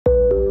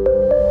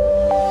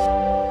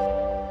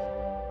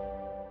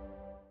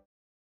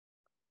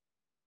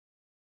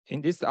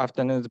In this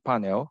afternoon's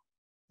panel,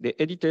 the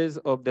editors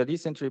of the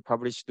recently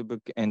published book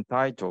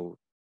entitled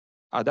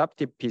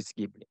Adaptive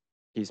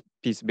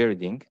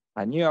Peacebuilding,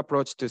 A New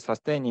Approach to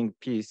Sustaining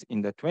Peace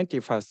in the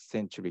 21st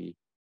Century,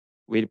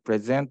 will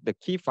present the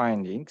key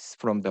findings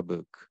from the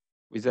book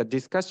with a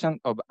discussion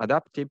of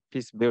adaptive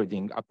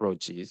peacebuilding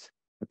approaches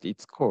at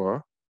its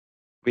core.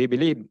 We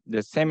believe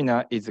the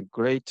seminar is a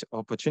great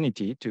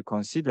opportunity to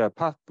consider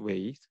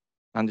pathways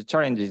and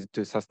challenges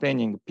to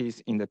sustaining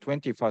peace in the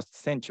 21st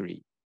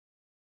century.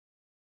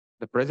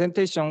 The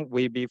presentation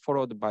will be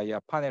followed by a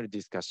panel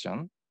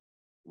discussion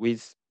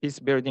with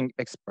peacebuilding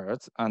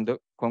experts and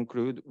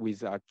conclude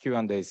with a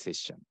Q&A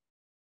session.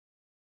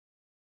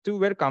 To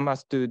welcome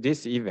us to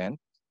this event,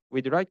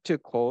 we'd like to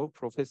call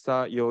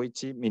Professor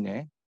Yoichi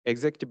Mine,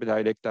 Executive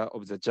Director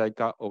of the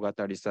JICA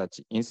Ogata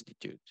Research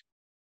Institute,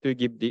 to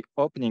give the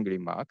opening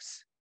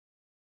remarks.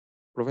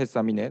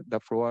 Professor Mine, the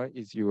floor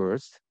is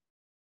yours.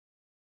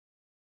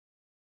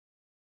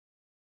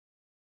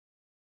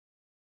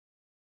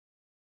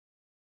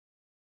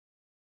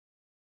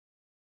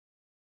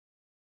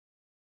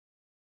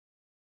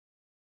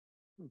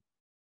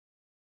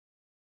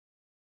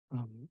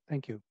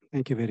 Thank you.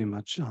 Thank you very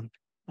much.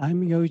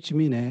 I'm Yoichi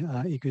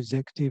Mine,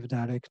 Executive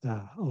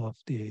Director of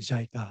the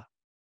JICA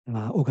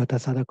Ogata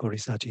Sadako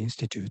Research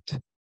Institute.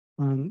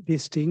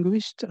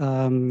 Distinguished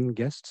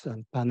guests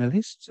and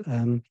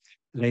panelists,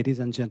 ladies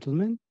and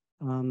gentlemen,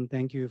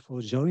 thank you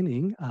for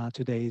joining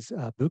today's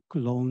book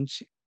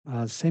launch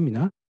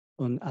seminar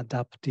on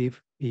adaptive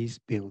peace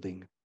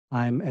building.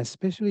 I'm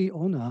especially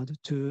honored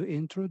to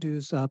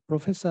introduce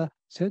Professor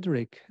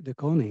Cedric de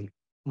Coning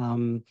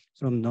from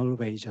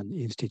Norwegian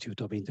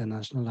Institute of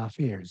International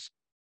Affairs.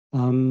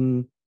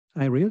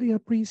 I really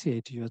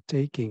appreciate your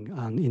taking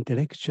an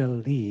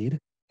intellectual lead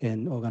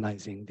in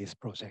organizing this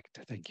project.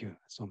 Thank you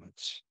so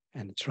much.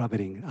 And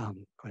traveling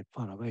quite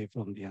far away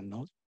from the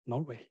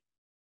Norway.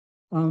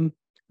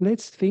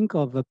 Let's think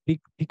of a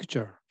big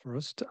picture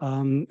first.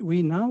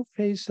 We now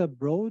face a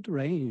broad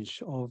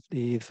range of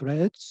the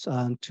threats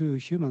to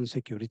human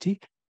security,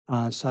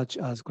 such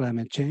as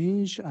climate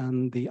change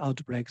and the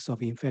outbreaks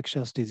of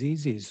infectious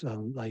diseases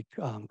like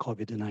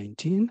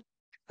COVID-19,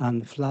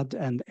 and flood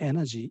and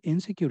energy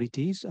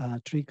insecurities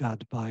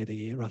triggered by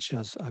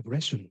Russia's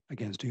aggression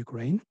against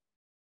Ukraine,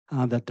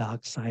 the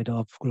dark side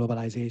of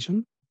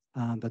globalization,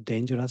 the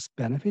dangerous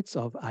benefits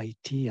of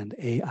IT and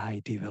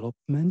AI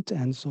development,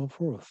 and so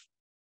forth.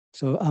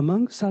 So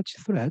among such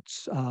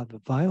threats,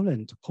 the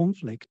violent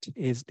conflict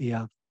is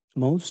the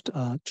most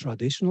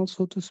traditional,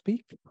 so to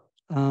speak,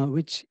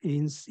 which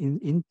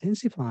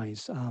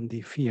intensifies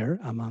the fear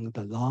among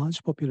the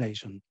large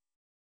population.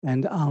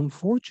 And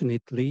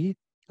unfortunately,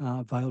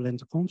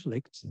 violent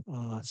conflicts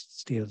are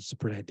still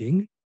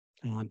spreading,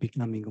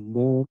 becoming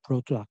more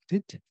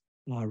protracted,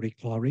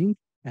 recurring,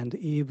 and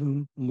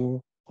even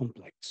more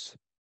complex.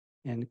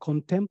 And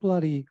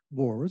contemporary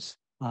wars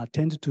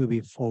tend to be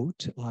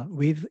fought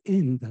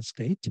within the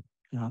state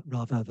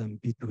rather than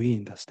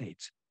between the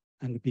states.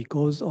 And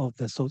because of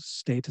the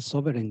state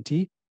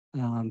sovereignty,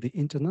 the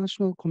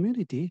international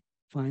community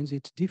finds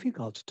it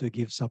difficult to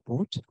give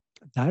support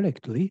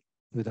directly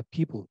to the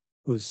people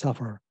who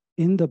suffer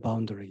in the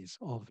boundaries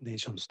of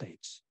nation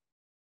states.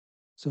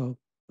 So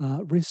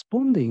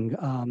responding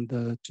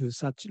to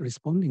such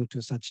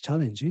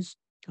challenges,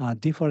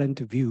 different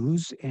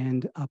views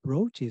and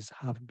approaches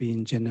have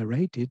been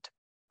generated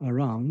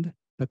around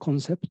the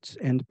concepts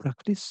and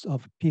practice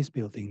of peace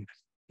building.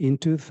 In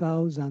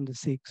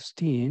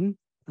 2016,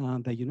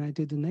 the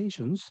United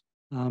Nations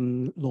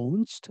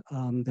launched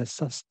the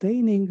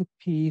Sustaining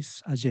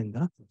Peace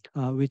Agenda,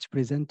 which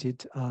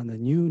presented a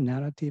new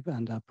narrative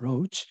and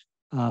approach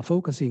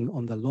focusing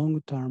on the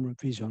long-term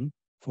vision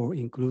for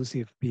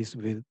inclusive peace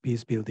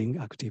building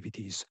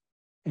activities,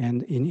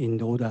 and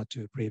in order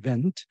to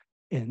prevent,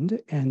 end,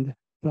 and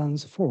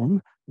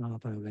transform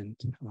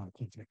violent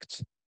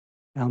conflicts.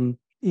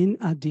 In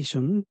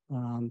addition,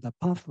 the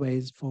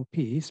Pathways for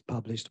Peace,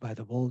 published by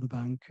the World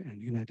Bank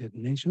and United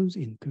Nations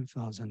in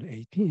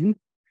 2018,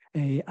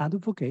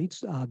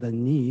 advocates the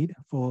need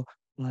for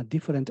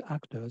different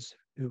actors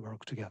to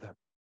work together.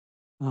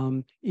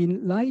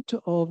 In light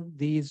of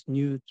these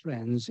new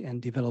trends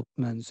and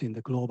developments in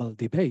the global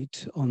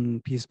debate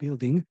on peace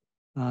building,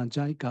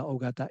 JICA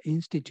Ogata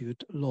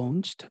Institute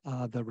launched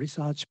the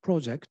research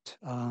project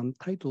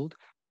titled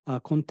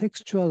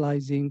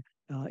Contextualizing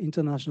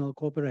International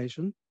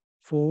Cooperation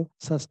for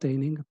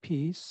Sustaining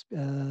Peace,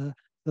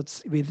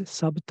 that's with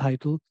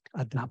subtitle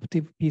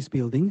Adaptive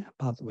Peacebuilding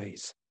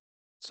Pathways.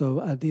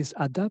 So this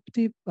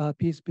adaptive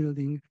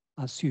peacebuilding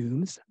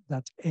assumes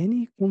that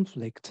any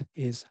conflict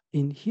is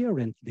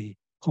inherently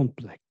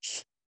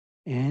complex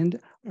and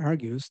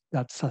argues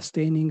that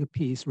sustaining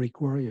peace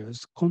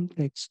requires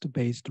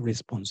context-based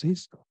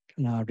responses,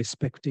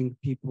 respecting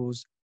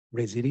people's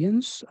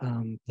resilience,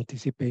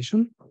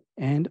 participation,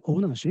 and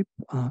ownership,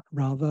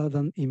 rather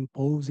than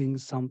imposing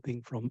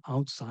something from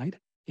outside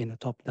in a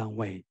top-down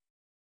way.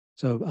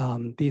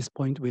 So this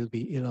point will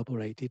be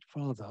elaborated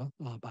further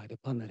by the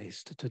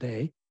panelists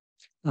today.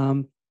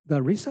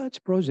 The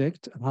research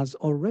project has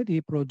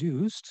already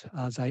produced,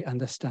 as I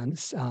understand,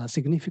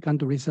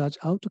 significant research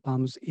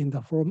outcomes in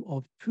the form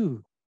of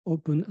two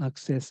open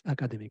access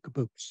academic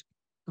books.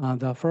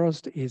 The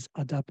first is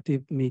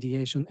Adaptive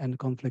Mediation and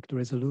Conflict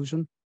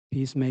Resolution,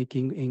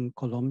 Peacemaking in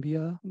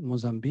Colombia,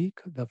 Mozambique,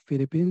 the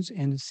Philippines,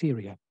 and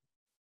Syria.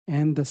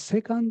 And the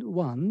second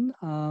one,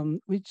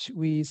 which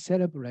we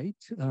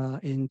celebrate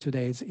in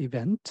today's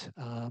event,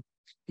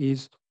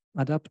 is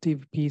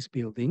Adaptive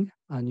Peacebuilding,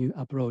 a new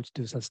approach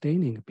to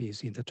sustaining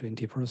peace in the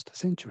 21st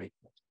century.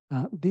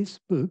 This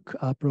book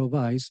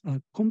provides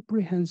a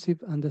comprehensive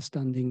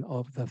understanding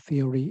of the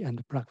theory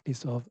and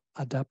practice of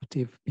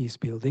adaptive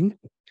peacebuilding,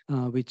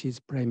 which is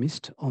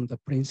premised on the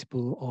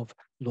principle of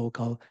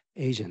local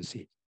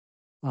agency.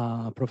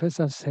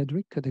 Professor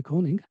Cedric de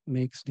Coning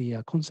makes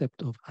the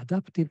concept of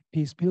adaptive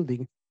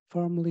peacebuilding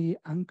firmly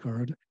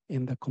anchored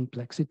in the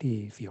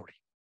complexity theory.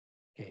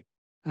 Okay.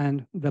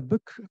 And the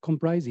book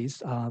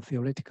comprises a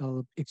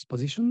theoretical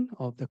exposition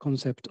of the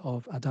concept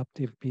of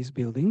adaptive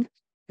peacebuilding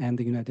and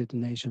the United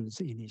Nations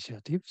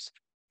initiatives,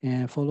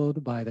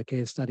 followed by the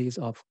case studies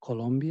of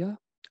Colombia,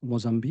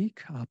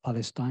 Mozambique,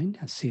 Palestine,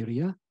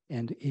 Syria,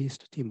 and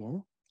East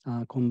Timor,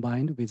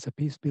 combined with the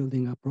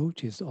peacebuilding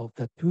approaches of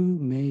the two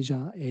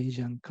major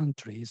Asian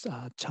countries,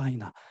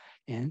 China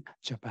and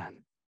Japan.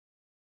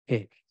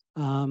 Okay.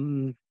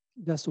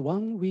 Just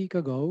 1 week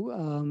ago,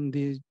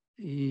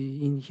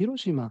 in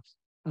Hiroshima,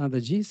 the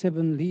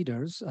G7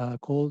 leaders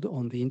called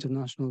on the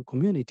international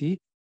community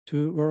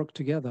to work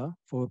together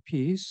for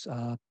peace,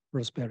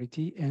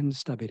 prosperity, and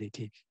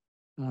stability.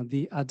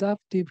 The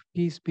adaptive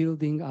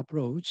peacebuilding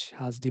approach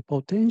has the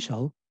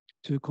potential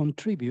to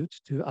contribute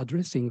to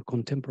addressing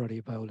contemporary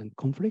violent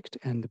conflict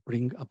and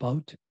bring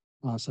about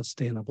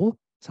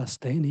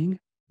sustaining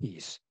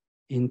peace.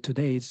 In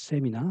today's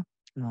seminar,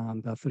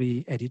 the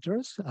three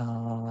editors,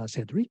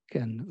 Cedric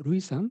and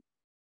Rui-san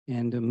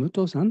and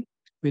Muto-san,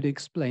 will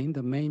explain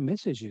the main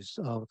messages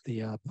of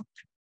the book.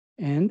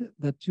 And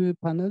the two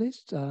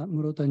panelists,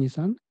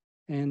 Murotani-san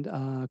and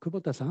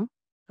Kubota-san,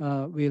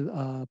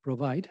 will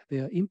provide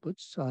their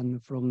inputs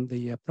from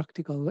the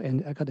practical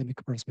and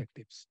academic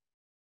perspectives.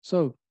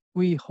 So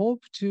we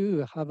hope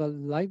to have a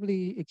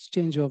lively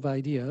exchange of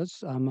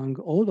ideas among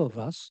all of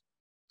us.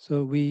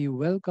 So we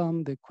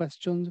welcome the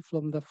questions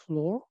from the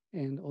floor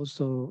and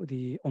also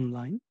the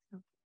online.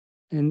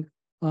 And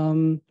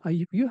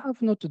if you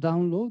have not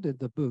downloaded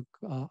the book,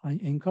 I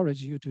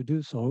encourage you to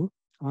do so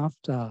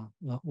after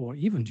or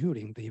even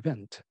during the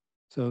event.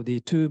 So the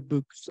two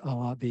books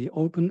are the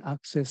open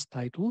access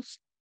titles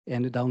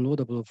and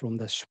downloadable from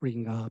the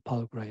Spring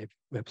Palgrave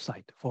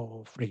website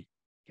for free.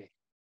 Okay.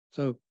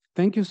 So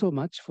thank you so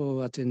much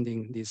for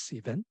attending this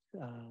event.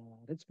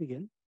 Let's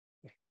begin.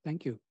 Okay.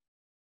 Thank you.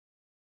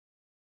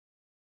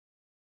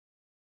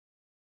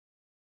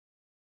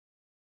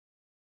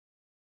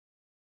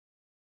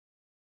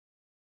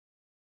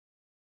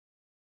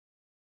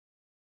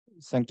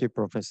 Thank you,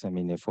 Professor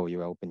Mine, for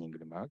your opening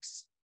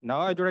remarks.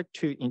 Now I'd like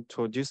to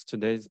introduce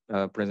today's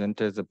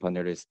presenters, the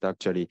panelists.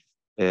 Actually,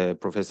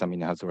 Professor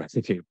Mine has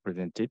already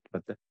presented,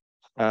 but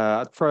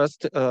at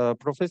first,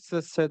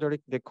 Professor Cedric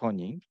de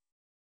Coning.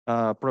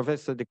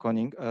 Professor de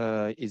Coning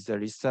is a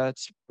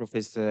research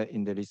professor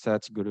in the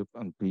research group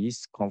on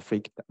peace,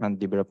 conflict, and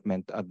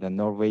development at the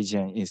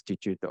Norwegian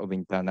Institute of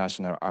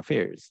International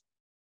Affairs.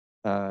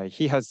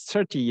 He has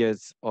 30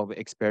 years of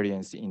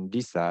experience in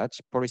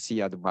research, policy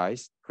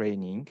advice,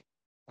 training,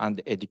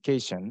 and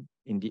education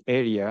in the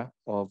area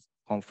of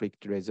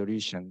conflict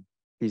resolution,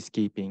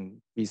 peacekeeping,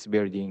 peace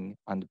building,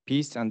 and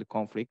peace and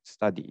conflict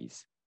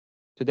studies.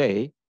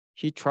 Today,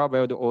 he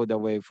traveled all the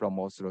way from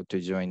Oslo to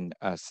join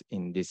us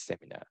in this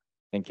seminar.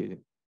 Thank you,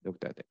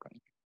 Dr. de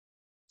Coning.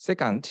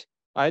 Second,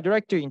 I'd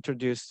like to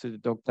introduce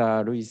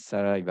Dr. Rui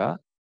Saraiva.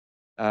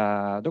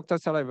 Dr.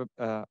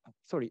 Saraiva,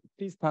 sorry,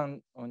 please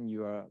turn on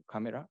your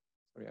camera.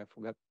 Sorry, I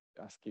forgot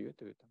to ask you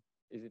to,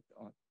 is it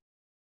on?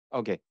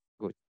 Okay,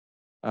 good.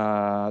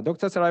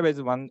 Dr. Saraiva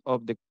is one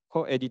of the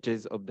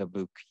co-editors of the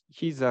book.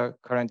 He's a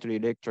currently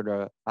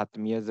lecturer at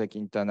Miyazaki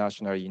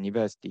International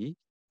University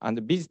and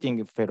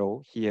visiting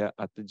fellow here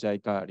at the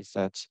JICA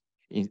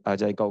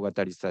JICA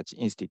Ogata Research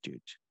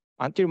Institute.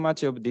 Until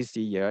March of this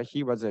year,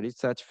 he was a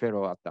research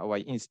fellow at our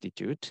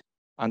institute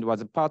and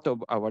was a part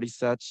of our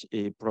research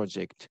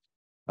project.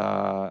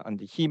 And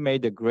he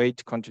made a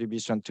great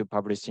contribution to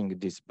publishing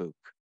this book.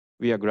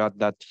 We are glad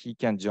that he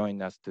can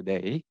join us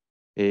today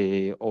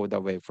all the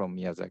way from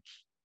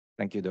Miyazaki.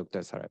 Thank you, Dr.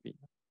 Saraiva.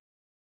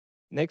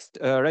 Next,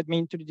 let me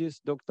introduce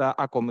Dr.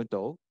 Ako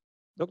Muto.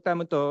 Dr.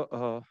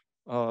 Muto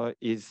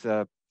is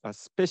a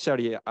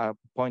specially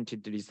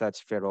appointed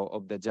research fellow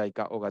of the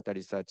JICA Ogata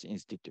Research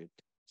Institute.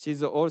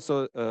 She's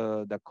also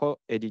the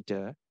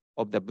co-editor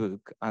of the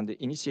book and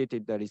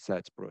initiated the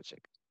research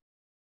project.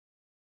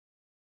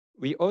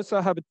 We also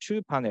have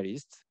two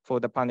panelists for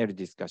the panel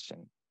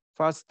discussion.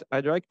 First,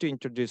 I'd like to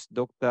introduce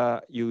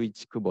Dr.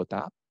 Yuichi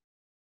Kubota.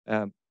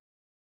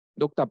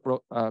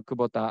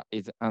 Kubota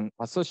is an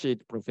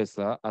associate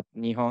professor at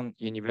Nihon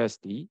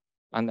University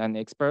and an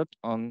expert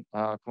on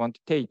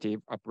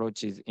quantitative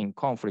approaches in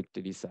conflict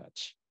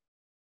research.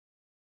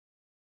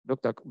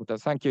 Dr. Kabuta,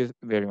 thank you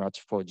very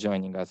much for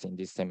joining us in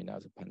this seminar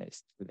as a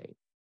panelist today.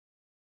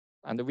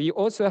 And we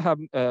also have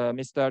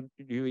Mr.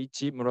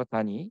 Ryuichi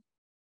Murotani.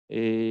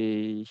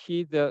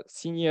 He's the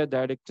Senior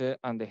Director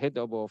and the Head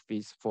of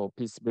Office for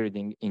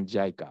Peacebuilding in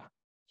JICA.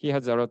 He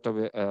has a lot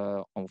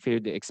of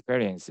on-field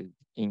experiences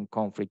in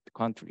conflict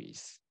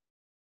countries.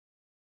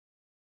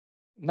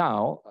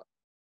 Now,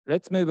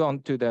 let's move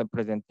on to the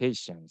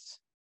presentations.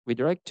 We'd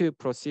like to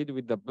proceed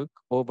with the book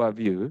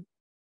overview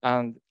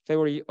and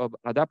theory of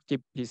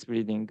adaptive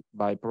peacebuilding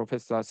by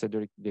Professor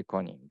Cedric de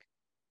Coning.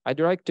 I'd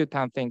like to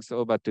turn things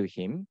over to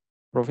him.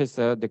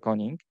 Professor de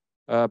Coning,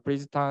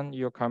 please turn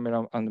your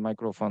camera and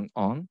microphone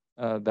on.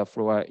 The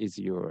floor is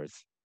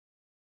yours.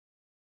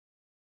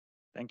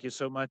 Thank you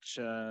so much,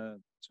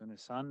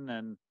 Tune-san,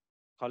 and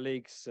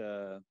colleagues,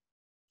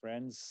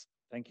 friends.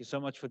 Thank you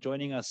so much for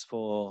joining us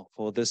for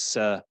this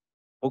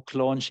book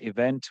launch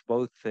event,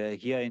 both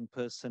here in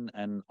person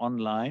and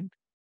online.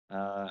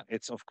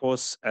 It's, of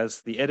course,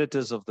 as the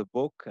editors of the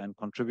book and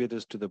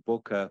contributors to the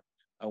book, a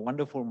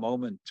wonderful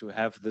moment to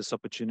have this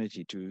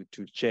opportunity to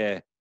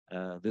share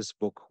this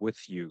book with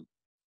you.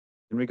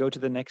 Can we go to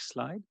the next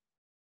slide?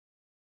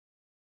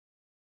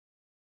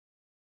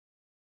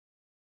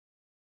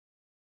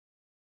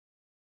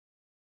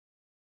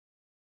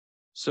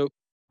 So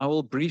I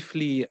will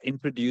briefly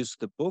introduce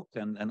the book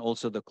and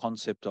also the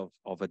concept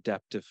of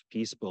adaptive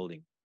peace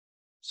building.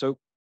 So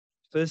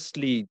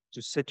firstly,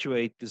 to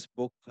situate this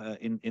book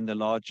in the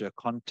larger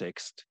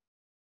context,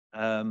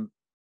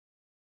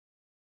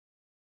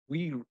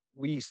 we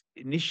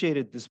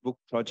initiated this book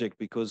project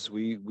because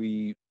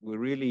we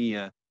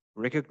really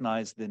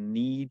recognized the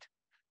need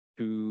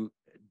to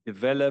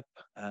develop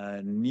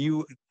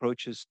new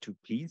approaches to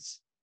peace,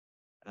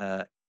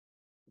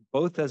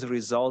 both as a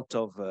result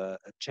of a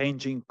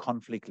changing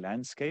conflict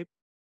landscape,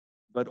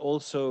 but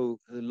also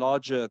the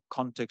larger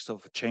context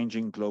of a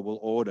changing global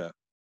order,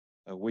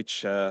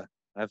 which have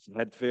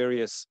had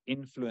various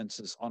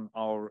influences on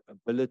our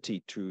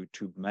ability to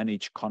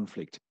manage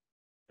conflict.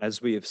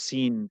 As we have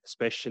seen,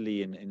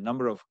 especially in a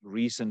number of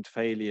recent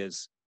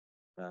failures,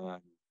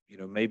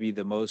 maybe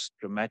the most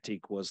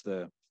dramatic was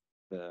the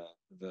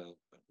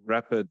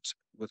rapid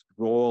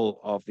withdrawal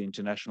of the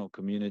international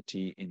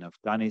community in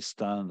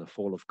Afghanistan, the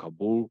fall of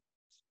Kabul.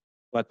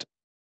 But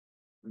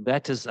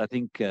that has, I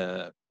think,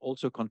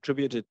 also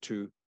contributed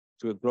to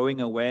a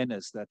growing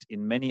awareness that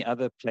in many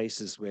other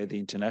places where the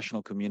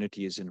international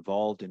community is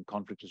involved in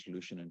conflict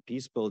resolution and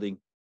peace building,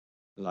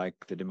 like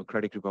the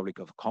Democratic Republic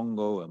of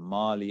Congo and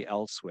Mali,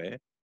 elsewhere,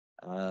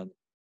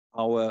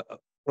 our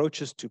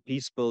approaches to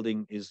peace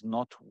building is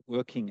not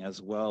working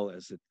as well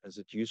as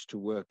it used to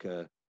work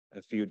a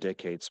few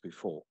decades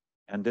before.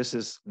 And this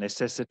has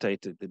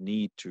necessitated the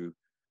need to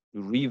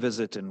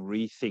revisit and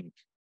rethink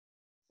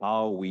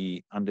how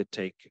we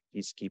undertake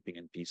peacekeeping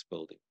and peace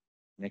building.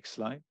 Next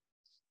slide.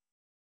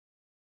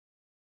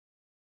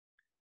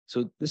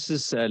 So this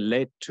has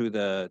led to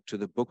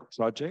the book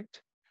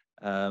project,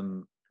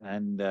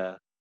 and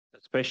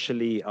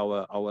especially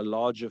our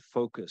larger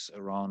focus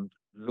around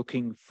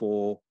looking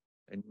for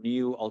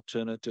new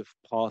alternative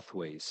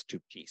pathways to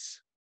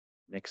peace.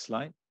 Next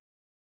slide.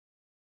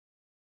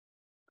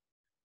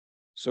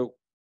 So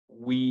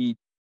we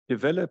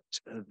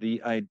developed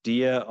the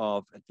idea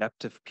of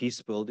adaptive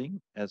peace building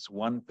as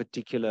one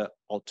particular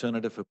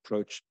alternative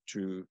approach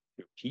to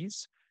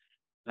peace.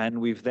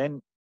 And we've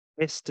then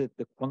tested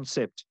the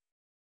concept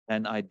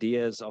and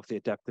ideas of the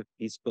adaptive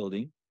peace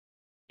building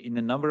in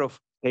a number of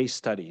case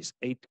studies,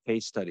 8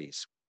 case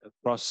studies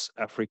across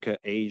Africa,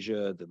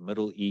 Asia, the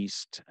Middle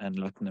East, and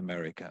Latin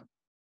America.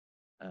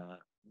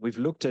 We've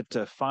looked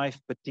at 5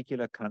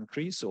 particular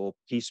countries or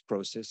peace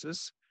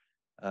processes: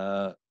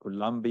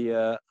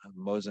 Colombia,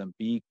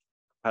 Mozambique,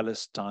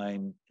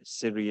 Palestine,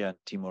 Syria, and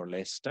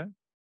Timor-Leste.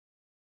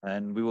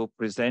 And we will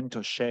present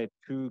or share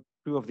two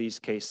of these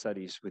case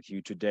studies with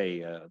you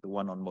today, the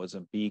one on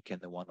Mozambique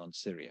and the one on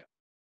Syria.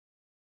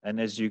 And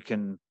as you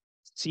can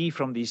see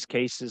from these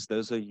cases,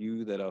 those of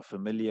you that are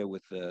familiar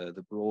with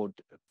the broad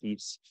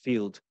peace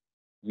field,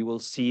 you will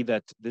see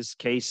that these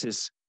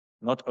cases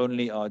not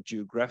only are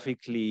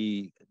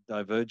geographically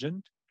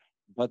divergent,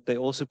 but they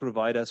also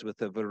provide us with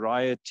a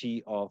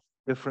variety of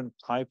different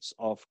types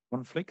of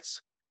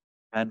conflicts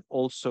and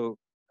also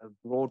a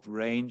broad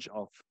range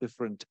of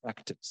different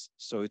actors.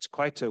 So it's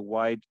quite a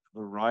wide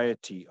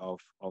variety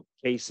of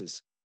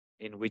cases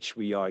in which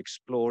we are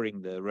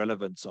exploring the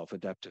relevance of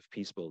adaptive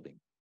peace building.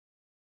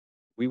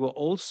 We were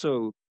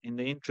also, in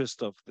the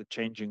interest of the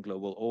changing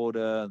global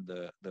order,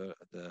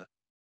 the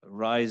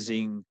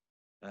rising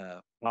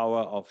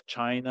power of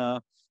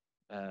China,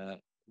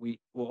 we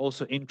were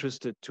also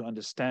interested to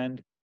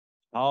understand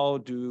how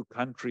do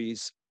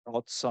countries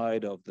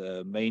outside of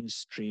the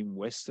mainstream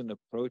Western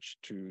approach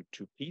to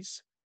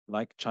peace,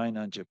 like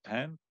China and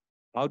Japan,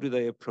 how do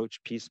they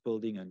approach peace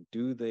building, and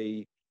do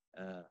they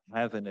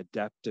have an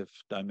adaptive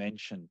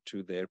dimension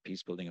to their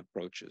peace building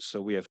approaches?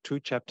 So we have 2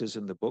 chapters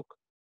in the book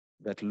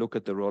that look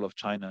at the role of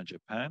China and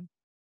Japan.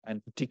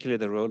 and particularly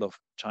the role of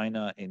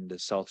China in the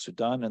South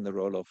Sudan and the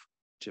role of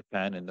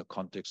Japan in the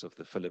context of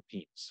the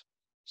Philippines.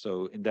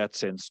 So in that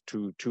sense,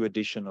 two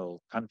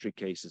additional country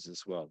cases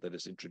as well that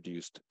is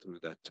introduced through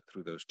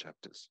those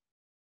chapters.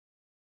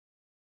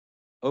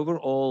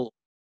 Overall,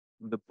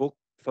 the book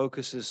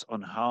focuses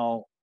on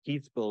how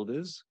peace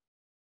builders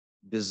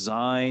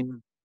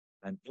design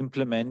and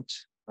implement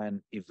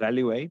and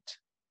evaluate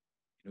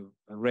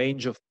a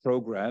range of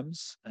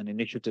programs and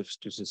initiatives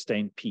to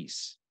sustain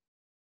peace.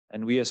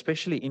 And we are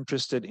especially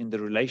interested in the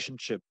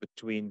relationship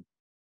between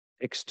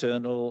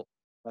external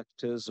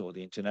actors or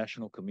the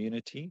international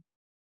community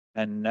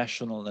and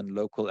national and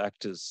local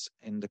actors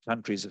in the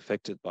countries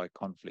affected by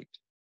conflict.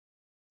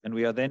 And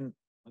we are then,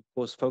 of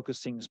course,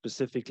 focusing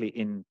specifically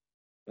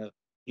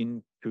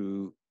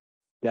into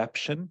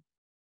adaptation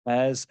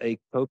as a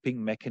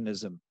coping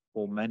mechanism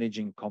for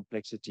managing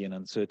complexity and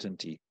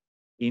uncertainty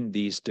in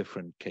these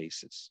different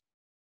cases.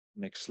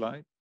 Next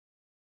slide.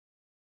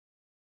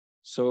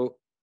 So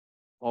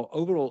our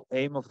overall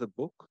aim of the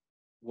book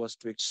was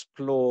to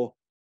explore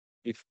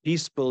if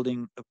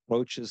peace-building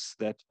approaches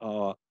that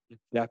are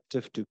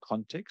adaptive to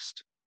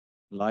context,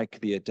 like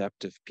the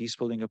adaptive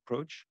peace-building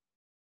approach,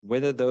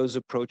 whether those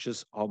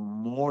approaches are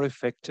more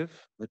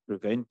effective at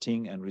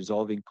preventing and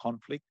resolving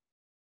conflict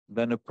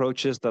than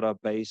approaches that are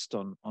based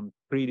on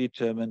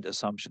predetermined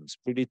assumptions,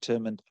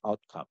 predetermined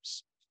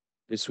outcomes.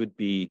 This would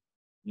be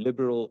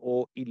liberal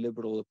or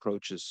illiberal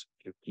approaches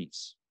to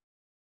peace.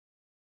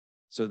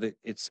 So that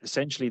it's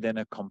essentially then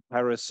a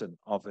comparison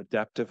of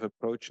adaptive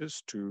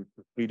approaches to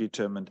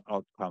predetermined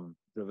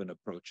outcome-driven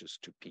approaches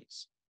to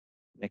peace.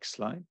 Next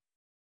slide.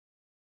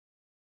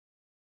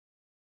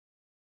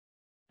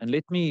 And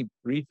let me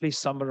briefly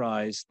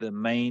summarize the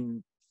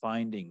main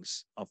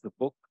findings of the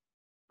book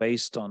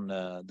based on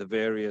the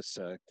various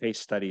case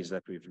studies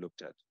that we've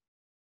looked at.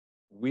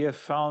 We have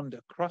found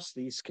across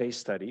these case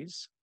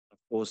studies, of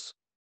course,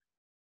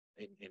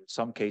 in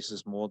some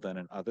cases more than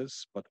in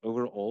others, but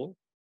overall,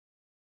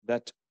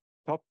 that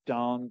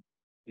top-down,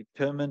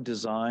 determined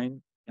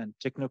design and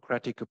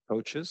technocratic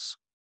approaches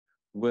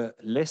were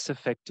less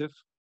effective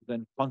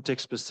than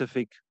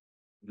context-specific,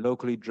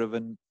 locally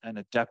driven and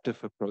adaptive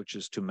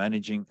approaches to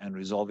managing and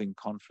resolving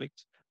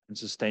conflict and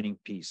sustaining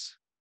peace.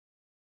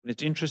 And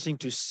it's interesting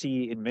to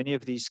see in many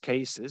of these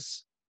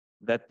cases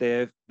that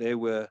there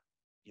were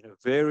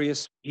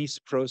various peace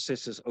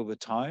processes over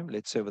time,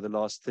 let's say over the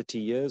last 30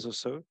 years or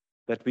so,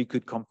 that we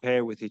could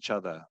compare with each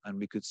other. And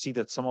we could see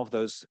that some of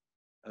those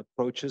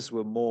approaches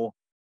were more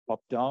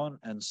top-down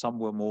and some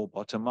were more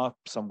bottom-up,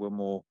 some were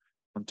more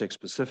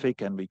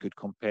context-specific, and we could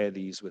compare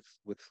these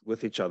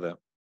with each other.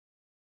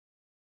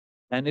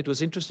 And it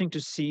was interesting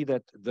to see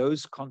that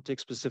those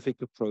context-specific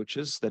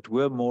approaches that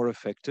were more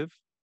effective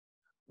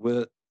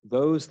were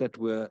those that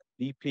were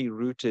deeply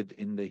rooted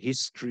in the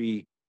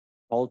history,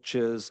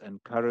 cultures,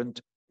 and current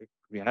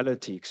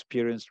reality,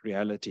 experienced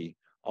reality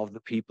of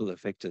the people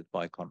affected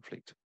by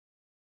conflict.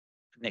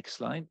 Next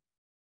slide.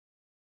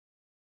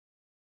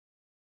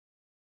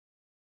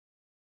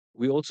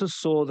 We also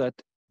saw that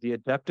the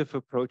adaptive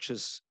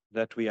approaches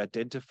that we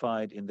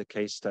identified in the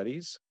case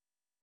studies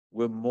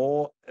were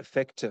more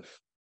effective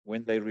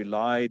when they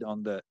relied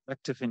on the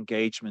active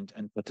engagement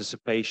and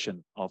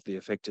participation of the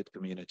affected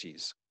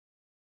communities.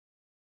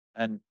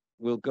 And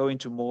we'll go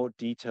into more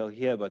detail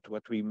here, but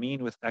what we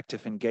mean with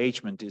active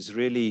engagement is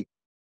really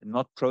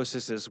not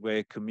processes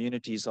where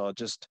communities are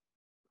just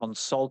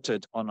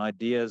consulted on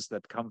ideas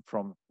that come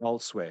from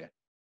elsewhere,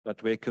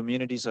 but where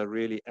communities are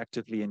really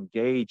actively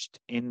engaged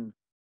in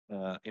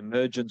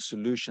emergent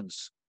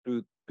solutions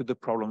to the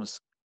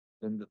problems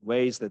in the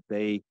ways that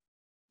they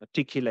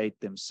articulate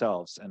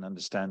themselves and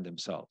understand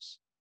themselves.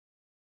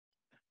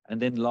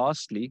 And then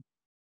lastly,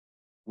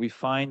 we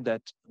find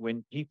that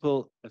when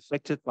people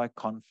affected by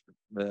conflict,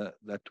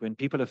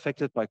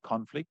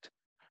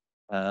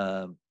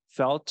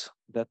 felt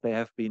that they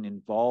have been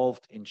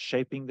involved in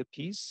shaping the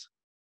peace,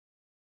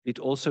 it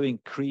also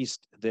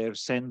increased their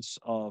sense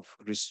of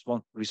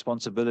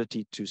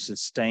responsibility to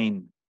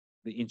sustain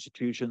the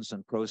institutions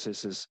and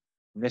processes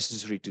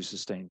necessary to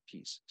sustain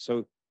peace.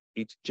 So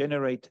it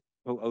generates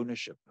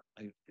co-ownership,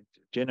 it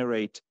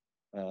generates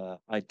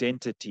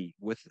identity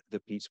with the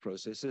peace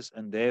processes,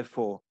 and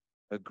therefore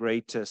a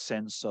greater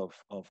sense of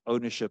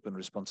ownership and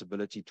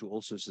responsibility to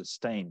also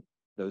sustain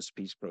those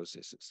peace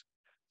processes.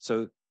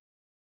 So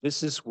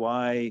this is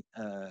why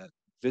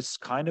this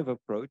kind of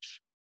approach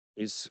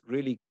is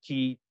really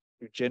key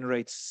to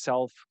generate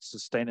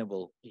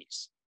self-sustainable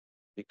peace.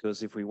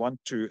 Because if we want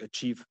to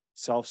achieve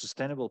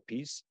self-sustainable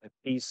peace, a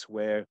peace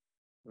where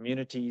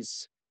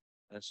communities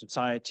and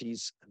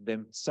societies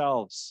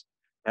themselves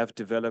have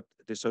developed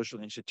the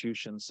social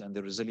institutions and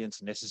the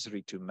resilience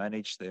necessary to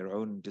manage their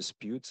own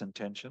disputes and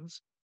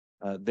tensions,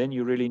 then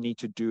you really need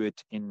to do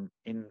it in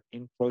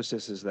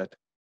processes that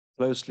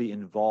closely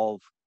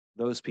involve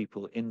those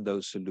people in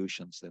those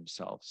solutions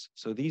themselves.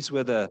 So these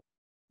were the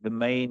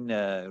main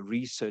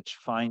research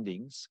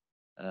findings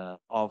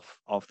of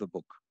the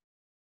book.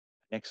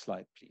 Next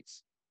slide,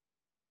 please.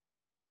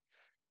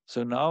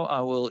 So now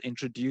I will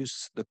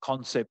introduce the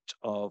concept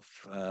of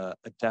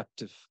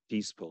adaptive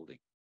peace building.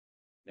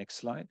 Next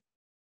slide.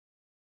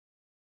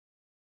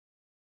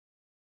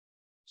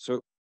 So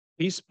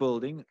peace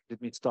building,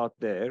 let me start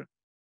there,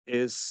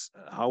 is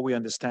how we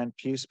understand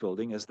peace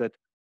building is that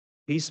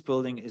peace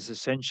building is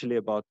essentially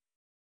about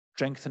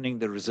strengthening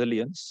the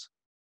resilience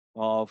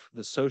of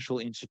the social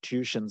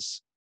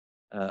institutions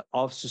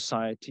of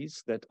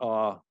societies that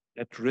are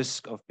at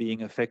risk of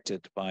being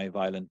affected by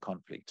violent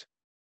conflict.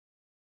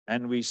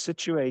 And we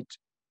situate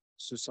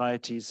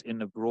societies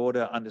in a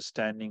broader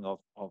understanding of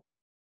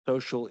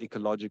social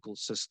ecological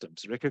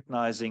systems,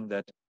 recognizing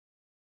that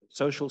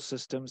social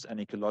systems and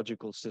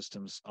ecological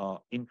systems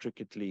are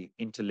intricately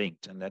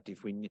interlinked, and that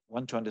if we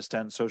want to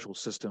understand social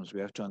systems,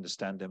 we have to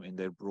understand them in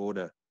their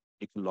broader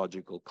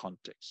ecological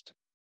context.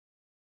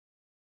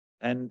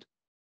 And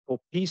for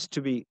peace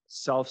to be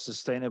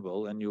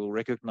self-sustainable, and you'll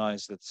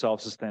recognize that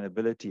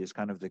self-sustainability is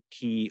kind of the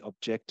key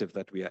objective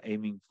that we are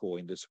aiming for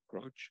in this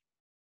approach.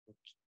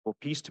 For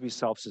peace to be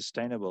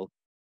self-sustainable,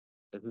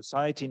 the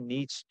society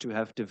needs to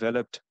have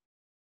developed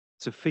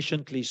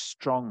sufficiently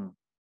strong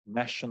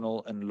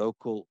national and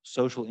local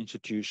social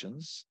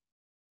institutions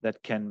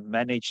that can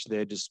manage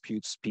their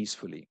disputes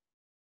peacefully.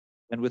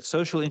 And with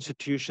social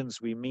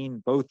institutions, we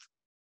mean both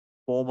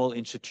formal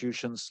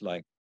institutions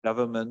like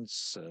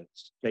governments,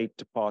 state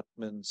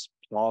departments,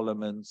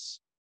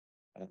 parliaments,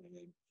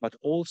 but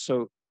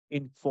also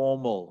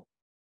informal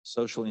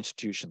social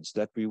institutions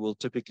that we will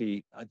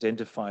typically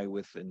identify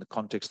with in the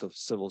context of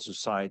civil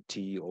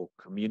society or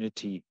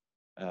community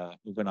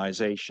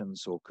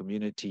organizations or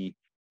community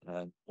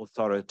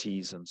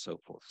authorities and so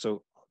forth.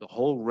 So the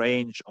whole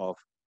range of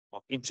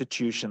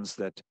institutions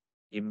that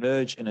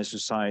emerge in a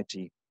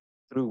society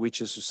through which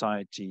a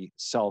society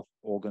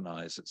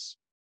self-organizes.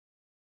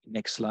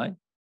 Next slide.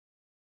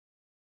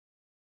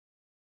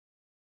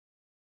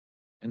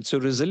 And so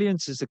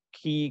resilience is a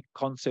key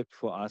concept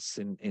for us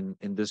in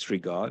this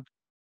regard,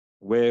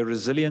 where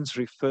resilience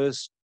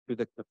refers to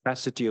the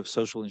capacity of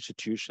social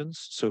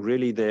institutions, so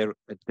really their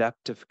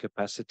adaptive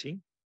capacity,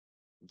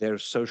 their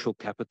social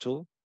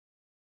capital,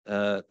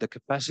 the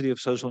capacity of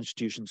social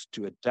institutions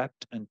to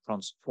adapt and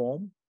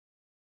transform,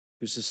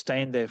 to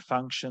sustain their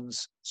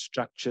functions,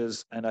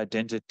 structures, and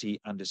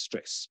identity under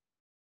stress.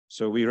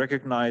 So we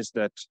recognize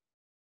that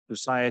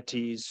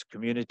societies,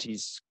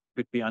 communities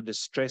could be under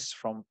stress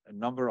from a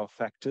number of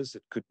factors.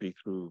 It could be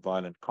through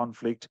violent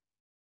conflict,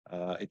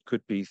 it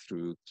could be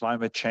through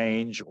climate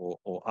change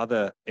or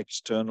other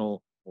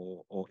external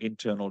or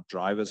internal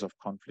drivers of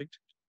conflict.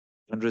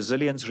 And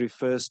resilience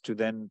refers to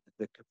then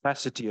the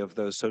capacity of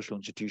those social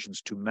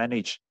institutions to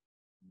manage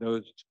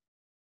those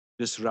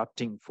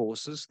disrupting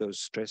forces,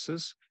 those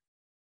stresses,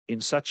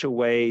 in such a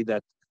way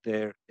that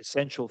their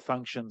essential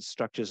functions,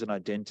 structures, and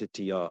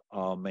identity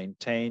are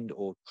maintained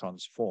or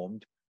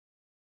transformed.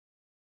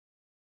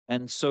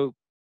 And so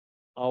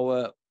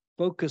our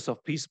focus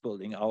of peace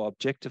building, our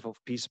objective of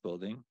peace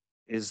building,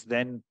 is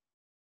then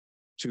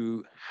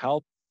to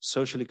help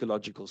social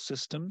ecological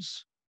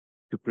systems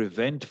to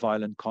prevent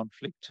violent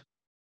conflict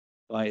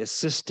by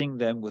assisting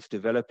them with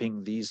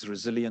developing these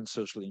resilient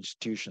social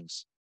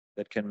institutions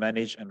that can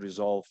manage and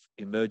resolve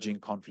emerging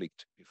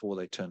conflict before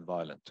they turn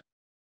violent.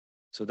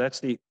 So that's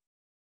the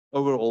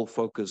overall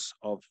focus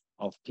of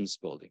peace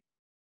building.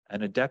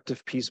 And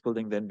adaptive peace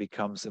building then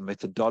becomes a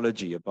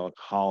methodology about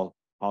how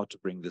to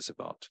bring this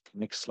about.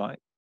 Next slide.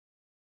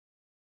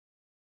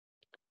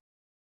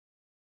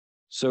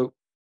 So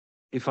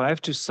if I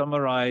have to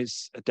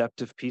summarize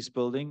adaptive peace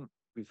building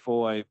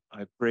before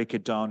I break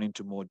it down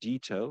into more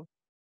detail,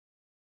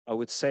 I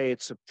would say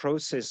it's a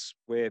process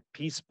where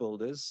peace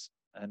builders,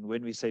 and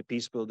when we say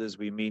peace builders,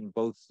 we mean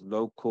both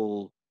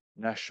local,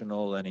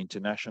 national, and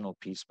international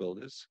peace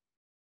builders,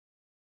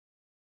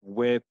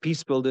 where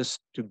peace builders,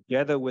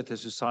 together with the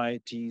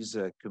societies,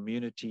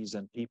 communities,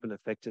 and people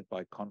affected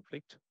by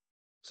conflict.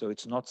 So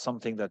it's not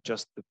something that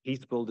just the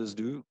peace builders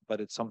do,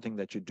 but it's something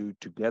that you do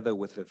together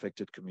with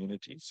affected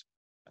communities.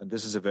 And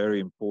this is a very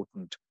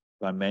important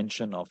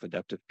dimension of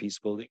adaptive peace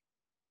building,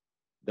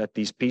 that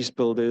these peace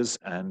builders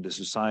and the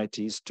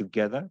societies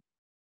together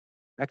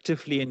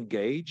actively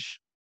engage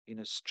in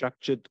a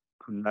structured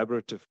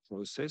collaborative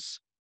process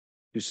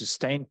to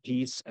sustain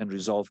peace and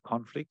resolve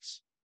conflicts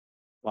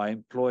by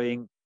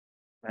employing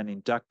an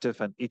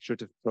inductive and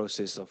iterative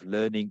process of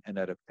learning and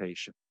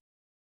adaptation.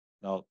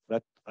 Now,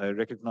 that I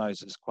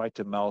recognize is quite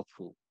a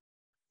mouthful,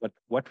 but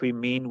what we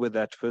mean with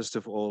that, first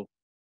of all,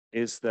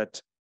 is that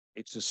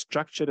it's a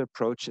structured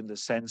approach in the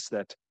sense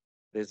that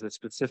there's a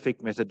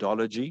specific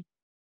methodology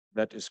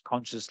that is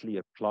consciously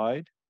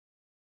applied.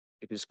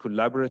 It is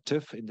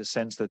collaborative in the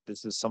sense that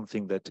this is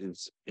something that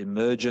is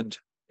emergent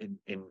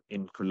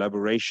in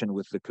collaboration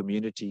with the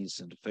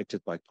communities and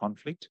affected by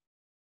conflict.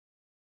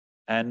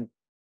 And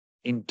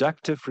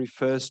inductive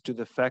refers to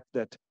the fact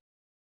that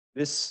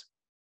this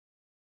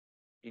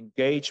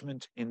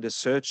engagement in the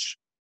search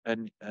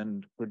and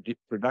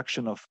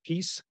production of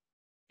peace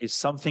is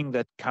something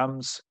that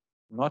comes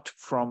not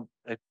from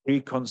a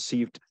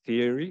preconceived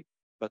theory,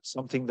 but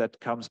something that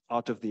comes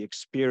out of the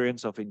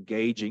experience of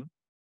engaging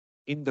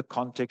in the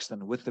context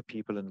and with the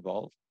people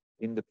involved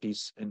in the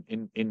peace,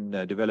 in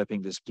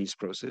developing this peace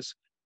process.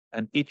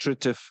 And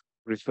iterative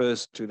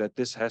refers to that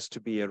this has to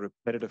be a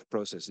repetitive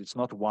process. It's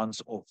not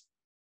once off.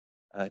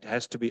 It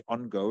has to be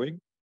ongoing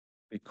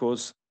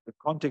because the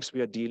context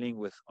we are dealing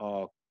with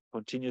are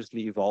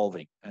continuously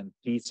evolving, and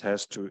peace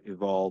has to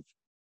evolve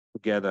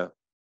together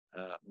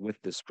with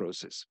this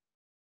process.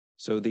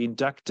 So the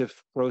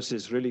inductive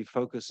process really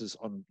focuses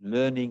on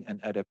learning and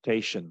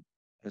adaptation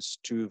as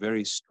two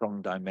very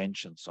strong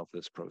dimensions of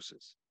this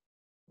process.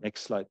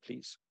 Next slide,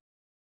 please.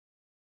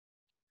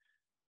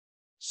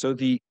 So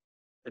the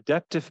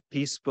adaptive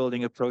peace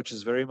building approach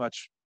is very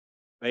much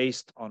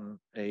based on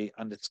an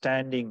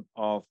understanding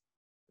of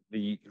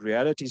the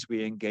realities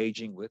we're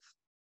engaging with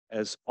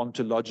as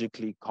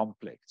ontologically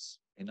complex.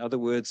 In other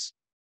words,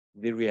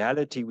 the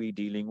reality we're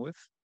dealing with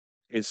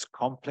is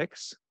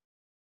complex,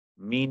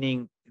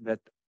 meaning that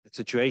the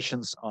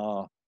situations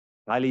are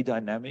highly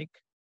dynamic,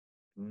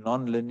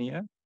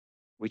 non-linear,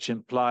 which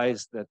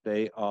implies that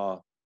they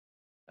are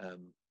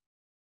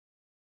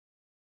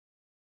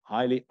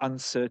highly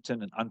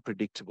uncertain and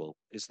unpredictable,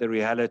 is the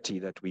reality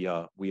that we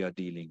are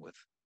dealing with.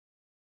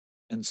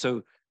 And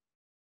so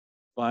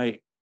by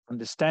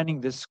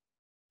understanding this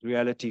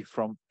reality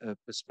from a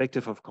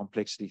perspective of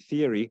complexity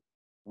theory,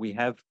 we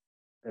have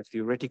a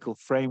theoretical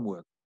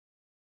framework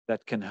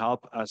that can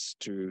help us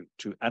to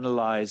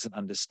analyze and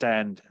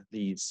understand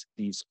these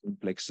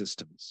complex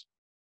systems.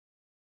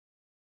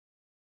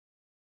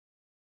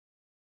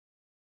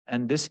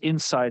 And these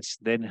insights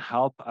then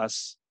help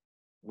us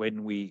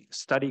when we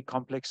study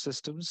complex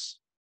systems,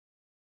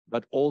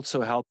 but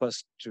also help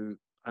us to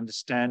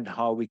understand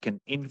how we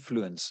can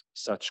influence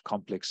such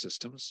complex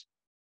systems,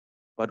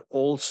 but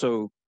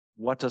also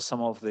what are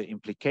some of the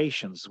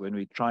implications when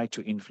we try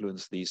to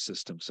influence these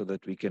systems so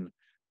that we can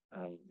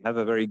have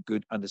a very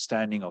good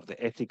understanding of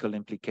the ethical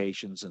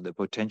implications and the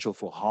potential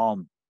for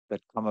harm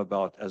that come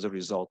about as a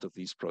result of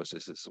these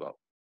processes as well.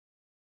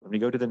 When we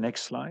go to the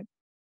next slide.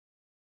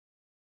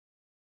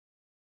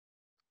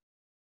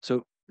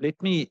 So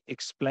let me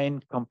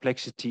explain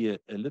complexity a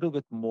little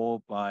bit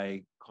more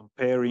by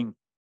comparing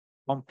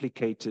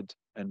complicated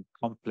and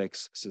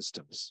complex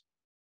systems.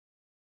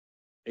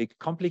 A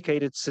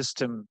complicated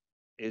system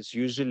is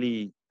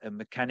usually a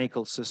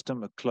mechanical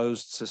system, a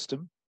closed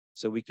system.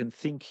 So we can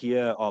think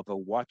here of a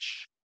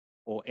watch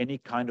or any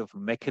kind of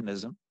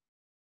mechanism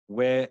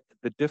where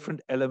the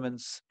different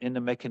elements in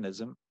the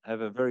mechanism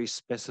have a very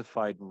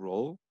specified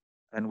role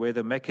and where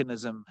the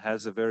mechanism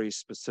has a very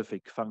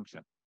specific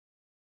function.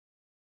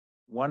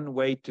 One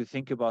way to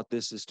think about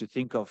this is to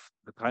think of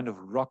the kind of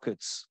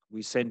rockets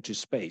we send to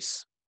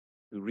space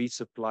to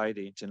resupply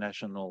the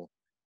International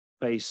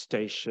Space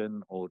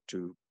Station or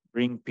to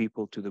bring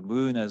people to the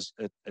moon as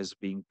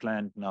being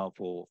planned now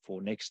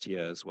for next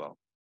year as well.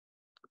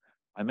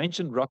 I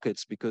mentioned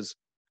rockets because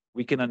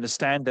we can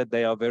understand that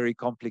they are very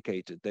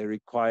complicated. They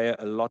require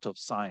a lot of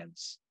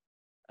science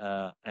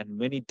and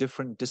many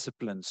different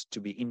disciplines to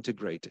be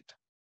integrated.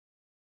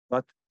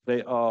 But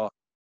they are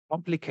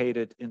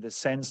complicated in the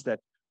sense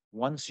that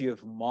once you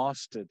have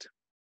mastered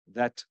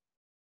that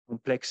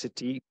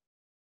complexity,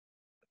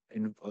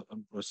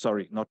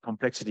 sorry, not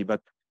complexity,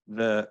 but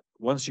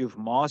once you've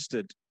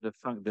mastered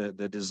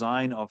the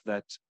design of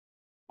that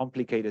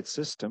complicated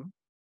system,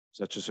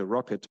 such as a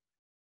rocket,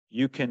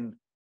 you can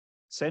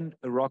send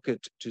a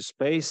rocket to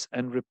space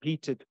and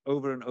repeat it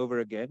over and over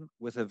again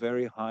with a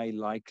very high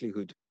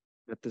likelihood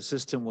that the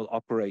system will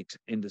operate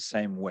in the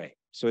same way.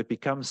 So it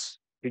becomes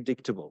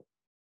predictable.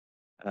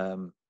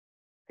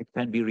 It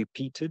can be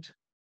repeated.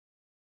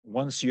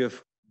 Once you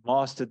have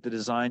mastered the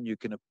design, you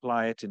can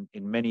apply it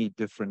in many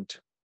different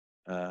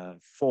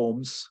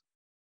forms.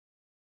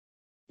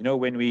 You know,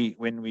 when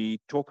we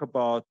talk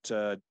about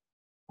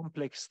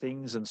complex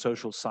things in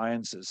social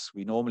sciences,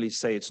 we normally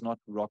say it's not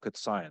rocket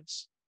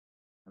science,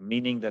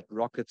 meaning that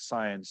rocket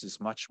science is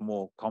much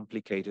more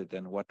complicated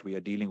than what we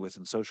are dealing with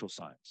in social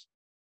science.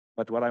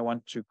 But what I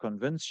want to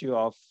convince you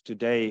of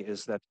today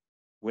is that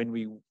when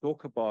we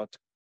talk about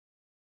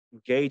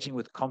engaging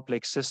with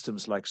complex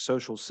systems like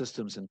social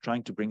systems and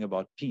trying to bring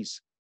about peace,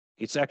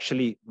 it's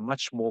actually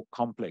much more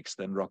complex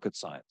than rocket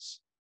science.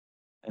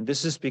 And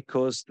this is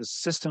because the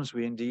systems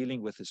we're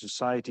dealing with, the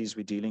societies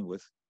we're dealing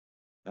with,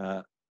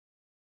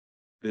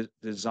 the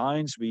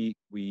designs we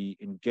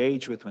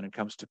engage with when it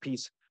comes to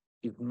peace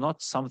is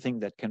not something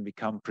that can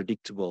become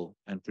predictable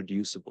and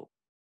producible.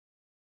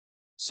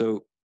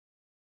 So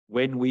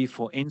when we,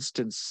 for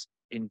instance,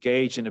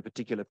 engage in a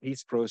particular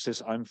peace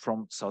process, I'm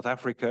from South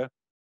Africa,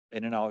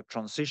 and in our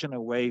transition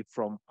away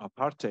from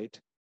apartheid,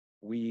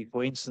 we,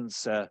 for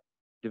instance,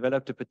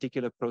 developed a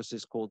particular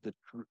process called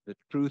the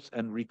Truth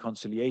and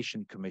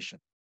Reconciliation Commission,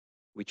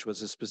 which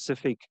was a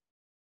specific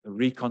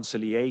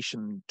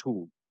reconciliation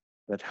tool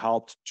that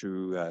helped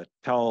to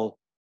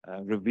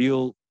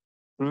reveal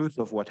truth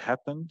of what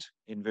happened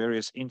in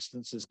various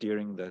instances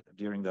during the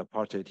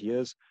apartheid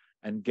years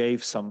and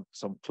gave some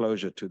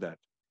closure to that.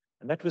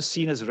 And that was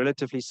seen as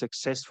relatively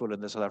successful in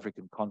the South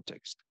African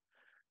context.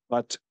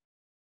 But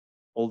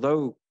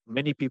although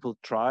many people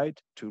tried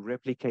to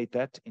replicate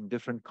that in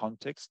different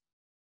contexts.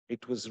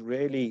 It was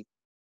really,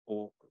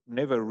 or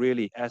never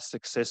really as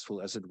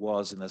successful as it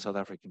was in the South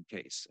African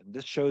case. And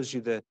this shows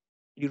you the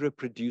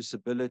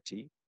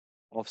irreproducibility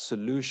of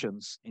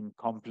solutions in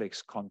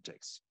complex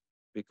contexts,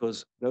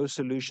 because those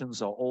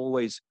solutions are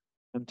always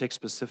context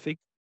specific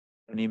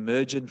and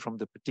emergent from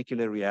the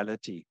particular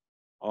reality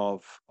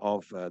of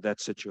that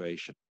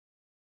situation.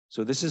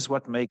 So this is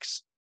what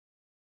makes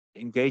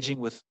engaging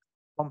with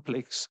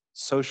complex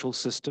social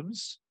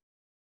systems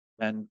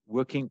and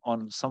working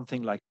on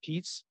something like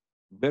peace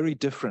very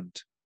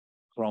different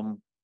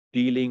from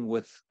dealing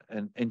with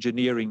an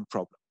engineering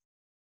problem.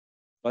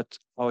 But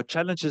our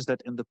challenge is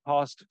that in the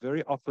past,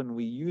 very often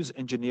we use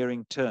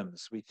engineering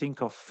terms. We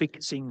think of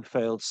fixing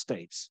failed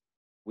states.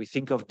 We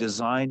think of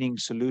designing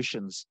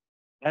solutions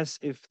as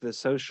if the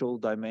social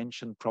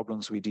dimension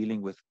problems we're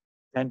dealing with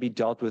can be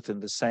dealt with in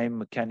the same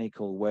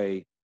mechanical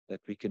way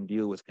that we can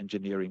deal with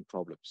engineering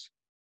problems.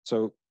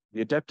 So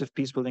the adaptive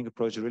peacebuilding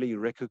approach really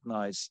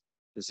recognizes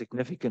the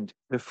significant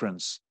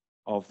difference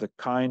of the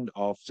kind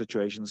of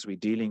situations we're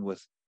dealing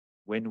with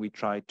when we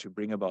try to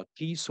bring about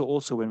peace, or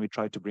also when we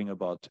try to bring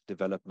about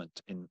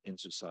development in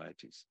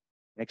societies.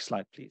 Next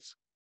slide, please.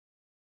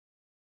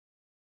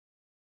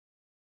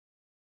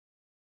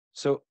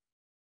 So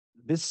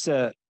this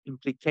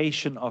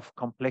implication of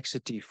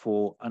complexity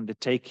for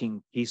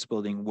undertaking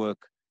peacebuilding work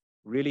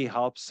really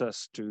helps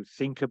us to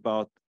think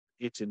about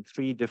it in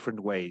three different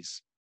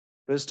ways.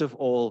 First of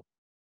all,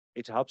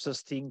 it helps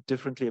us think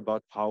differently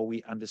about how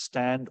we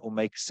understand or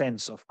make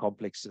sense of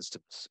complex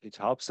systems. It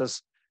helps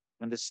us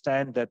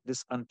understand that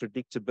this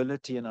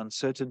unpredictability and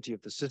uncertainty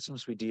of the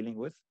systems we're dealing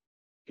with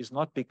is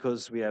not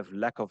because we have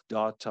lack of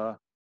data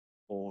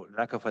or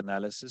lack of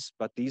analysis,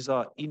 but these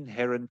are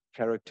inherent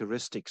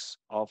characteristics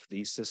of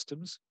these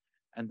systems.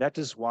 And that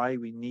is why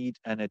we need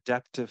an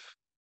adaptive,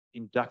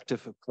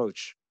 inductive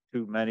approach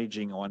to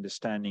managing or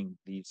understanding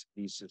these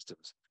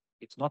systems.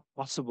 It's not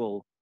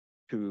possible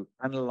to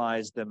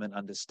analyze them and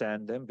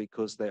understand them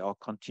because they are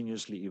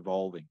continuously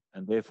evolving.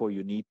 And therefore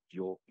you need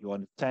your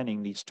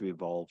understanding needs to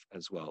evolve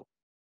as well.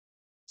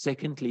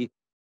 Secondly,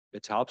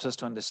 it helps us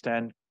to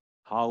understand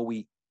how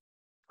we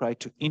try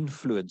to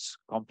influence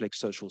complex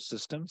social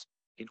systems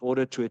in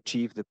order to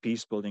achieve the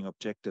peace-building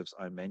objectives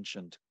I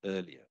mentioned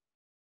earlier.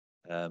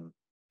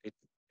 It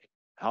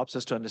helps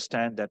us to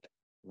understand that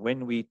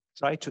when we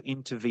try to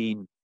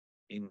intervene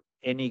in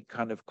any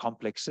kind of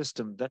complex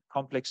system, that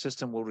complex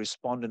system will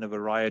respond in a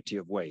variety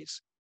of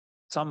ways.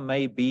 Some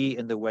may be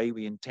in the way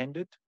we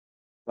intended,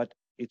 but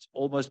it's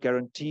almost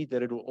guaranteed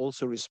that it will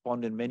also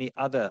respond in many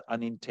other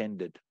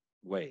unintended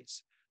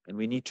ways. And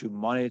we need to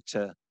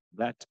monitor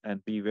that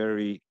and be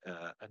very,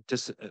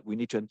 we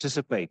need to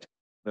anticipate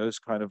those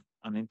kind of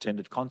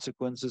unintended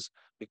consequences,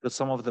 because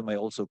some of them may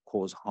also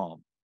cause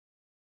harm.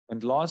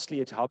 And lastly,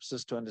 it helps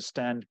us to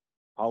understand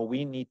how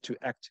we need to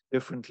act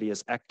differently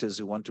as actors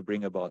who want to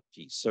bring about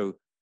peace. So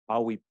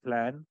how we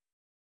plan,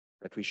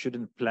 that we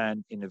shouldn't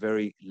plan in a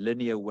very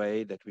linear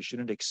way, that we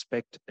shouldn't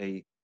expect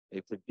a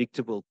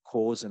predictable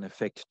cause and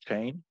effect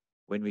chain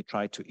when we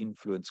try to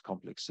influence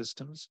complex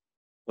systems,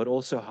 but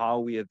also how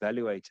we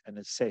evaluate and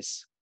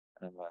assess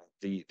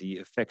the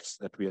effects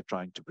that we are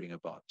trying to bring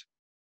about.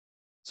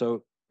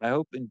 So I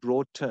hope in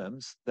broad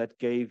terms that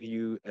gave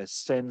you a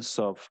sense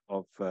of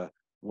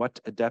what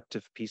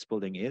adaptive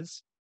peacebuilding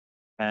is.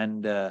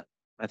 And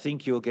I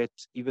think you'll get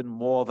even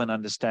more of an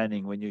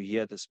understanding when you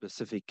hear the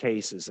specific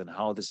cases and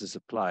how this is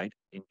applied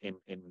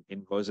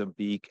in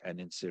Mozambique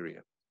and in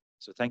Syria.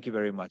 So thank you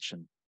very much,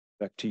 and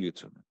back to you,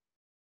 Tuna.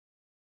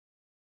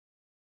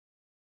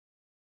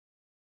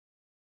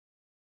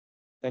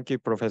 Thank you,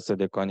 Professor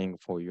de Coning,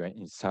 for your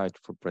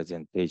insightful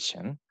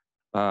presentation.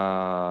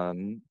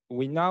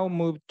 We now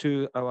move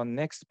to our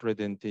next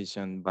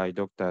presentation by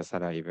Dr.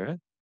 Saraiva.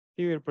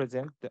 He will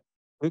present the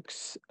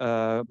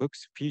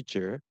book's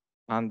future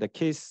and the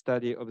case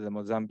study of the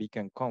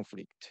Mozambican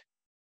conflict,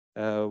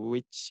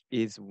 which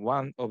is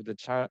one of the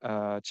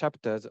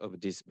chapters of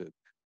this book.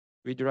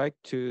 We'd like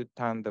to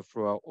turn the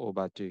floor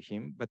over to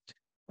him, but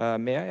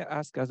may I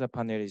ask other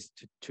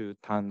panelists to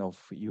turn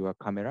off your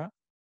camera,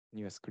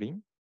 your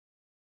screen?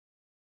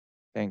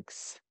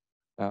 Thanks.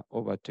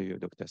 Over to you,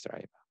 Dr.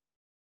 Saraiva.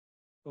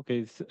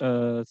 Okay,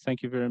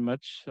 thank you very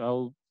much.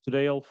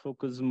 Today I'll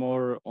focus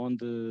more on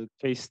the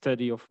case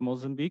study of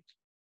Mozambique.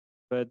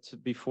 But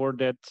before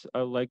that,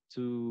 I would like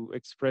to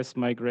express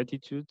my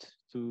gratitude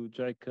to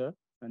JICA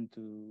and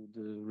to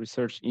the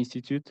Research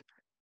Institute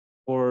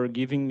for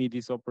giving me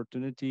this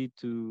opportunity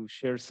to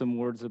share some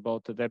words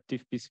about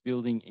adaptive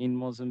peacebuilding in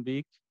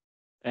Mozambique,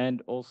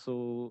 and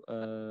also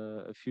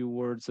a few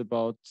words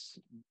about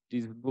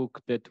this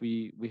book that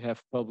we have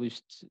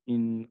published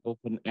in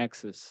open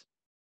access.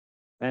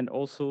 And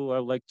also I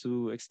would like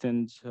to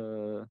extend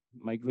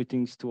my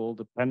greetings to all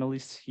the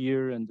panelists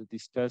here and the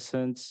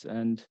discussants,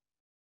 and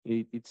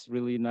it's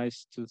really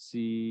nice to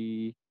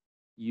see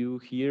you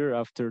here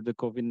after the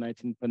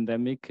COVID-19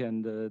 pandemic,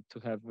 and to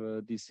have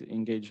this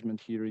engagement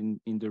here in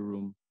the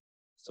room.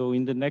 So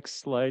in the next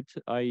slide,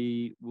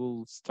 I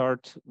will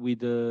start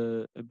with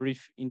a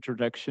brief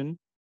introduction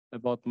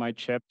about my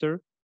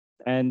chapter.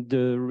 And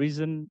the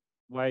reason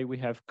why we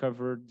have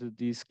covered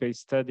this case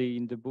study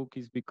in the book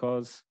is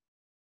because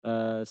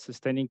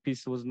sustaining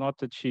peace was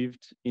not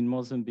achieved in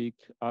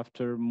Mozambique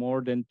after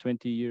more than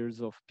 20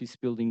 years of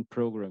peace-building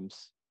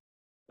programs.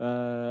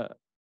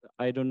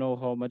 I don't know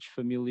how much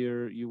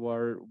familiar you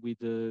are with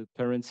the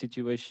current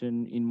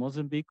situation in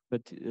Mozambique,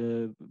 but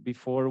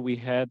before we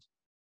had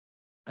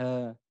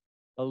uh,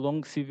 a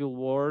long civil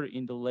war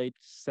in the late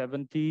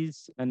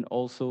 70s and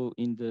also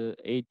in the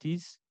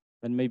 80s.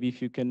 And maybe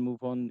if you can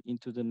move on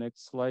into the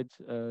next slide,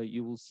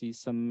 you will see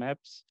some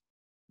maps.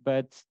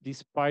 But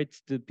despite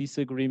the peace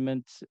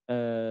agreement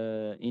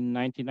in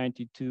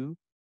 1992,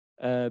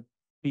 uh,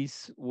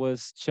 peace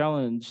was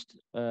challenged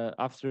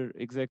after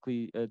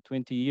exactly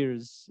 20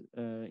 years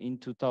in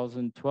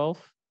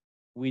 2012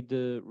 with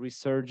the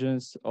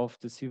resurgence of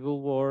the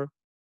civil war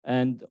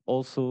and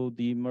also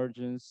the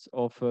emergence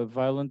of a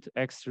violent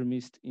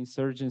extremist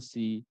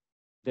insurgency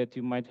that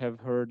you might have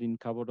heard in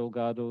Cabo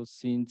Delgado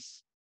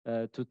since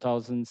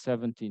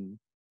 2017.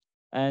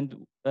 And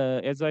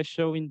as I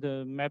show in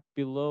the map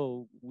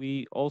below,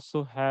 we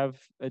also have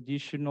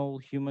additional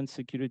human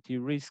security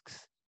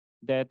risks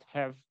that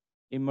have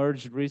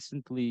emerged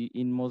recently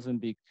in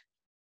Mozambique,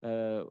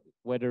 uh,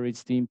 whether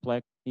it's the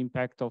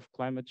impact of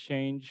climate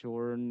change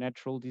or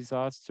natural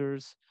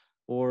disasters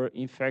or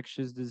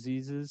infectious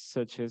diseases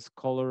such as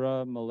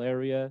cholera,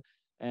 malaria,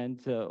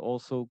 and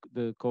also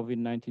the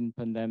COVID-19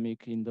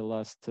 pandemic in the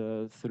last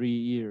 3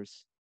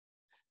 years.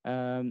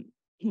 Um,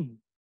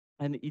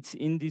 and it's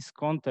in this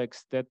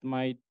context that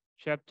my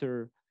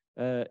chapter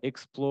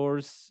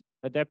explores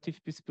adaptive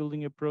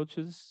peacebuilding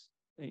approaches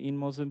in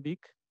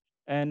Mozambique.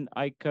 And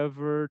I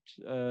covered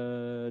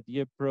the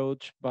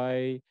approach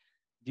by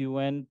the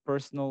UN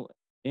personal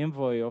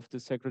envoy of the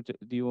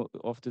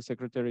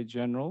Secretary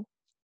General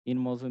in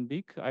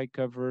Mozambique. I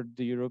covered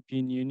the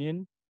European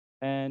Union,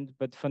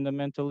 but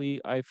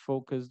fundamentally I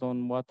focused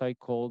on what I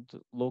called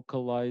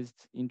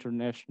localized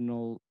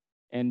international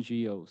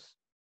NGOs.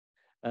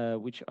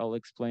 Which I'll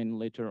explain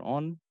later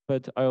on.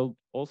 But I'll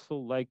also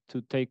like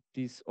to take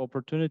this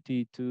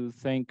opportunity to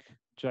thank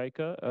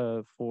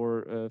JICA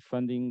for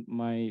funding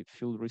my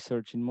field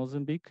research in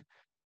Mozambique.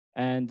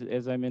 And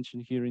as I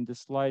mentioned here in the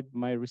slide,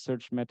 my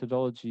research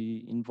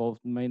methodology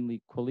involved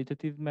mainly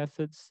qualitative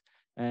methods,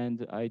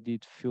 and I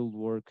did field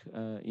work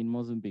in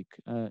Mozambique.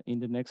 In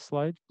the next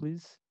slide,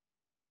 please.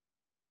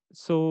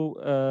 So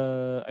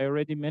I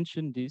already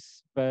mentioned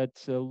this, but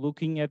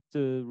looking at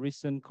the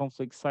recent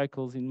conflict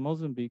cycles in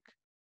Mozambique,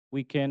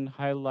 we can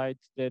highlight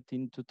that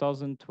in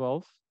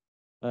 2012,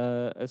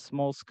 a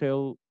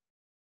small-scale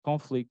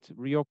conflict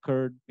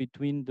reoccurred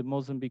between the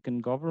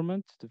Mozambican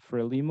government, the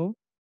Frelimo,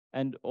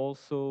 and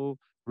also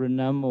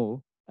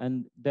Renamo,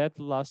 and that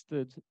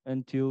lasted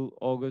until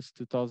August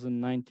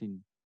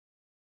 2019.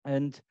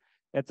 And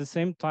at the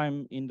same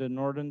time, in the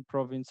northern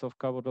province of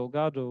Cabo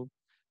Delgado,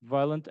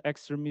 violent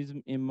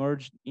extremism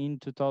emerged in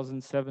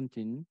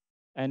 2017,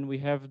 and we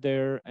have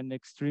there an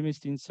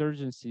extremist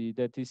insurgency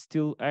that is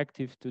still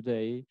active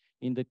today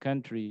in the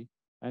country.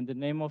 And the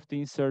name of the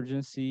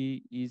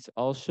insurgency is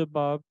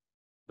Al-Shabaab,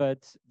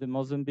 but the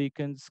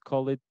Mozambicans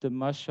call it the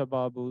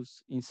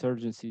Mashababus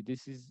insurgency.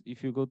 This is,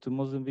 if you go to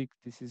Mozambique,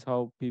 this is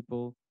how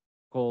people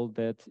call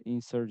that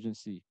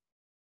insurgency.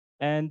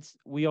 And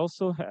we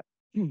also had,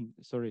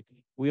 sorry,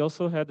 we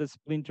also had a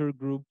splinter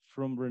group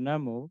from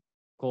Renamo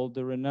called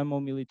the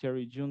Renamo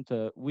Military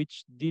Junta,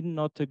 which did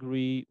not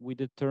agree with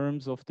the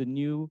terms of the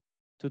new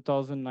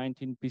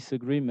 2019 peace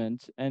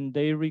agreement, and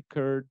they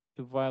recurred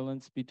to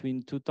violence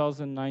between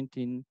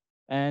 2019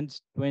 and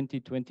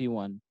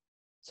 2021.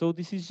 So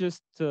this is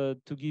just to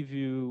give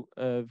you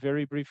a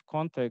very brief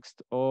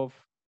context of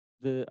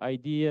the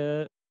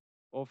idea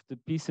of the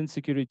peace and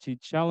security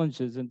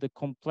challenges and the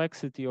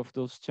complexity of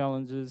those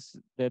challenges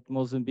that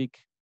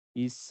Mozambique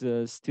is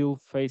still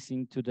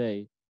facing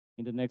today.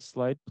 In the next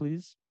slide,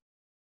 please.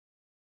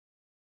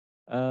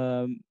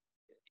 Um,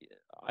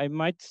 I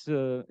might,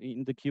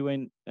 in the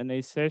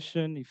Q&A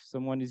session, if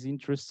someone is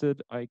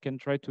interested, I can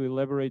try to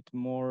elaborate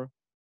more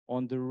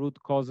on the root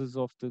causes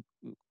of the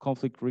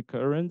conflict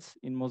recurrence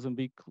in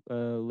Mozambique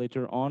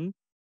later on.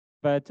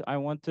 But I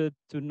wanted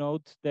to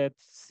note that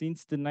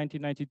since the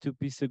 1992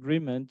 peace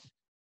agreement,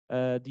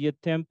 the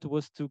attempt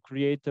was to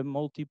create a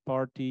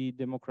multi-party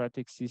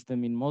democratic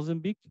system in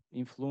Mozambique,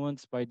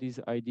 influenced by this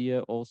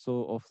idea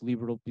also of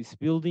liberal peace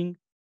building.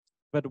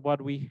 But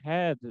what we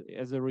had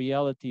as a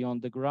reality on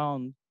the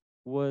ground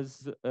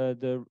was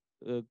the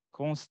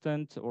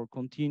constant or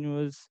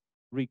continuous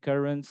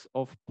recurrence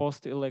of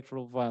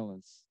post-electoral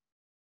violence.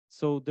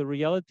 So the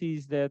reality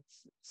is that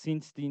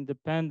since the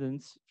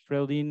independence,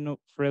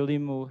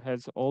 Frelimo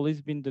has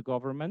always been the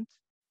government.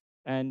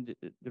 And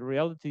the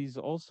reality is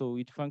also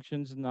it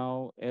functions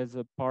now as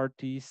a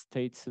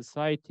party-state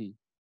society.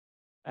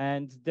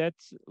 And that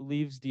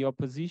leaves the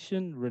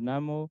opposition,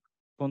 Renamo,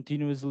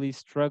 continuously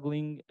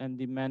struggling and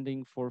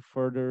demanding for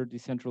further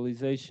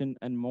decentralization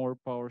and more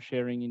power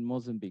sharing in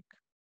Mozambique.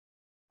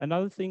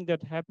 Another thing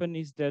that happened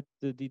is that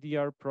the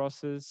DDR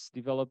process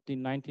developed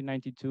in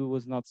 1992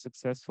 was not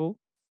successful.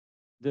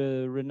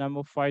 The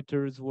Renamo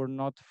fighters were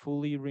not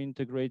fully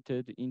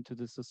reintegrated into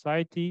the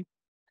society,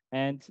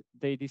 and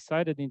they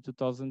decided in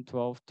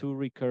 2012 to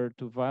recur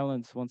to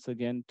violence once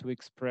again to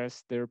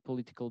express their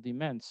political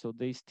demands. So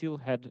they still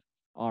had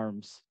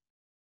arms.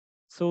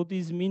 So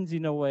this means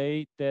in a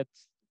way that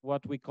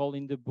what we call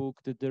in the book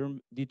the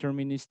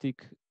deterministic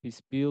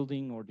peace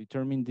building or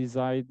determined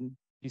design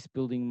peace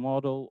building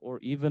model or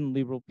even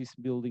liberal peace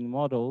building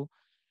model,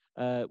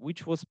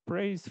 which was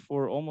praised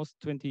for almost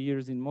 20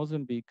 years in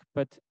Mozambique,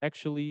 but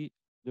actually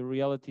the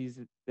reality is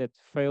that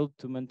failed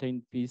to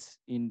maintain peace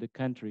in the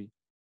country.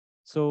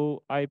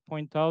 So I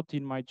point out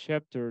in my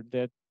chapter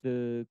that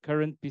the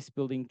current peace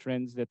building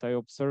trends that I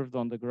observed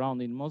on the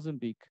ground in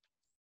Mozambique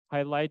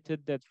highlighted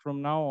that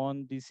from now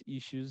on, these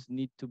issues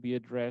need to be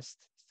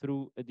addressed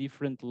through a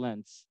different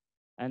lens.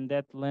 And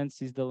that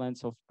lens is the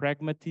lens of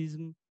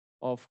pragmatism,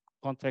 of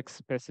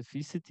context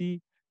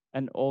specificity,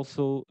 and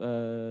also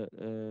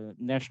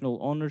national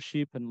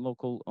ownership and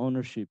local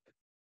ownership.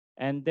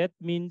 And that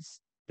means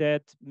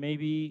that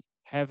maybe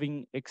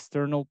having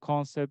external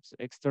concepts,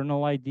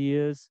 external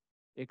ideas,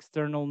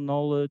 external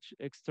knowledge,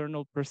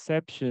 external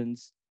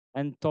perceptions,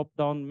 and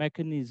top-down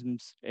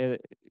mechanisms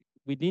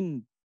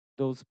within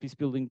those peace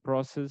building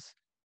process,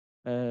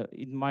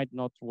 it might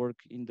not work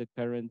in the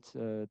current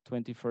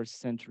 21st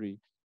century.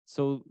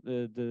 So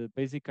the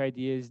basic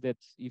idea is that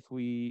if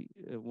we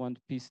want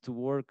peace to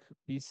work,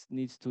 peace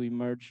needs to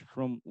emerge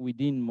from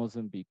within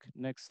Mozambique.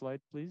 Next slide,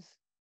 please.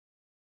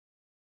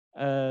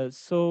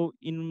 So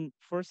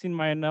first in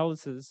my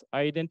analysis,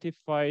 I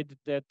identified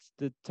that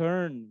the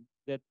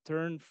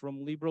turn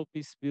from liberal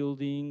peace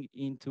building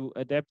into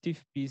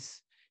adaptive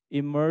peace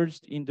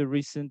emerged in the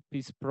recent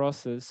peace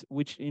process,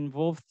 which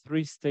involved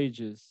three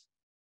stages.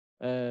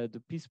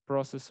 The peace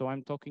process, so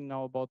I'm talking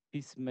now about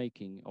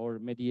peacemaking or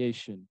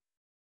mediation.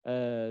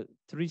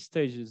 Three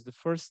stages. The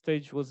first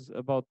stage was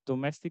about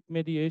domestic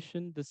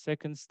mediation, the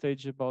second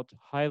stage about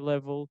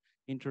high-level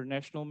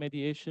international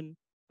mediation,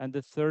 and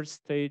the third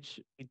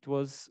stage, it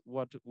was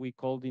what we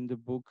called in the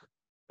book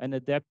an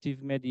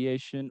adaptive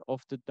mediation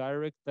of the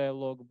direct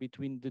dialogue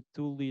between the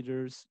two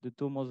leaders, the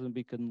two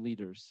Mozambican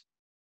leaders.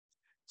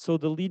 So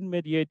the lead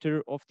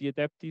mediator of the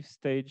adaptive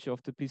stage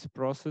of the peace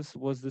process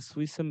was the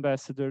Swiss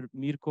ambassador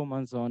Mirko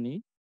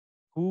Manzoni,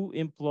 who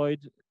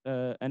employed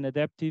an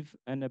adaptive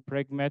and a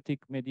pragmatic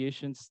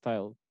mediation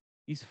style.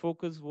 His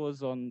focus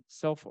was on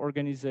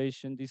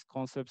self-organization, these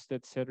concepts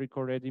that Cedric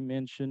already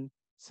mentioned,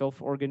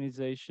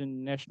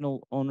 self-organization,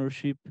 national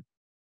ownership,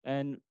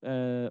 and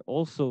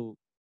also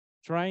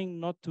trying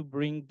not to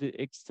bring the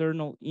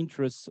external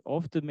interests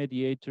of the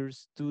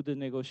mediators to the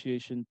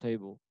negotiation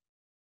table.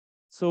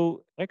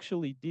 So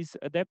actually, this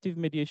adaptive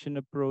mediation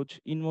approach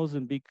in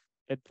Mozambique,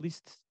 at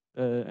least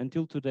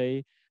until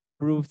today,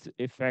 proved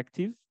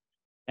effective.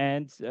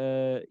 And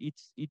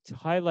it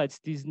highlights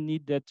this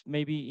need that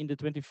maybe in the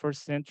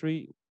 21st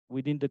century,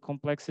 within the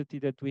complexity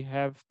that we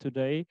have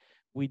today,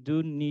 we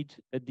do need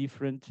a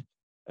different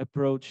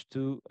approach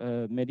to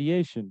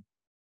mediation.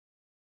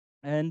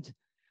 And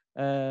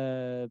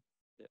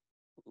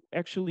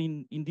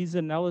actually, in this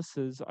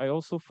analysis, I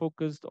also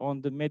focused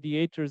on the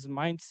mediator's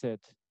mindset.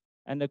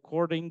 And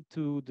according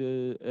to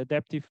the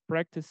adaptive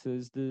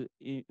practices, the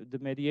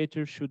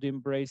mediator should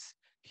embrace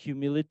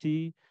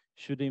humility,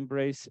 should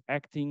embrace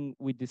acting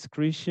with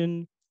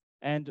discretion,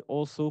 and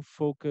also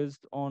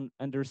focused on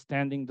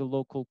understanding the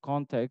local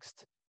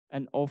context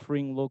and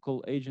offering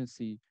local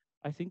agency.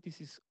 I think this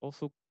is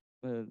also,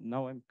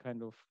 now I'm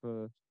kind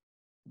of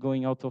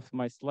going out of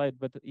my slide,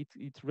 but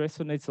it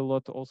resonates a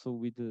lot also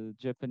with the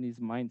Japanese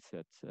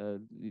mindset,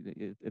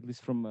 at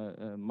least from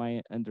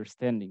my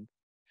understanding.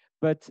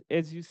 But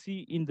as you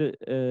see in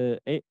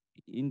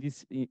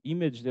this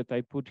image that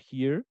I put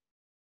here,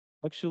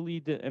 actually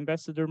the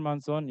Ambassador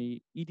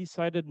Manzoni, he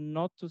decided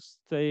not to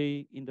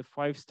stay in the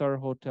five-star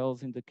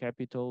hotels in the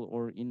capital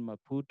or in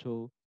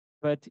Maputo,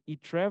 but he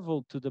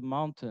traveled to the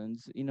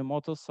mountains in a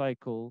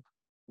motorcycle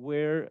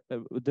where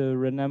the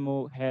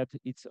Renamo had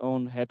its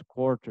own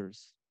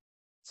headquarters.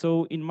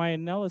 So in my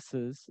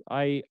analysis,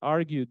 I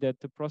argued that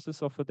the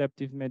process of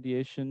adaptive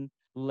mediation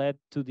led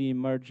to the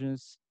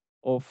emergence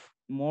of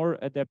more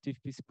adaptive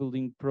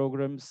peacebuilding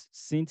programs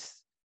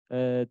since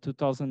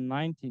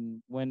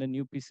 2019, when a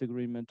new peace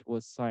agreement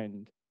was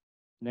signed.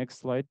 Next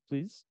slide,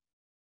 please.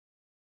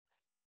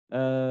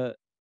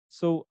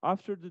 So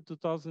after the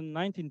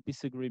 2019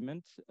 peace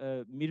agreement,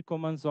 Mirko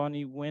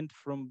Manzoni went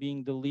from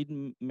being the lead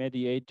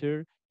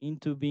mediator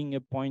into being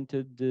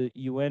appointed the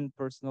UN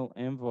personal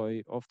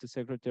envoy of the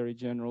Secretary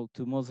General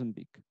to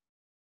Mozambique.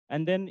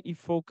 And then he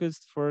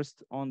focused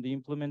first on the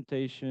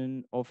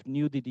implementation of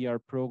new DDR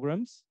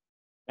programs,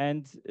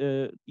 and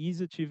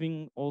he's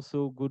achieving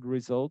also good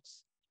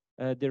results.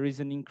 There is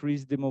an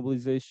increased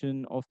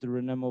demobilization of the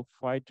Renamo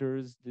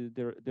fighters.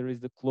 There is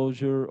the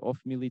closure of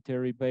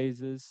military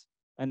bases,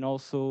 and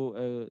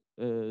also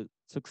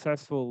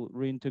successful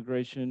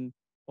reintegration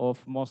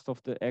of most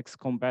of the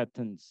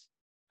ex-combatants.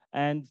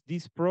 And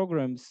these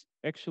programs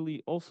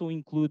actually also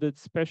included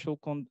special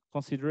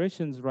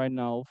considerations right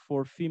now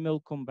for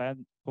female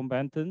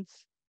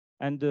combatants.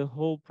 And the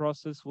whole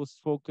process was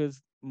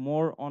focused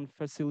more on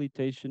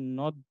facilitation,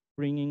 not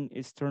bringing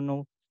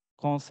external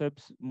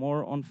concepts,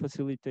 more on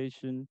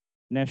facilitation,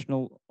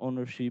 national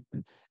ownership,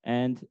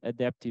 and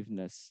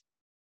adaptiveness.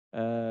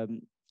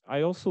 Um,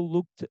 I also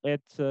looked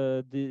at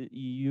the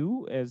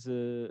EU as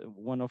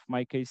one of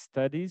my case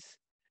studies,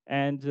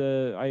 and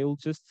I will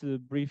just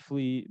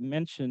briefly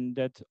mention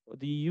that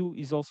the EU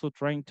is also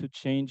trying to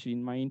change.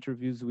 In my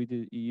interviews with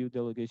the EU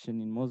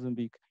delegation in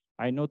Mozambique,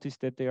 I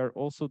noticed that they are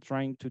also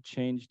trying to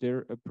change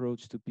their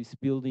approach to peace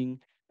building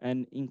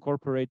and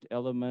incorporate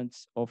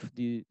elements of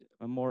the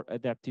a more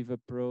adaptive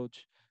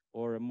approach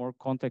or a more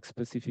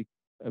context-specific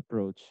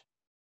approach.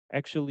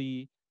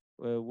 Actually,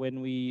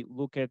 when we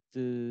look at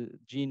the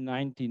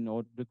G19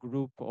 or the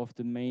group of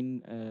the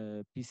main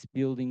peace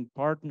building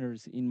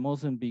partners in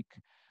Mozambique,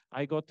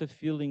 I got the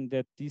feeling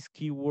that these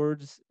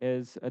keywords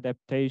as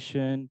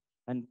adaptation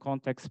and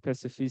context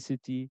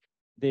specificity,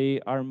 they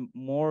are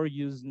more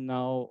used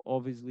now,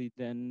 obviously,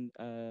 than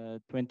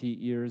 20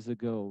 years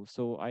ago.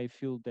 So I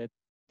feel that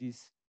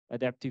this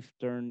adaptive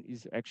turn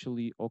is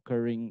actually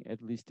occurring,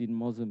 at least in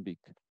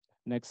Mozambique.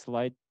 Next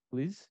slide,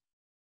 please.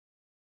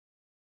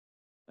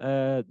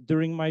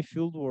 During my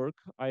field work,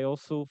 I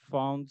also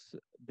found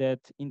that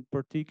in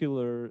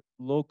particular,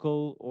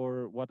 local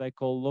or what I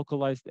call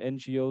localized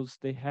NGOs,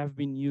 they have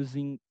been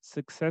using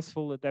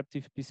successful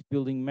adaptive peace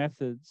building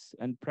methods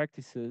and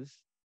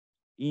practices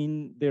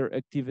in their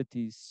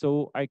activities.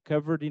 So I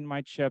covered in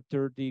my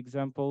chapter the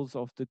examples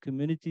of the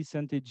Community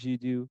Center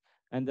GDU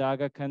and the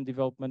Aga Khan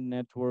Development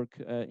Network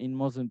in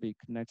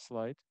Mozambique. Next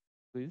slide,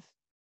 please.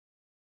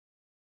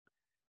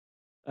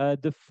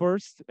 The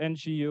first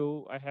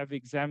NGO I have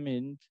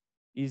examined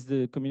is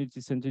the Community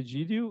Center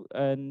GDU,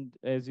 and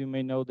as you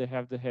may know, they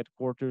have the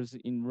headquarters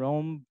in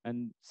Rome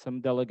and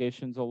some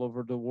delegations all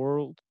over the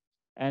world,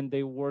 and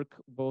they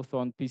work both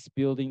on peace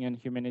building and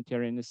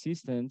humanitarian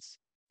assistance,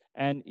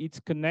 and its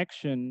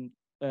connection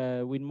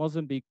with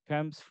Mozambique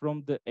comes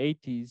from the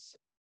 80s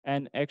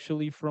and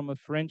actually from a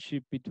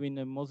friendship between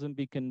a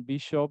Mozambican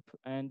bishop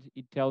and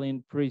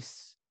Italian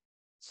priests.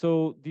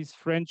 So this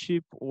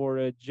friendship or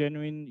a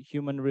genuine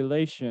human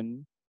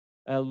relation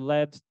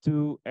led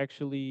to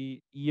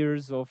actually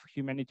years of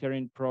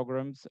humanitarian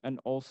programs and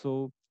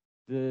also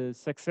the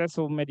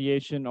successful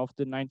mediation of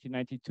the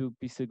 1992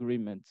 peace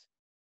agreement.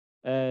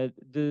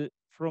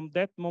 From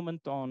that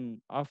moment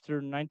on, after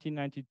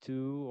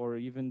 1992 or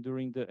even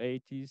during the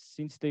 80s,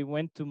 since they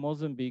went to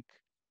Mozambique,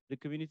 the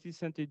Community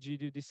Center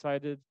GDU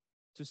decided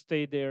to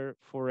stay there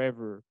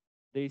forever.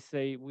 They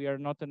say, we are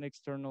not an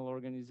external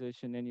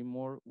organization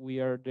anymore. We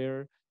are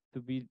there to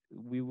be,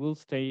 we will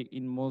stay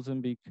in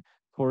Mozambique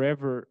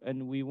forever,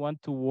 and we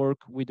want to work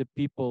with the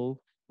people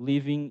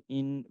living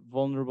in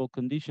vulnerable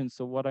conditions.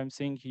 So what I'm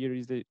saying here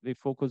is that they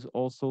focus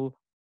also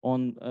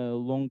on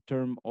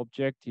long-term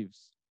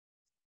objectives.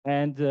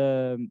 And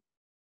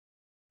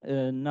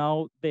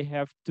now they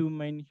have two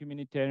main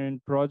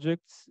humanitarian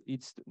projects.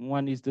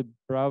 One is the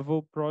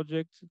Bravo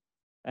project,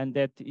 and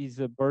that is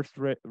a birth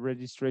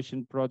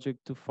registration project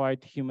to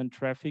fight human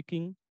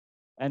trafficking,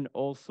 and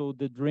also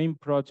the Dream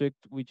project,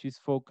 which is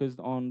focused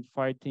on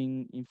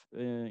fighting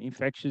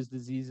infectious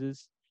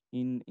diseases,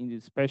 in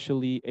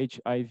especially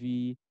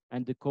HIV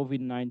and the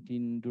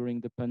COVID-19 during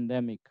the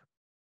pandemic.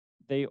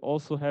 They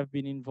also have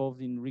been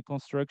involved in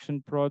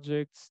reconstruction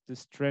projects, the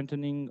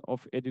strengthening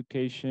of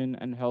education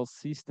and health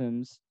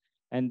systems,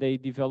 and they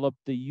developed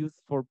the Youth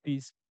for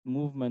Peace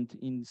movement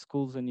in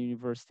schools and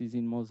universities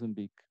in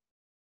Mozambique.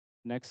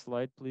 Next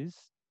slide, please.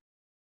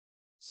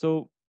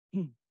 So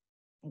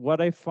what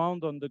I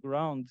found on the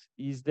ground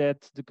is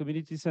that the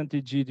Community Center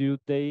GDU,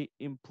 they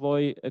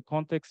employ a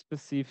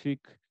context-specific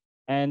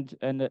and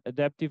an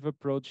adaptive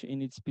approach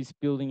in its peace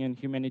building and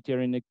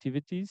humanitarian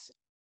activities.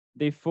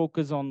 They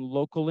focus on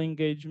local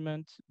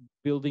engagement,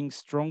 building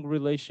strong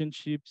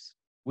relationships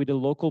with the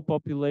local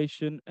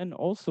population and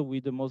also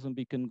with the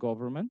Mozambican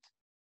government.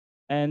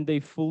 And they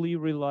fully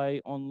rely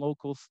on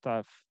local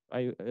staff.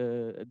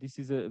 This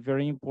is a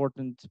very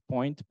important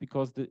point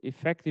because the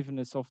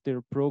effectiveness of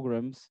their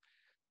programs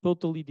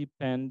totally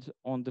depend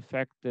on the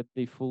fact that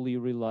they fully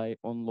rely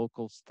on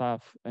local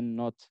staff and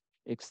not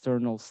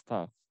external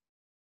staff.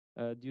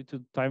 Due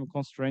to time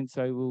constraints,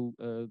 I will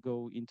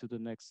go into the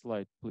next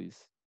slide,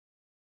 please.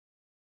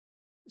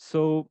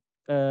 So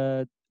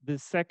the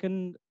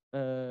second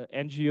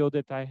NGO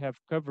that I have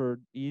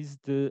covered is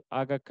the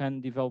Aga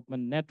Khan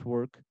Development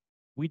Network,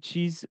 which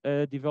is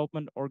a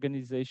development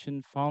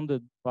organization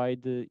founded by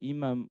the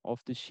Imam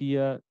of the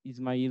Shia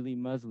Ismaili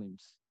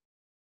Muslims.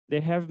 They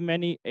have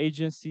many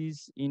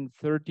agencies in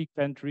 30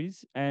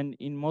 countries, and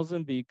in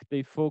Mozambique,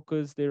 they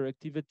focus their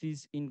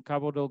activities in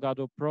Cabo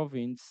Delgado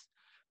province,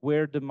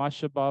 where the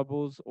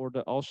Mashababos or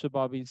the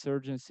Al-Shabaab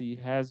insurgency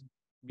has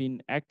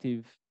been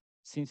active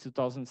since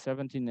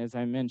 2017, as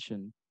I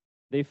mentioned.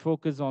 They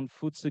focus on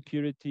food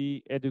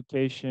security,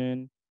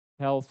 education,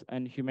 health,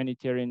 and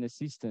humanitarian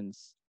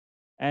assistance.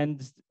 And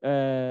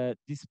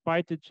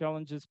despite the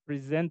challenges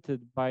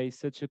presented by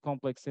such a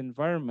complex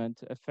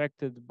environment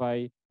affected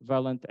by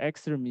violent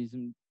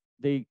extremism,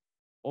 they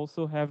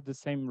also have the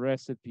same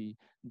recipe.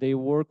 They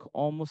work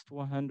almost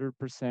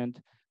 100%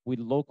 with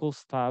local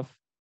staff,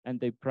 and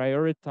they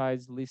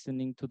prioritize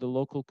listening to the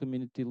local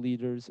community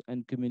leaders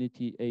and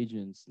community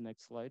agents.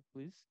 Next slide,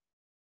 please.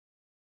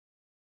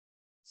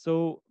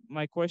 So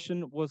my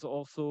question was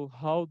also,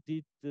 how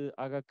did the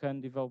Aga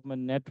Khan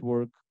Development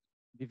Network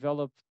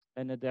develop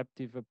an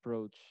adaptive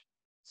approach?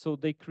 So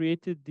they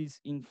created this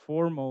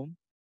informal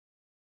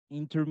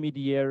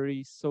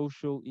intermediary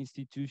social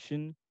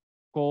institution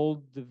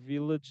called the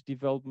Village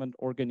Development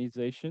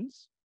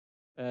Organizations,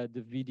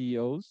 the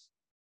VDOs,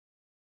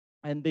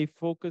 and they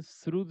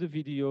focus through the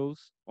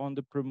VDOs on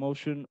the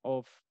promotion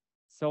of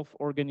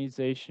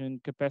self-organization,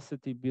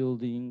 capacity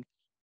building,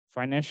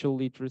 financial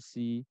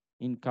literacy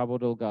in Cabo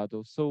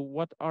Delgado. So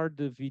what are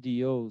the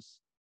VDOs?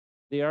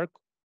 They are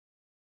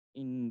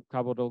in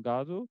Cabo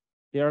Delgado.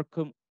 They are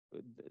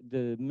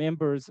the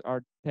members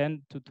are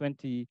 10 to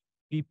 20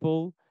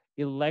 people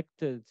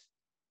elected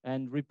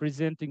and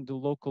representing the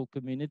local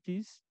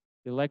communities,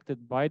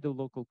 elected by the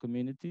local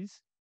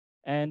communities.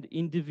 And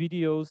in the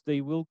videos,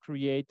 they will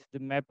create the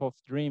map of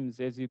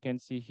dreams, as you can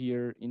see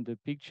here in the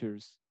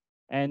pictures.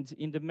 And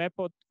in the map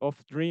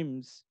of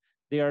dreams,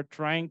 they are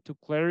trying to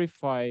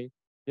clarify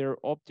their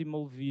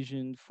optimal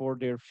vision for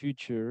their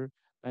future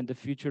and the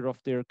future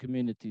of their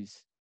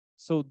communities.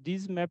 So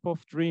this map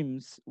of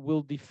dreams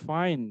will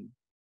define,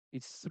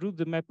 it's through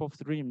the map of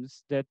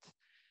dreams that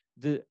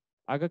the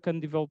Aga Khan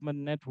Development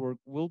Network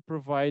will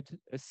provide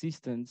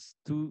assistance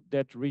to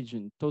that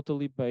region,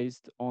 totally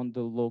based on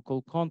the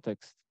local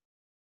context.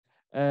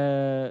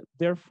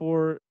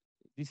 Therefore,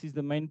 this is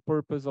the main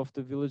purpose of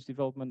the village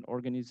development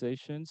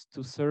organizations,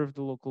 to serve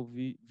the local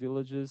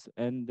villages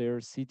and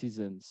their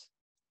citizens.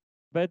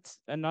 But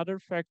another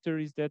factor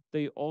is that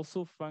they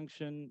also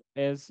function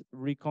as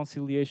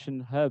reconciliation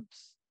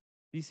hubs.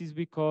 This is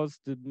because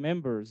these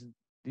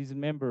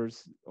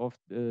members of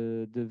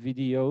the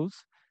VDOs,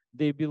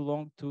 they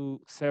belong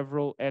to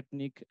several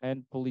ethnic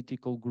and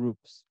political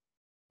groups.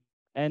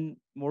 And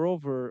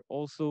moreover,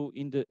 also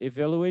in the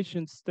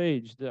evaluation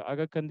stage, the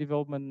Aga Khan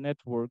Development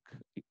Network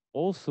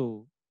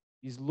also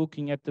is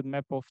looking at the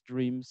map of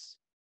dreams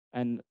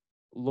and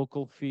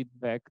local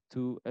feedback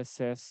to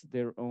assess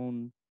their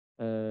own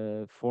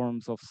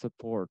forms of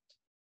support.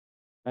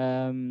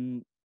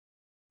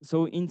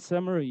 So in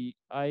summary,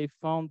 I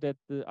found that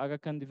the Aga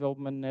Khan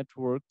Development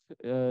Network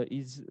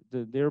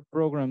their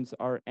programs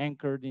are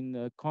anchored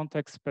in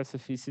context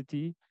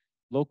specificity,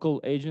 local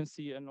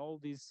agency, and all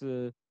these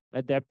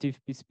adaptive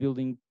peace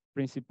building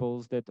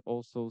principles that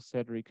also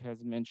Cedric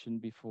has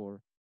mentioned before.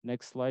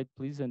 Next slide,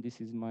 please, and this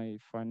is my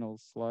final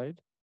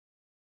slide.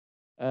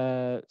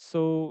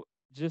 So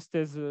just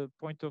as a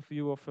point of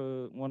view of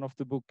one of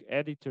the book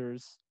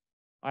editors,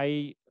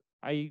 I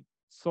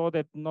saw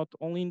that not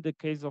only in the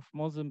case of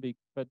Mozambique,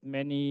 but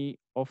many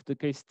of the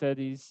case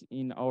studies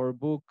in our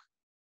book,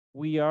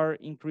 we are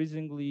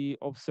increasingly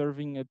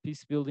observing a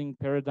peace building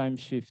paradigm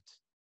shift.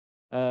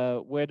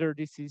 Whether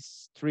this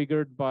is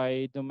triggered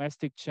by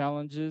domestic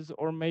challenges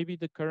or maybe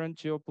the current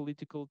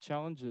geopolitical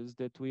challenges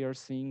that we are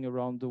seeing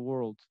around the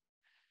world.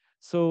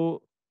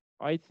 So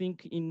I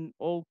think in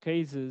all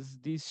cases,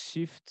 this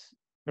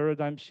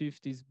paradigm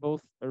shift is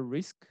both a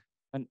risk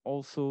and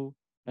also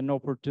an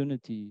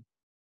opportunity.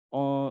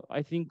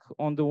 I think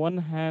on the one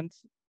hand,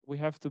 we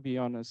have to be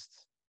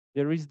honest,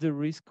 there is the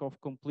risk of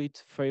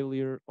complete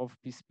failure of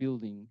peace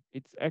building.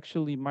 It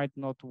actually might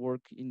not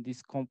work in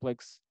this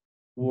complex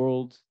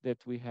world that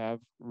we have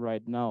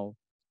right now.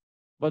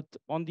 But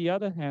on the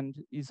other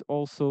hand, is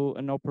also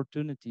an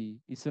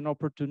opportunity. It's an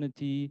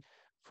opportunity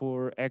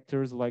for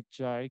actors like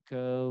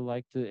JICA,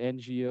 like the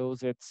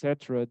NGOs,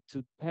 etc.,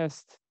 to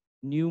test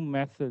new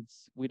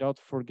methods without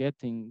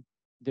forgetting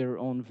their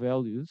own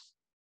values,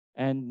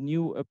 and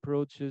new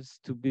approaches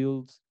to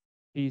build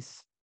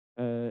peace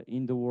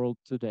in the world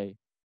today.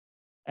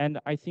 And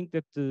I think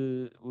that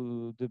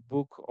the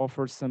book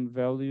offers some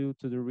value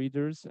to the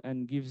readers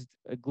and gives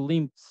a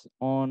glimpse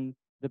on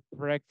the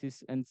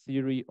practice and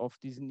theory of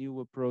this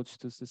new approach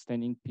to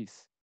sustaining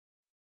peace.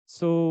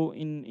 So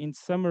in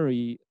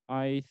summary,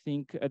 I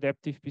think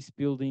adaptive peace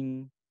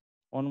building,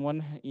 in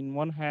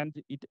one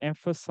hand, it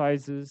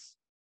emphasizes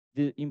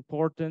the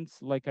importance,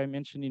 like I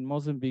mentioned in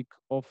Mozambique,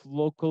 of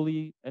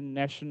locally and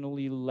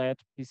nationally led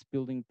peace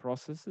building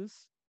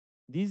processes.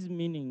 This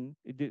meaning,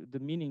 the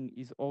meaning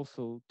is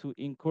also to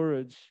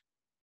encourage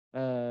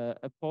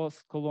a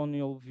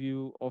post-colonial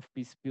view of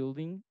peace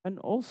building, and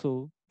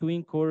also to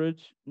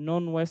encourage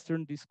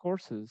non-Western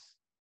discourses.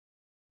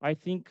 I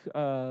think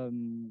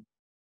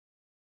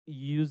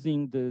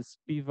using the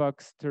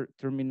Spivak's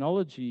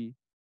terminology,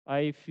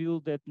 I feel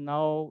that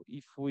now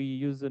if we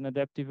use an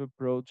adaptive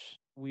approach,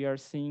 we are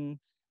seeing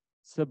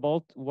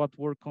what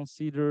were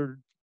considered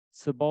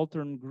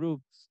subaltern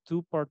groups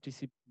to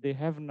participate. They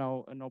have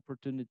now an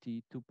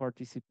opportunity to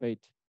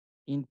participate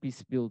in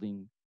peace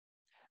building.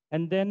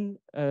 And then,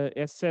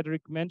 as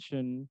Cedric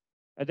mentioned,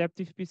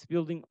 Adaptive peace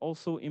building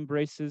also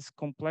embraces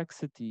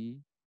complexity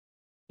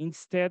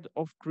instead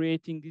of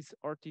creating this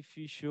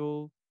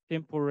artificial,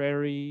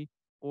 temporary,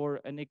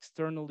 or an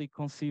externally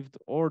conceived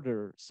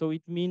order. So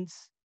it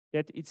means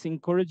that it's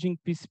encouraging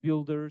peace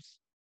builders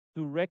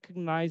to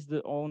recognize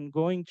the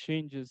ongoing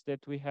changes that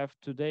we have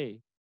today.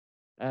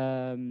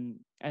 And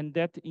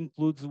that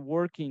includes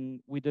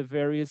working with the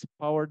various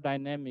power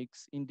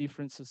dynamics in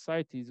different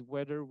societies,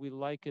 whether we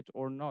like it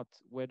or not,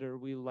 whether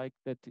we like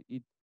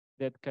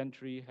that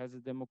country has a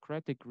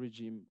democratic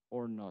regime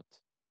or not.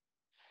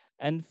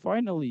 And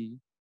finally,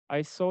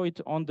 I saw it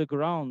on the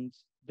ground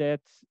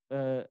that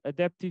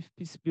adaptive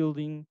peace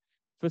building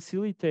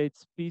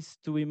facilitates peace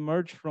to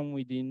emerge from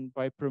within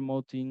by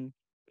promoting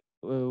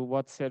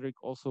what Cedric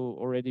also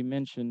already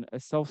mentioned, a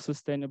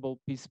self-sustainable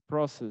peace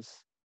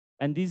process.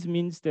 And this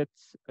means that,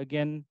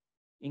 again,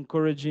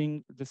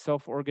 encouraging the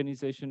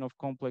self-organization of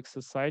complex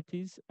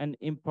societies and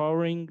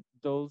empowering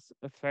those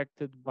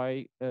affected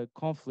by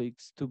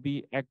conflicts to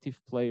be active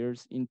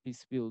players in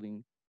peace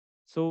building.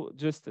 So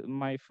just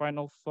my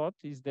final thought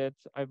is that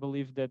I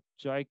believe that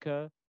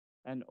JICA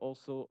and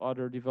also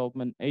other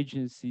development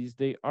agencies,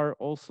 they are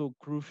also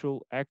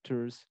crucial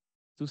actors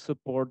to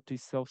support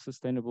this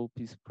self-sustainable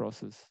peace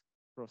processes.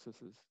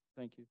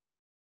 Thank you.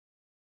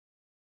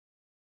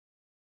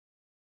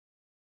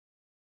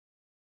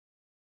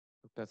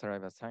 Dr.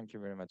 Saraiva, thank you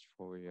very much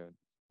for your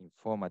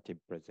informative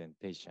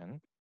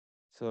presentation.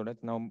 So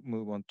let's now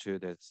move on to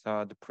the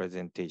third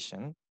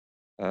presentation.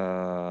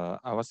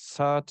 Our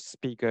third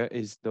speaker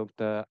is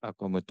Dr.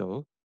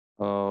 Muto.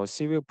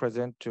 She will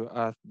present to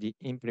us the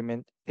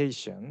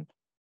implementation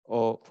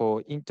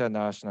for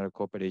international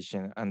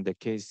cooperation and the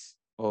case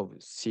of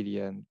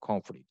Syrian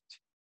conflict.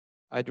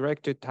 I'd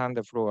like to turn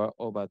the floor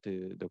over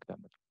to Dr.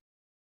 Muto.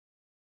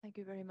 Thank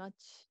you very much.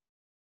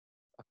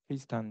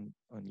 Please turn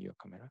on your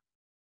camera.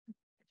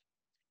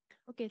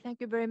 Okay, thank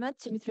you very much,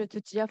 Mr.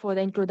 Tsuchiya, for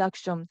the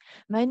introduction.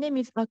 My name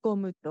is Mako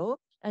Muto,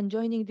 and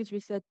joining this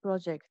research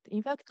project.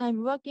 In fact,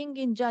 I'm working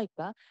in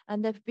JICA,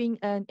 and I've been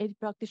an aid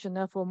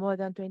practitioner for more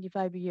than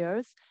 25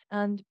 years.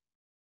 And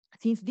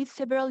since these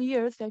several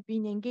years, I've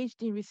been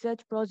engaged in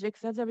research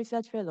projects as a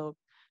research fellow.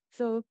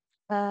 So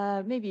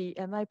maybe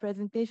my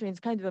presentation is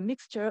kind of a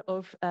mixture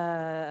of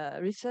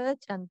research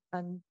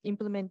and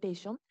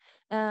implementation.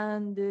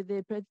 And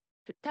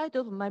the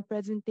title of my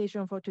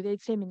presentation for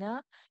today's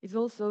seminar is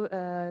also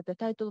the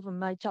title of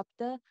my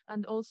chapter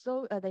and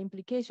also the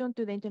implication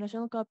to the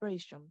international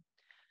cooperation.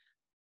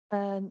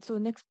 And so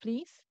next,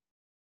 please.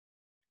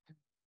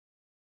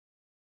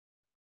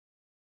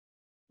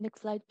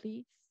 Next slide,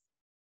 please.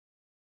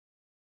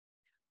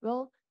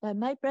 Well,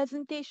 my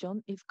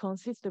presentation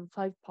consists of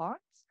 5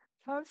 parts.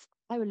 First,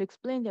 I will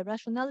explain the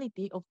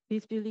rationality of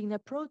peace-building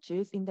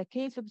approaches in the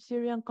case of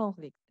Syrian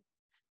conflict.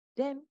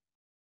 Then,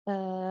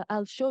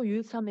 I'll show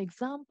you some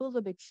examples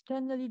of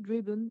externally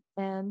driven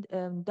and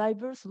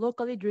diverse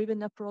locally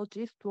driven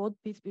approaches toward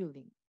peace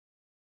building.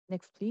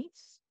 Next,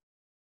 please.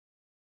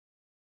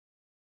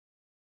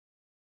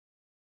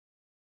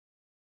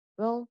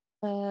 Well,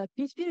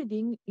 peace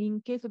building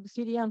in case of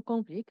Syrian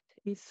conflict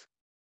is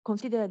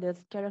considered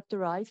as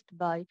characterized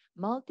by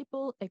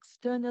multiple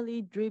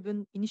externally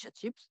driven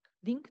initiatives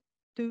linked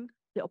to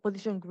the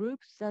opposition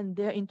groups and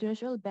their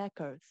international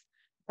backers.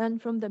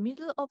 And from the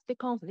middle of the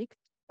conflict,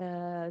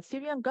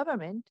 Syrian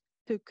government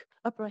took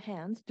upper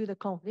hand to the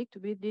conflict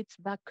with its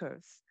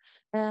backers.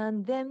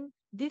 And then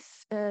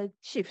this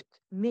shift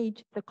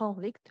made the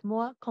conflict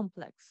more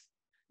complex.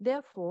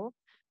 Therefore,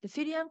 the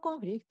Syrian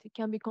conflict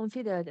can be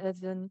considered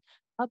as an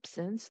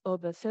absence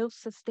of a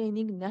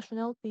self-sustaining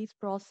national peace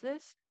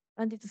process,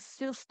 and it's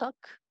still stuck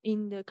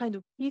in the kind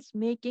of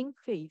peacemaking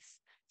phase.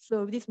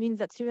 So this means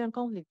that Syrian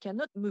conflict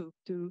cannot move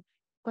to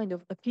kind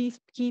of a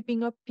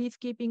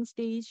peacekeeping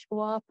stage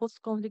or a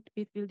post-conflict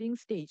peace-building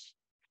stage.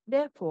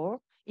 Therefore,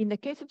 in the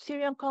case of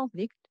Syrian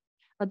conflict,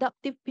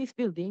 adaptive peace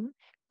building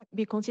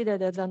be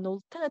considered as an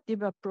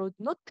alternative approach,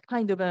 not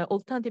kind of an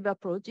alternative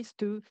approaches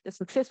to the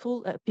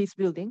successful peace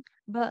building,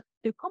 but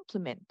to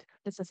complement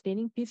the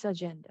sustaining peace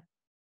agenda.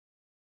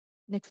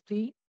 Next,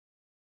 please.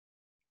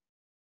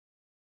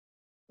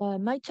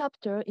 My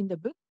chapter in the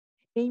book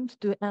aims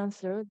to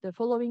answer the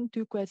following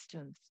 2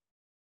 questions.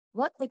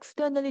 What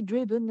externally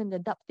driven and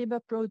adaptive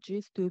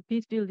approaches to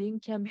peace building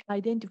can be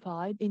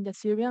identified in the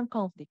Syrian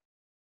conflict?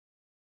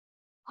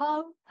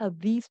 How have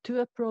these 2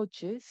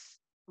 approaches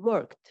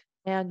worked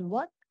and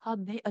what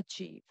have they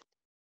achieved?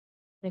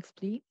 Next,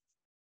 please.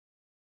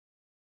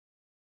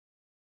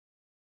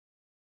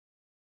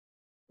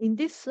 In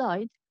this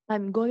slide,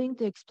 I'm going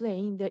to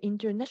explain the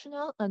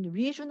international and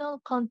regional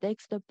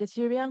context of the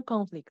Syrian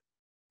conflict.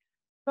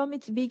 From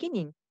its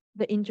beginning,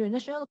 the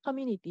international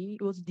community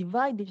was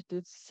divided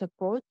to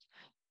support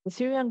the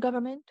Syrian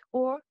government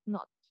or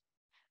not.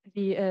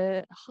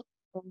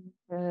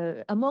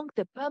 Among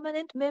the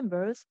permanent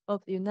members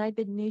of the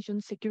United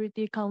Nations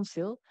Security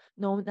Council,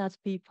 known as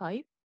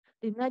P5,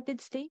 the United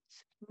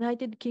States,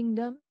 United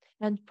Kingdom,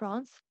 and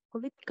France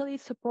politically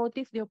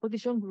supported the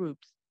opposition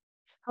groups.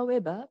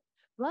 However,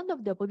 one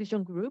of the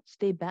opposition groups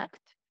they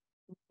backed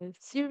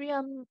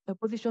Syrian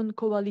Opposition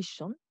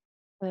Coalition,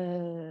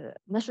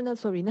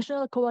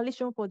 National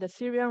Coalition for the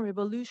Syrian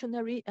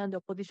Revolutionary and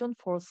Opposition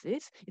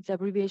Forces, its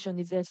abbreviation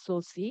is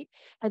SOC,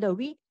 had a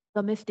weak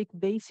domestic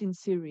base in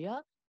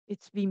Syria.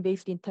 It's been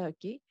based in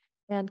Turkey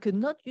and could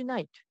not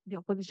unite the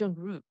opposition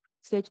group,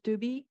 said to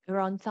be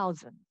around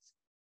thousands.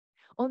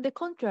 On the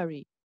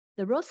contrary,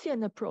 the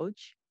Russian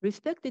approach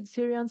respected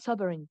Syrian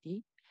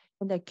sovereignty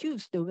and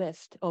accused the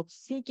West of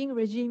seeking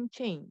regime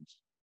change.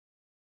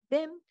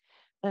 Then,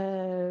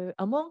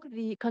 among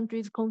the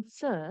countries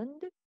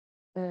concerned,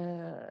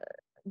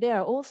 there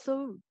are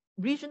also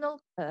regional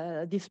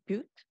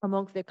disputes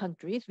among the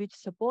countries which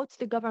supports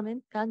the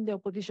government and the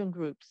opposition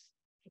groups.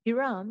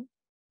 Iran,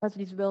 as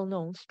is well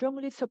known,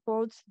 strongly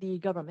supports the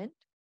government,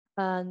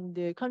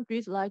 and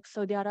countries like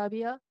Saudi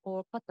Arabia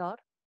or Qatar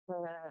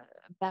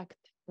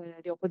backed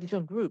the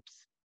opposition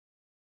groups.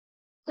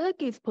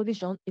 Turkey's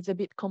position is a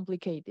bit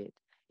complicated.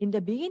 In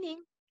the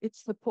beginning, it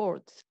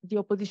supports the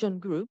opposition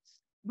groups,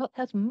 but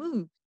has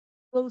moved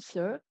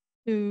closer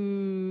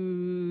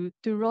to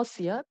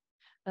Russia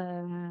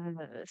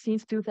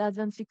since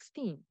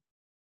 2016.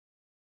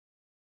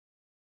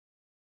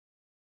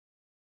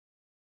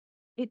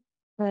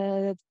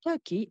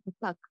 Turkey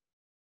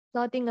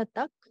starting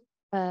attack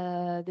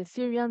the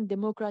Syrian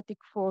Democratic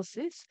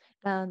Forces,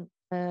 and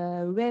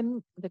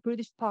when the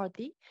Kurdish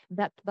party,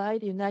 backed by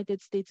the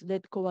United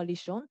States-led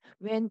coalition,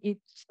 when it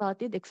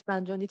started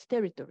expansion on its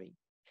territory.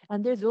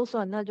 And there's also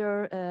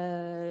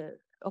another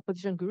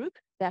opposition group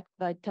backed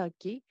by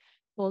Turkey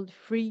called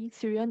Free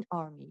Syrian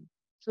Army.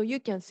 So you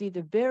can see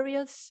the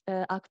various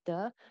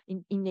actors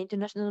in the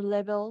international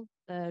level,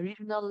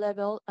 regional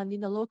level, and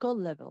in the local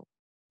level.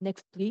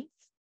 Next, please.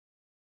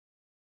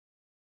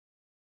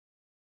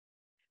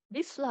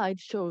 This slide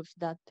shows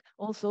that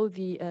also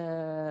the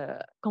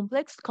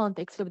complex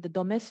context of the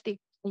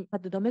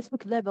at the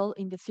domestic level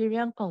in the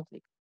Syrian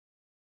conflict.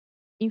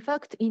 In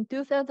fact, in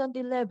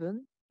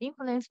 2011,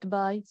 influenced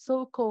by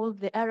so-called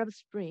the Arab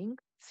Spring,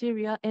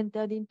 Syria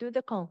entered into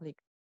the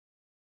conflict.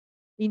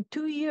 In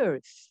 2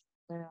 years,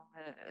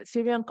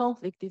 Syrian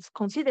conflict is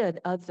considered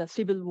as a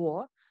civil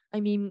war. I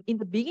mean, in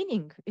the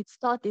beginning, it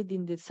started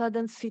in the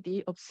southern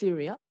city of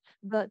Syria,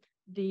 but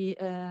the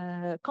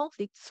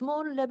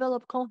small level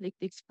of conflict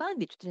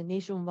expanded to the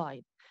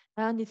nationwide,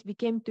 and it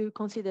became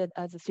considered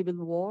as a civil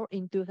war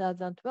in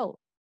 2012.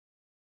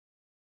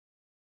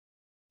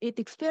 It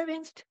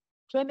experienced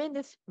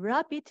tremendous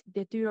rapid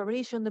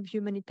deterioration of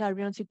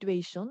humanitarian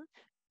situation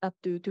up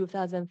to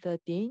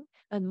 2013,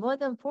 and more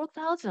than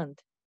 4,000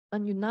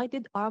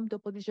 ununited armed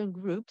opposition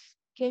groups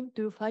came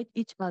to fight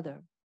each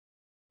other.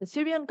 The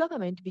Syrian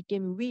government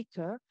became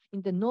weaker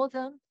in the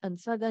northern and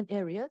southern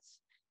areas,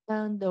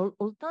 and the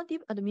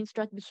alternative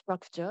administrative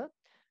structure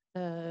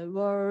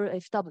were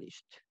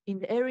established in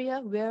the area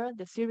where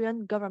the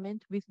Syrian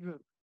government withdrew.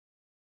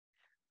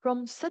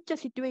 From such a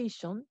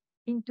situation,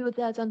 in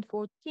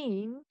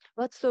 2014,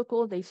 what's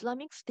so-called the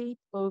Islamic State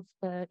of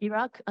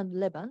Iraq and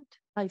Levant,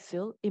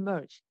 ISIL,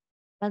 emerged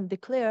and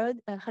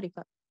declared a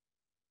caliphate.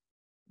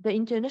 The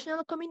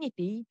international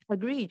community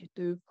agreed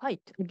to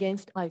fight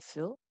against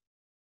ISIL,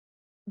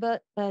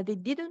 but they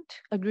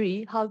didn't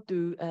agree how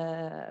to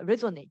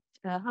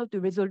how to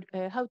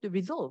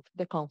resolve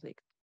the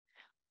conflict.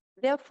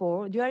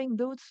 Therefore, during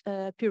those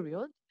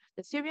periods,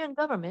 the Syrian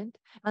government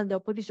and the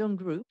opposition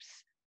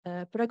groups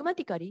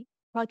pragmatically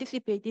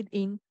participated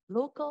in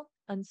local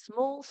and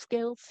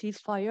small-scale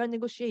ceasefire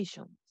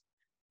negotiations.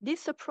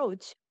 This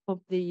approach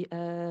of the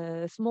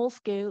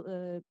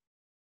small-scale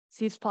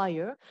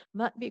ceasefire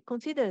might be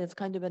considered as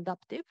kind of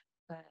adaptive,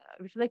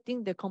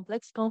 reflecting the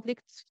complex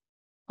conflict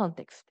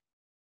context.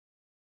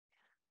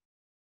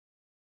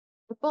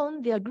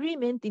 Upon the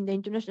agreement in the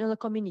international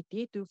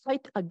community to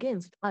fight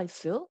against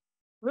ISIL,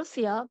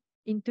 Russia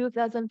in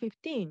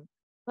 2015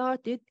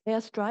 started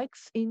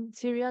airstrikes in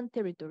Syrian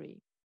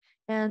territory,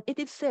 and it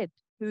is said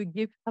to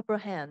give upper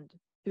hand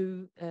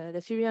to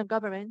the Syrian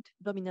government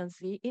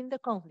dominancy in the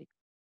conflict.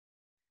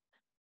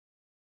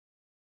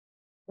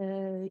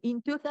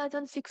 In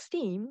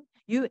 2016,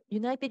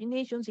 United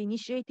Nations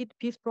initiated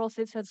peace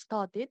process has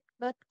started,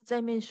 but as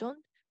I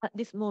mentioned, at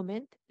this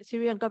moment, the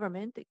Syrian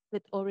government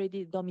had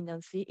already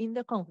dominancy in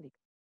the conflict.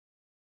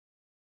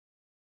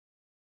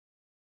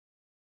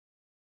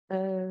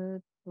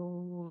 And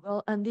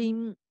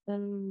in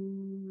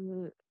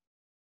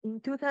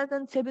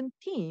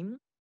 2017,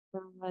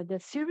 the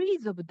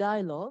series of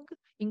dialogue,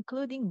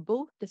 including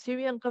both the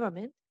Syrian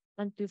government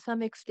and to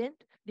some extent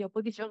the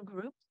opposition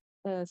groups,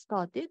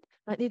 started,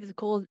 and it is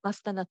called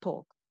Astana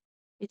Talk.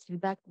 It's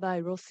backed by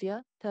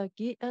Russia,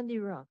 Turkey, and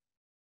Iran.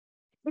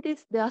 The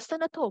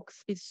Astana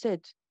Talks is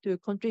said to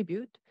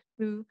contribute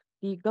to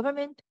the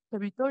government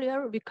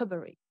territorial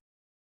recovery.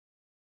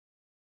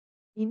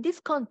 In this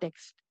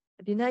context,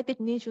 the United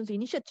Nations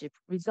initiative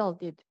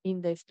resulted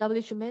in the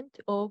establishment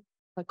of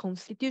a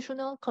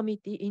constitutional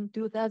committee in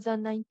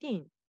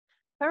 2019.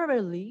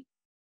 Parallelly,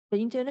 the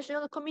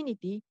international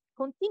community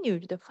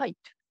continued the fight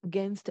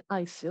against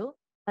ISIL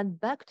and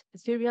backed the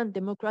Syrian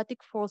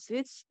Democratic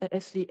Forces,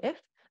 SDF,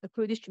 a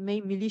Kurdish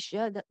main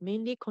militia that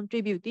mainly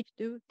contributed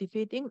to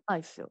defeating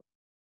ISIL.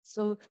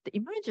 So the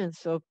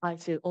emergence of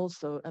ISIL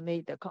also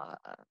made the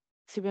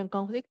Syrian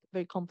conflict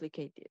very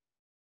complicated.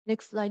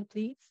 Next slide,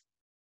 please.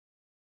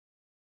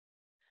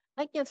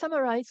 I can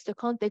summarize the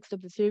context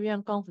of the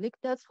Syrian conflict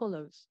as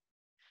follows.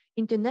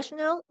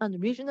 International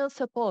and regional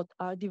support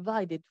are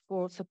divided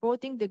for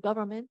supporting the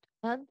government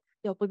and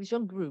the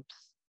opposition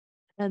groups.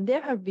 And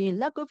there have been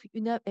lack of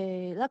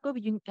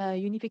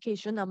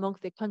unification among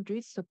the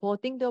countries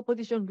supporting the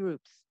opposition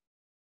groups.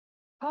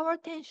 Power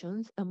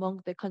tensions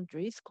among the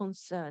countries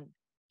concerned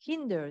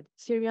hindered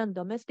Syrian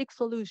domestic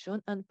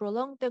solution and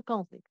prolonged the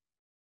conflict.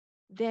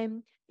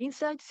 Then,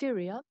 inside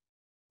Syria,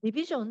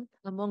 division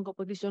among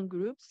opposition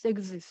groups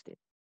existed.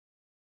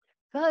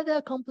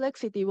 Further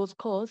complexity was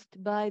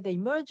caused by the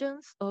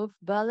emergence of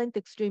violent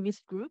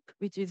extremist group,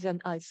 which is an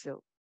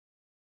ISIL.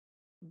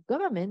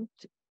 Government,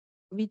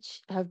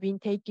 which have been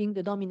taking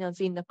the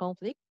dominance in the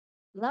conflict,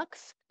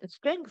 lacks the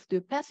strength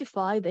to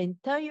pacify the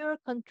entire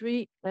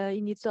country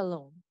in its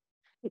alone.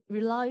 It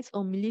relies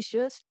on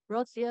militias,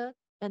 Russia,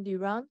 and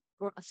Iran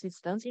for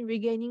assistance in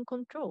regaining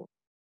control.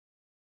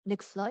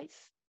 Next slide.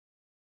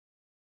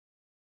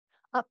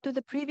 Up to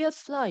the previous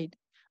slide,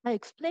 I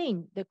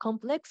explained the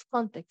complex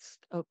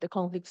context of the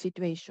conflict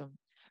situation.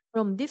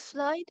 From this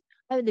slide,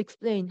 I will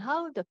explain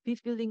how the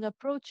peacebuilding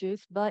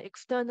approaches by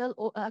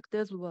external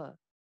actors were.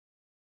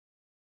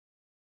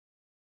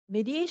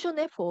 Mediation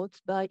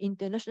efforts by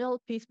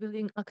international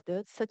peacebuilding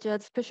actors, such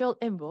as special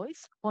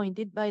envoys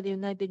appointed by the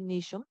United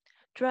Nations,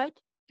 tried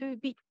to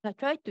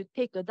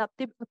take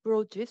adaptive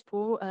approaches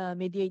for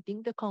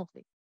mediating the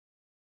conflict.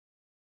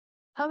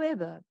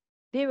 However,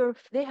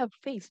 they have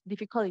faced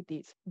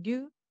difficulties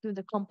due to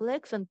the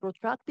complex and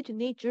protracted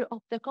nature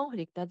of the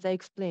conflict, as I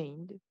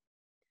explained.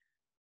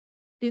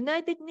 The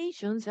United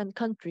Nations and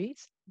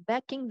countries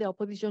backing the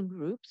opposition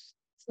groups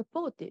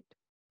supported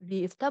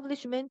the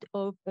establishment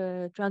of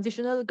a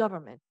transitional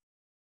government.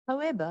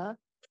 However,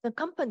 it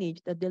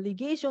accompanied the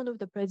delegation of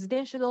the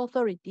presidential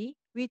authority,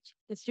 which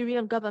the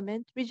Syrian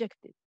government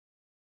rejected.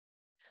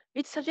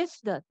 It suggests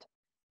that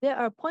there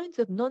are points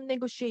of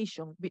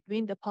non-negotiation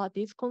between the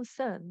parties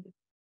concerned.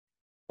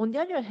 On the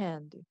other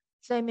hand,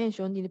 as I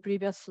mentioned in the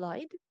previous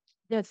slide,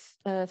 there's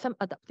some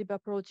adaptive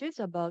approaches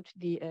about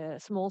the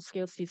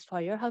small-scale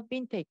ceasefire have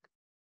been taken.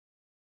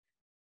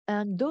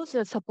 And those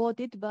are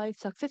supported by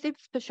successive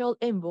special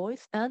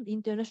envoys and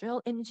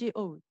international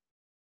NGOs.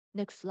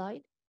 Next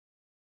slide.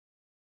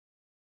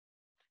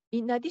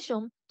 In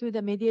addition to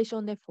the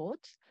mediation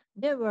efforts,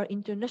 there were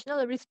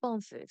international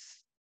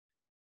responses.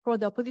 For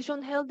the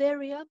opposition-held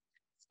area,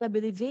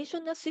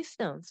 stabilization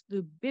assistance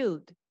to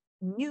build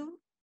new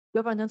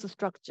governance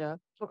structure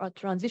for a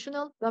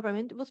transitional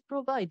government was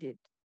provided.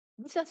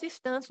 This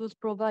assistance was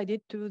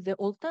provided to the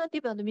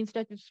alternative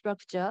administrative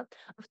structure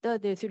after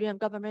the Syrian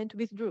government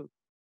withdrew.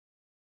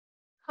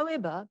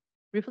 However,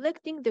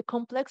 reflecting the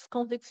complex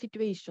conflict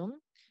situation,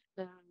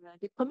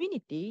 the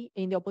community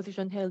in the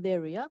opposition-held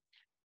area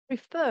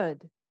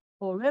preferred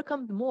or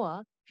welcomed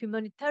more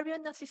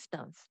humanitarian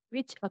assistance,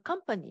 which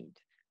accompanied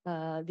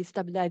the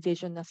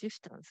stabilization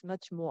assistance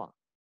much more.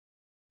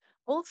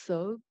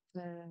 Also,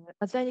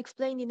 as I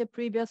explained in the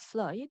previous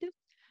slide,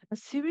 a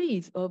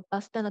series of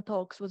Astana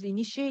talks was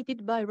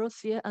initiated by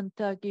Russia and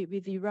Turkey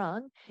with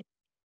Iran.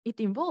 It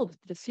involved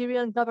the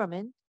Syrian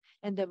government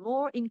and a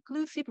more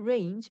inclusive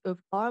range of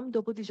armed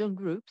opposition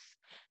groups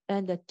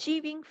and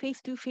achieving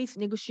face-to-face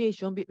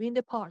negotiation between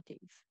the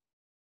parties.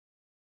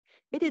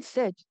 It is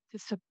said to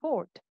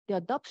support the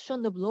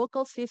adoption of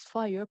local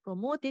ceasefire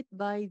promoted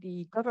by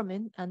the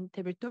government and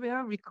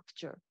territorial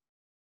recapture.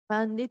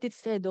 And it is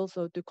said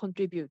also to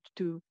contribute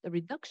to the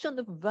reduction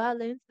of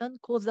violence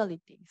and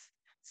causalities.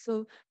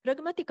 So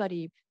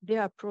pragmatically,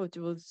 their approach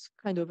was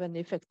kind of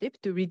ineffective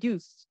to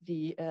reduce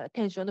the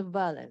tension of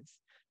violence.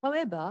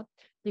 However,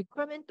 the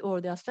government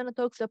or the Astana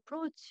talks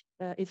approach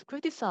is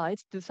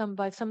criticized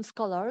by some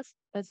scholars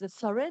as a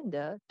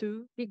surrender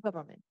to the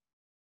government.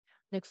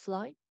 Next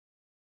slide.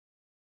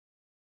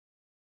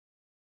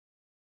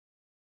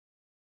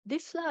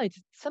 This slide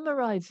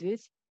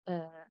summarizes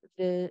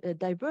the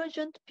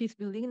divergent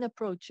peacebuilding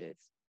approaches.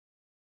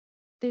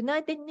 The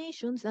United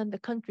Nations and the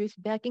countries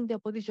backing the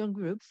opposition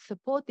groups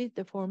supported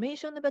the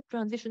formation of a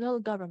transitional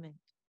government.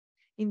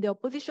 In the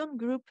opposition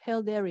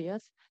group-held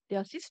areas, the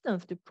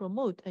assistance to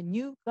promote a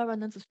new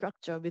governance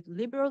structure with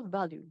liberal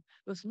value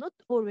was not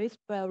always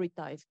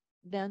prioritized.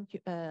 Then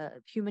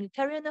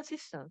humanitarian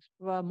assistance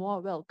were more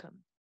welcome.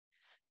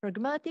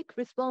 Pragmatic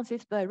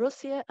responses by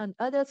Russia and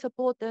other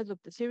supporters of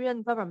the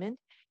Syrian government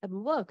have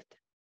worked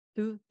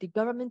to the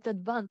government's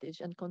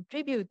advantage and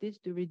contributed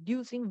to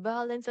reducing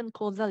violence and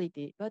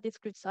causality, but it's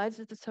criticized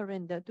as a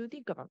surrender to the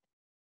government.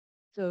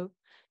 So,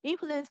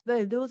 influenced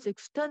by those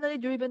externally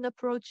driven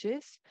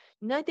approaches,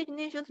 United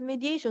Nations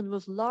mediation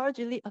was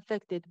largely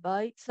affected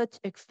by such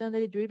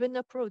externally driven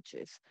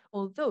approaches,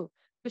 although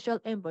special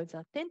envoys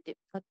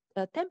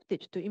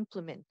attempted to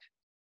implement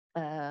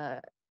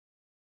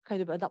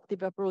kind of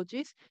adaptive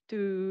approaches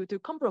to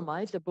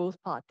compromise the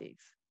both parties.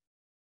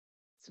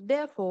 So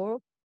therefore,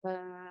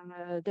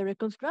 the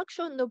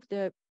reconstruction of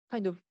the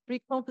kind of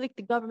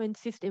pre-conflict government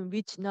system,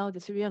 which now the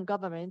Syrian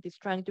government is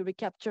trying to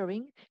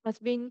recapturing, has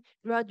been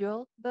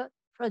gradual but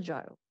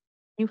fragile,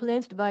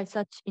 influenced by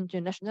such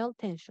international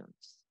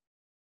tensions.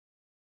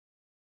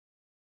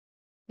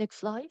 Next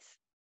slide.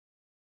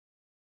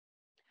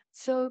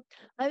 So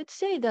I would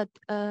say that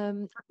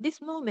at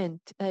this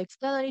moment,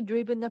 externally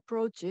driven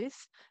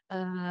approaches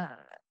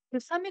to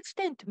some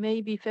extent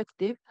may be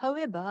effective.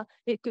 However,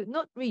 it could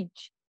not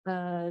reach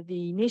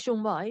the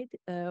nationwide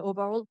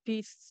overall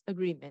peace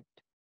agreement.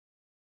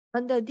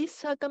 Under these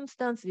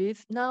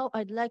circumstances, now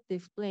I'd like to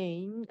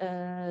explain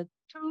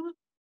two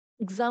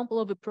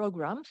examples of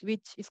programs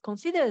which is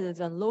considered as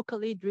a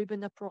locally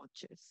driven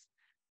approaches.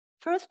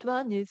 First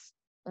one is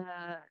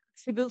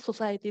Civil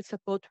Society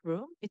Support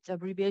Room. Its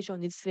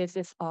abbreviation is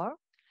CSSR.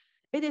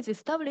 It is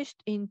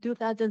established in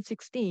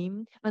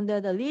 2016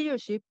 under the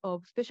leadership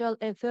of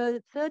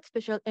third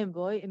Special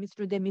Envoy,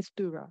 Mr. de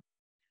Mistura.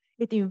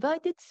 It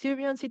invited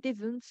Syrian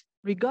citizens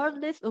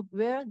regardless of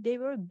where they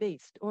were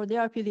based or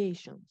their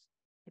affiliations.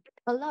 It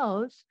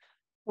allows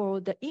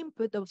for the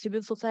input of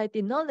civil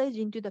society knowledge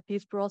into the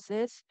peace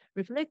process,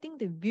 reflecting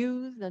the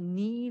views and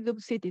needs of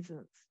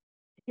citizens.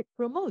 It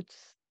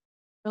promotes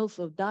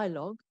also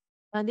dialogue,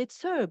 and it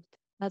served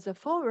as a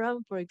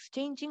forum for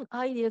exchanging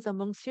ideas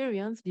among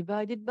Syrians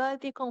divided by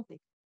the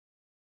conflict.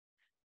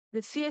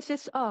 The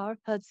CSSR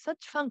had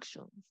such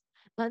functions,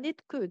 and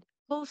it could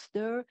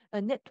foster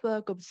a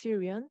network of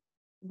Syrians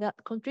that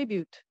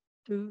contribute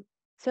to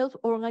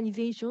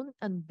self-organization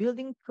and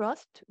building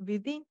trust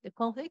within the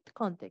conflict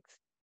context.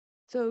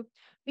 So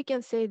we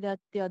can say that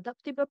the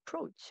adaptive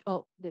approach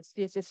of the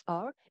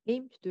CSSR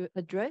aims to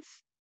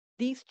address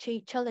these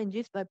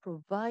challenges by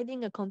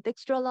providing a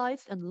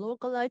contextualized and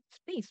localized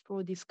space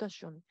for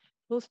discussion,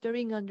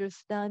 fostering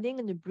understanding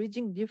and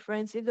bridging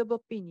differences of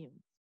opinion.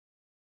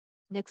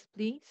 Next,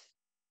 please.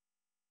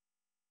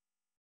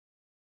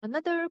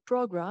 Another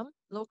program,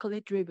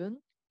 locally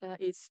driven,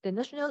 is the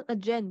National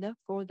Agenda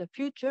for the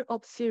Future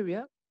of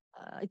Syria.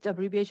 Its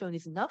abbreviation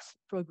is NAFS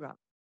program.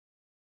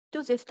 It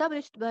was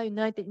established by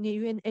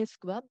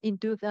UNESCO in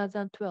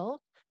 2012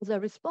 as a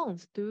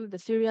response to the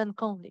Syrian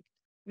conflict,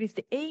 with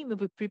the aim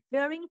of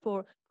preparing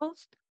for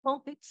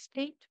post-conflict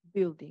state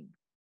building.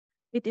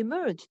 It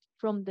emerged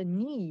from the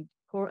need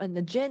for an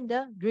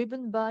agenda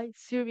driven by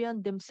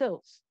Syrians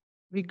themselves,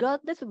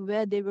 regardless of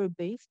where they were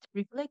based,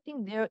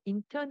 reflecting their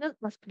internal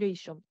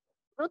aspiration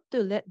not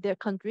to let their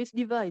countries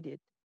divided.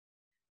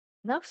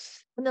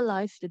 NAFS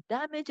analyzed the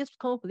damage of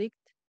conflict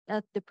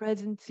at the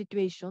present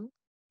situation.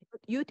 It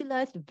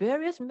utilized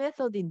various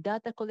methods in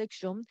data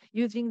collection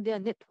using their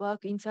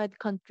network inside the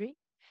country,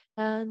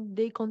 and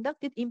they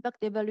conducted impact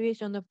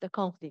evaluation of the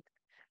conflict.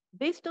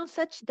 Based on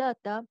such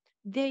data,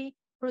 they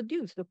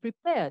produced or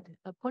prepared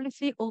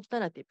policy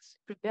alternatives,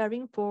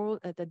 preparing for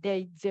the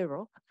day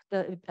zero,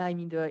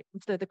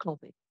 after the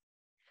conflict.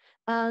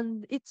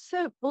 And it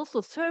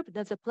also served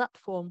as a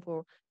platform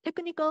for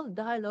technical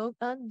dialogue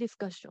and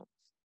discussions.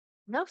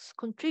 NAFS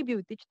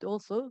contributed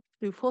also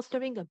to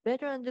fostering a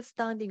better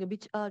understanding of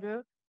each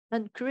other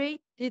and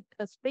created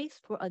a space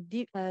for a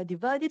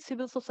divided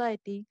civil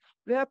society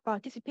where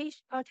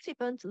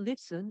participants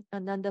listened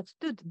and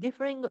understood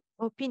differing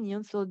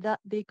opinions so that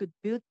they could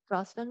build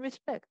trust and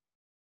respect.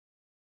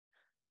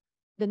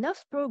 The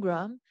NAFS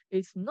program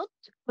is not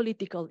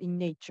political in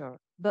nature,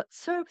 but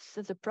serves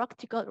as a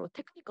practical or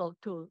technical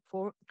tool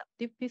for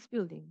active peace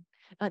building.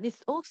 And it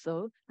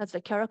also has a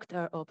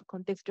character of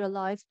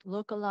contextualized,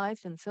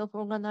 localized, and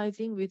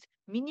self-organizing with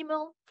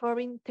minimal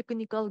foreign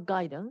technical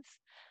guidance.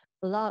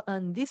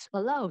 And this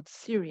allowed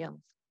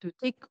Syrians to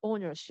take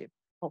ownership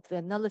of the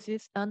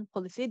analysis and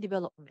policy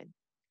development.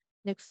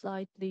 Next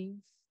slide, please.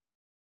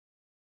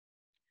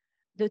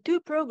 The two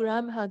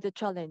programs had the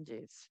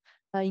challenges.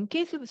 In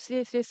case of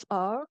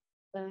CSSR,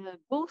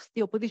 both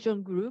the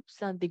opposition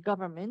groups and the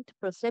government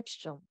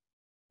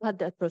had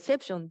that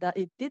perception that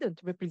it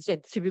didn't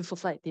represent civil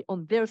society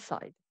on their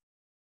side.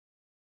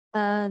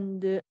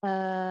 And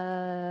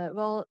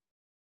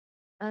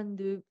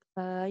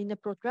in a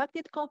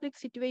protracted conflict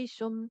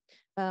situation,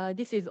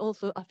 this is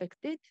also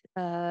affected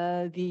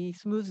the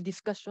smooth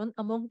discussion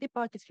among the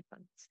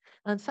participants.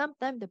 And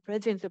sometimes the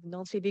presence of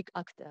non-civic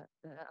actors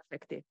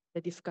affected the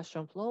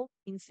discussion flow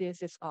in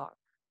CSSR.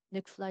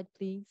 Next slide,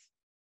 please.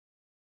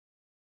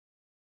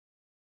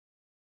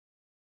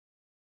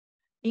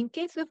 In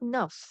case of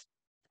NAFS,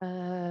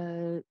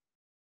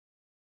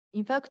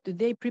 in fact,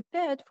 they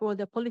prepared for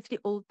the policy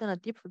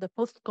alternative for the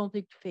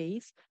post-conflict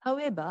phase.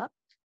 However,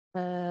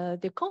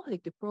 the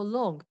conflict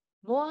prolonged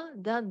more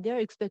than their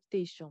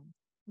expectation.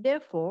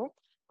 Therefore,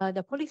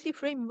 the policy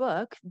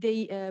framework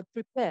they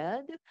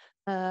prepared,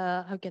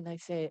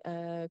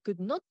 could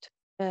not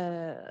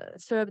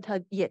served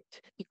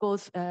yet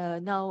because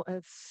now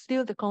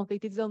still the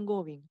conflict is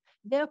ongoing.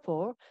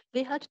 Therefore,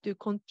 they had to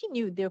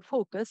continue their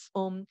focus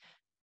on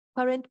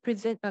current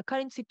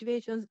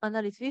situations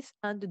analysis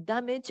and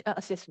damage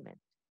assessment.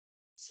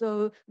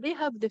 So they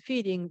have the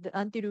feeling that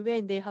until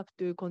when they have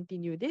to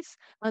continue this,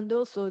 and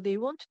also they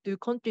want to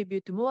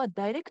contribute more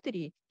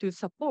directly to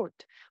support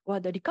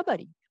or the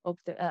recovery of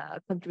the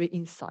country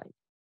inside.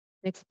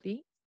 Next,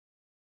 please.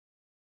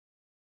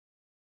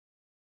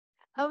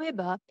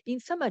 However, in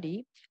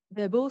summary,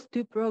 both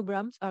two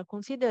programs are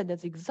considered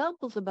as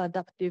examples of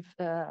adaptive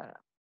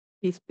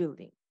peace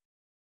building.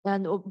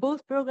 And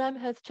both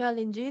programs has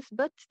challenges,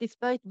 but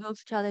despite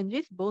those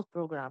challenges, both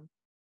programs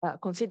are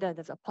considered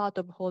as a part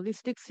of a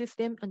holistic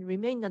system and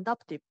remain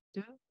adaptive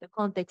to the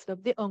context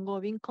of the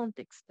ongoing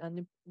context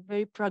and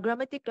very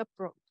pragmatic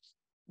approach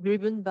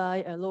driven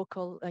by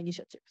local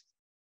initiatives.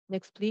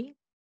 Next, please.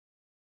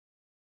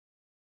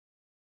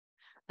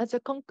 As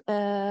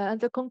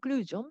a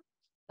conclusion,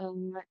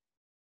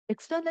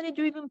 externally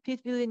driven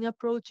peace-building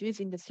approaches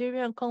in the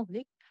Syrian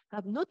conflict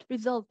have not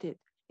resulted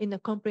in a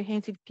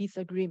comprehensive peace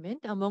agreement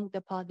among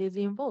the parties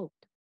involved.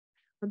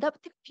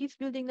 Adaptive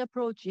peace-building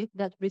approaches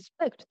that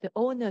respect the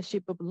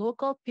ownership of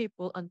local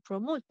people and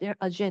promote their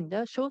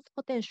agenda shows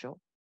potential.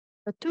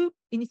 The two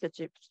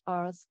initiatives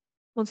are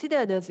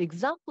considered as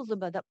examples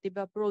of adaptive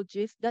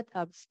approaches that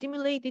have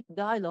stimulated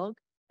dialogue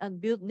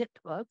and built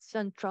networks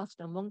and trust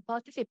among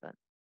participants.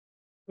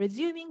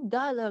 Resuming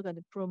dialogue and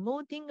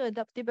promoting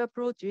adaptive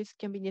approaches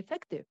can be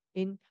effective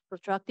in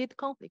protracted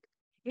conflict,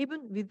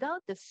 even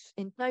without the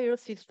entire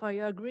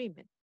ceasefire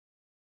agreement.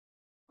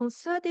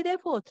 Concerted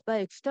efforts by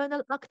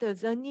external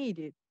actors are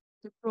needed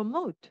to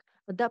promote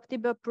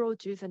adaptive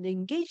approaches and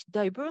engage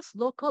diverse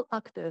local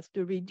actors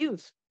to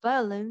reduce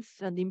violence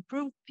and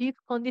improve peace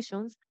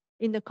conditions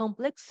in the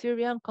complex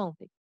Syrian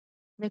conflict.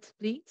 Next,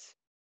 please.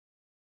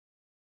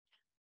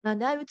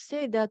 And I would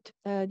say that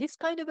this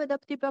kind of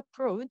adaptive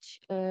approach,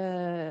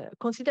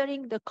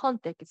 considering the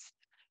context,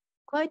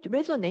 quite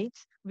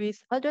resonates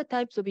with other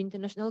types of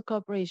international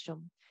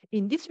cooperation.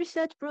 In this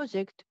research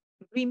project,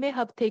 we may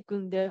have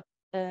taken the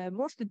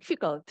most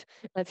difficult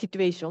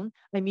situation,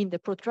 I mean the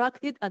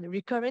protracted and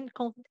recurrent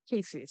conflict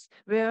cases,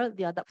 where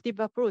the adaptive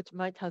approach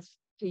might have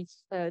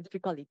faced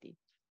difficulty.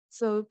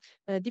 So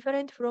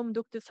different from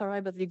Dr.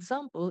 Saraiva's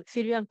example,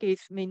 Syrian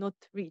case may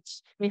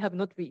have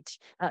not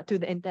reached to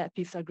the entire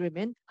peace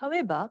agreement.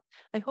 However,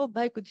 I hope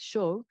I could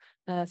show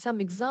some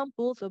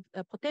examples of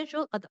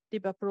potential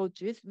adaptive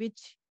approaches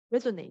which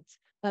resonates,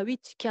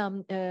 which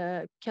can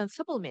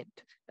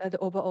supplement the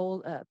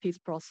overall peace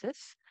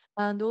process.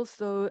 And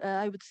also,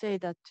 I would say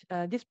that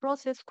this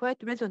process quite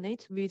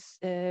resonates with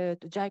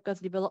JICA's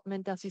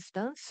development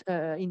assistance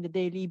in the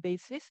daily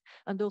basis,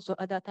 and also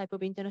other type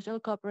of international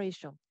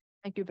cooperation.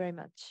 Thank you very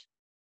much.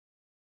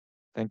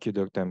 Thank you,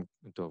 Dr.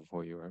 Muto,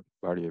 for your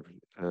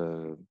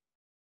valuable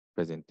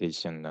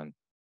presentation. And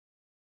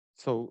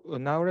so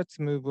now let's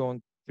move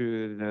on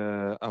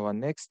to our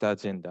next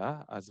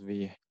agenda as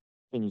we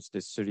finish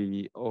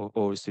the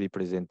all three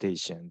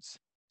presentations.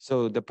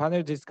 So the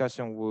panel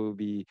discussion will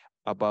be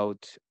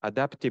about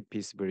adaptive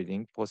peace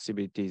building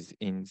possibilities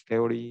in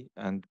theory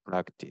and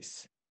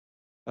practice.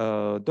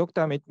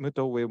 Dr.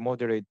 Muto will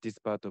moderate this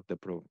part of the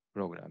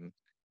program.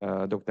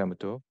 Dr.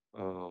 Muto,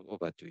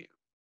 over to you.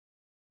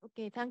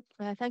 Okay,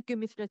 thank you,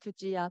 Mr.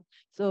 Tsuchiya.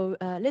 So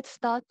let's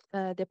start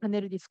the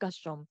panel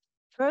discussion.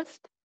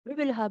 First, we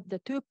will have the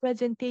two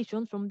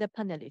presentations from the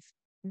panelists.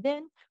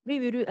 Then we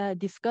will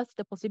discuss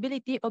the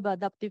possibility of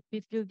adaptive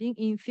peace building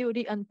in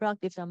theory and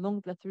practice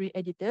among the three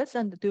editors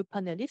and the two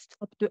panelists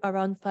up to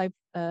around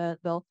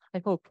well,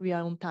 I hope we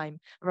are on time,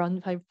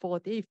 around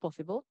 5:40 if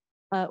possible,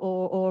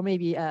 or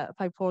maybe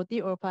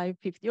 5:40 or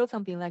 5:50 or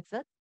something like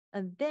that.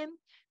 And then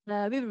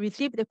we will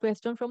receive the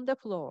question from the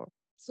floor.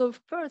 So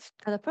first,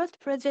 the first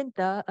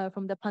presenter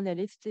from the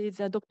panelists is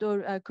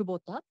Dr.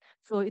 Kubota.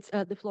 So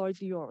the floor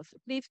is yours.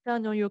 Please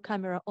turn on your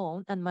camera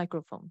on and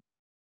microphone.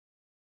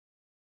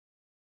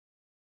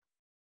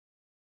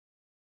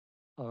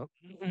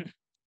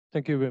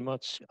 Thank you very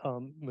much,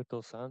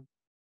 Muto-san.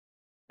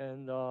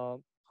 And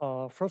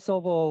first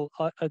of all,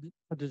 I'd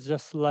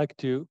just like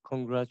to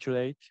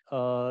congratulate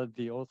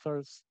the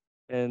authors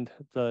and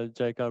the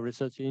JICA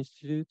Research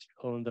Institute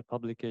on the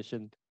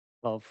publication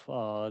of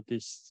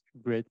this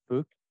great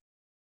book.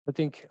 I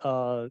think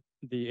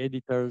the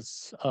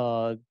editors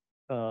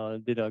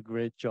did a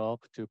great job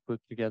to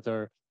put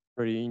together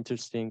very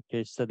interesting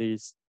case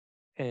studies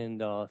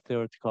and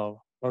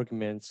theoretical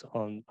arguments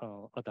on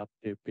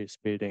adaptive peace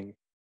building.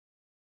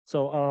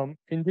 So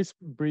in this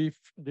brief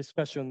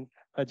discussion,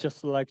 I'd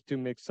just like to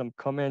make some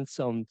comments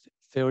on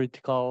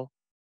theoretical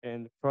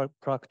and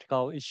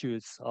practical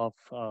issues of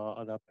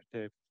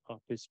adaptive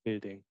peace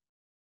building.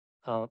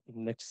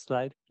 Next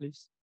slide,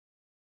 please.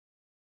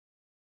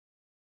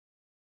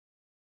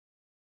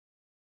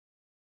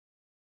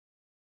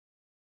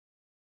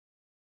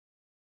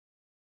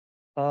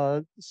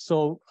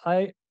 So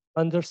I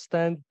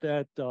understand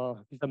that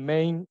the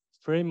main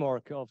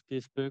framework of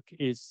this book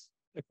is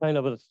a kind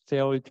of a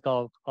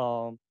theoretical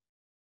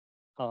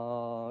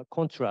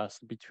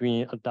contrast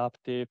between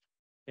adaptive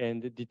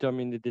and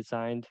determined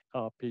designed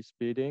peace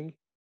building.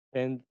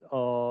 And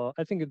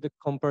I think the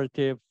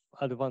comparative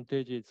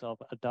advantages of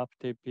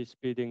adaptive peace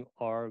building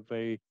are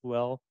very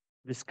well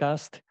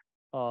discussed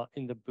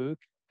in the book,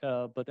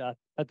 but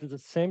at the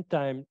same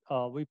time,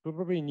 we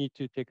probably need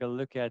to take a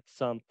look at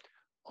some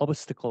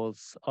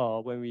obstacles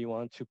when we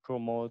want to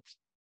promote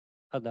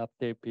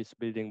adaptive peace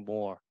building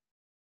more.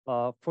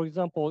 For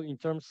example, in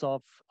terms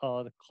of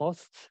the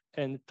cost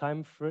and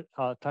time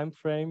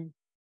frame,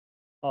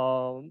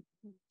 um,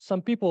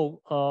 some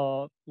people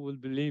will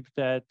believe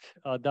that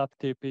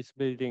adaptive peace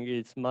building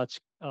is much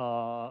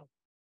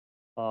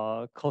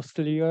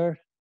costlier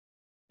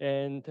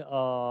and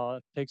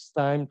takes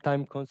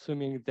time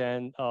consuming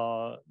than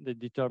the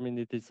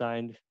determined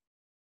design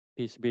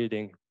peace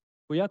building.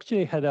 We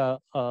actually had a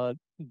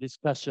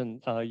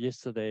discussion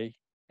yesterday,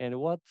 and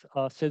what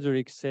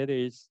Cedric said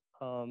is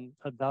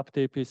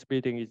adaptive peace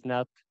building is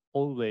not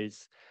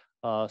always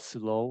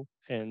slow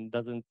and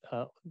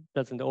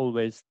doesn't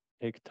always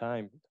take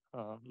time,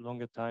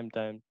 longer time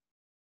than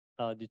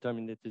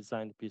determined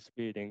design peace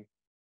building.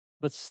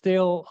 But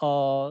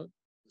still,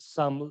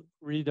 some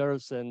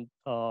readers and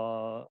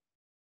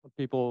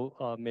people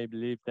may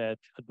believe that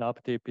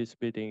adaptive peace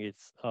building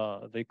is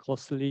very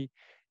costly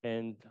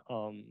and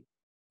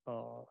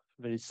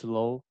very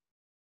slow,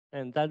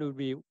 and that would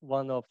be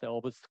one of the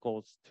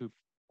obstacles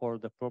for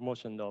the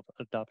promotion of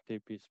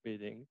adaptive peace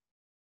building.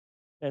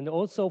 And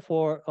also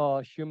for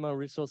human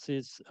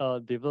resources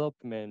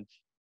development,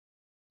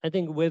 I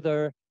think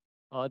whether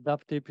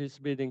adaptive peace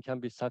building can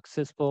be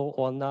successful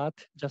or not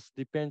just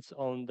depends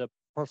on the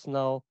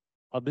personal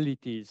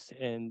abilities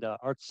and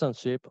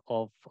artisanship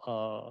of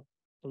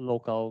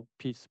local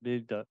peace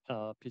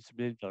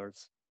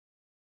builders.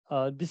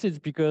 This is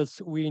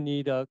because we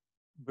need a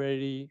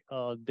very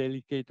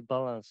delicate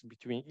balance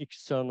between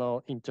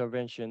external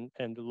intervention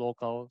and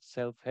local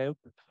self-help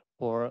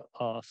for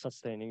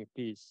sustaining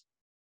peace.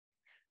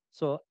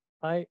 So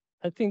I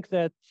think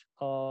that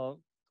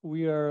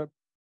we are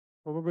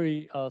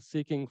probably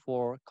seeking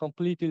for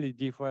completely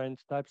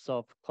different types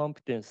of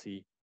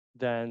competency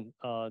than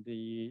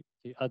the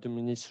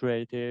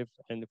administrative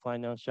and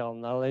financial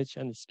knowledge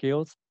and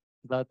skills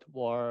that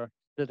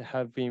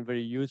have been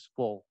very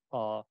useful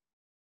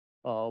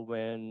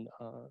when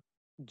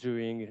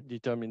doing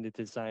determined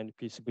design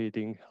peace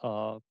building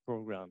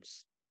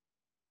programs.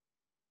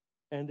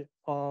 And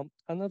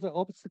another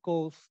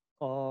obstacles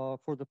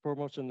for the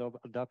promotion of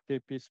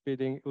adaptive peace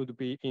building would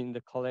be in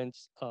the current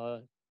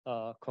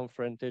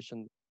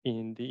confrontation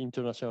in the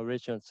international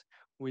relations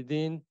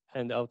within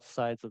and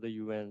outside of the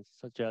UN,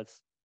 such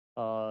as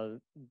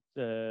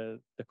the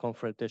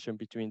confrontation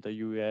between the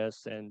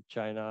US and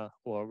China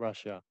or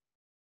Russia.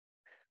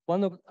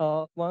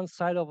 One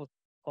side of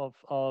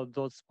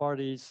those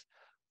parties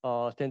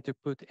tend to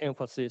put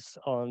emphasis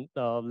on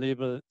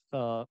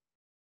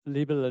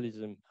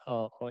liberalism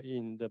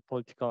in the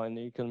political and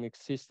economic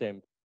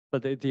system,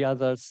 but the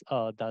others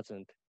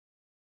doesn't.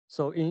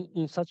 So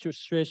in such a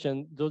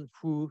situation, those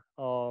who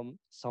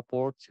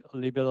support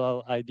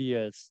liberal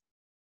ideas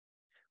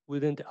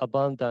wouldn't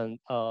abandon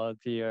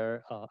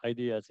their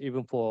ideas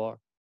even for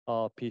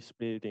peace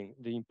building,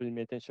 the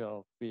implementation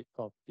of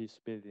peace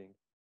building.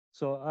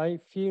 So I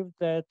feel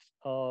that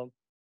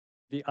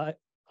the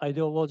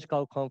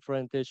ideological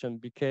confrontation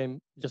became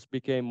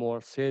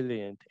more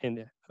salient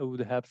and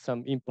would have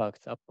some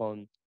impact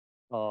upon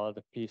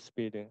the peace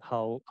building,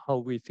 how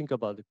we think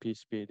about the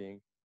peace building.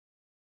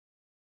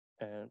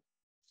 And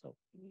so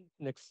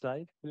next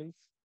slide, please.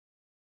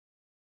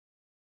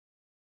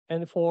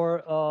 And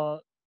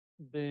for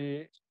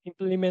the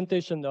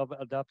implementation of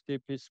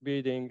adaptive peace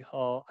building,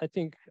 I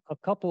think a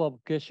couple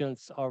of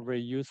questions are very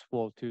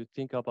useful to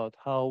think about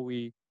how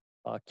we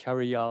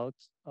carry out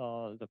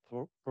the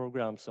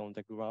programs on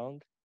the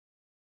ground.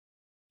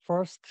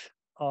 First,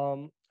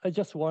 I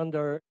just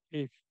wonder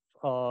if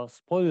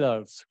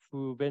spoilers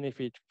who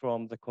benefit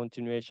from the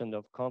continuation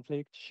of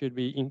conflict should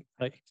be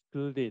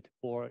excluded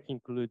or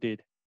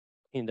included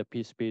in the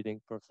peace building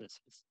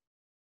processes.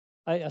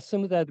 I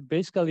assume that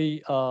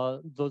basically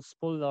those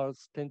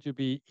spoilers tend to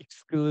be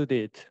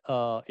excluded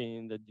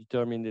in the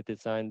determined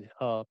design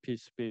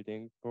peace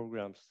building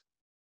programs.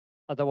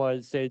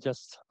 Otherwise, they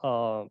just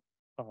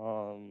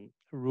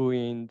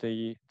ruin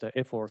the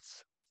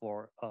efforts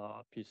for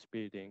peace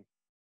building.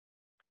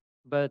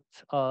 But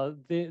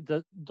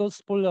those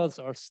spoilers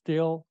are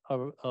still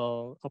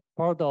a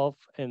part of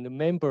and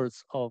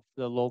members of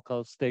the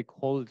local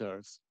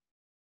stakeholders.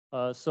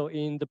 So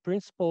in the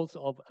principles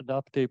of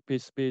adaptive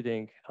peace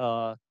building,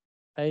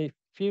 I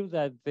feel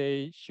that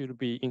they should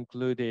be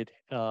included.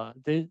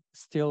 They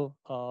still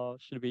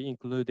should be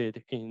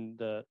included in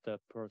the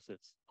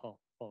process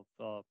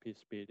of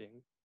peace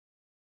building.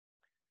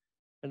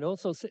 And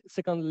also,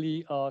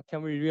 secondly,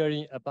 can we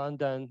really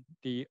abandon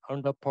the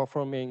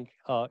underperforming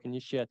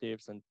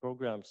initiatives and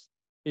programs,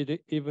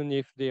 even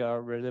if they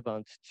are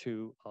relevant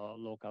to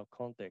local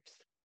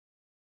context?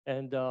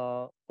 And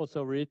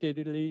also,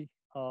 relatedly,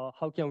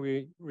 how can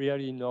we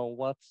really know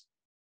what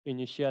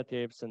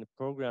initiatives and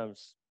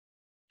programs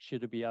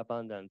should be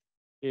abandoned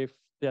if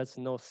there's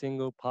no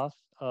single path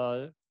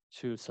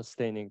to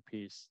sustaining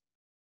peace?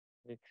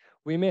 Okay.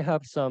 We may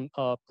have some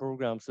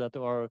programs that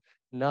are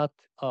not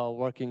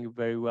working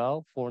very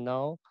well for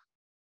now,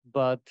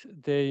 but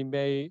they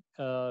may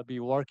be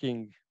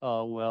working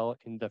well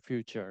in the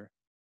future.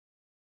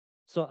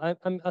 So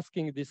I'm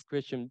asking this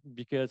question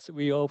because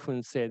we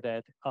often say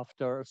that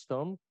after a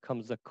storm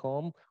comes a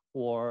calm,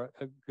 or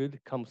a good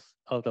comes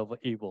out of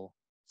evil.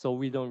 So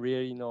we don't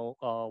really know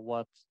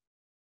what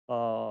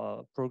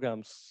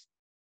programs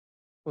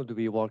would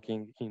be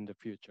working in the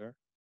future.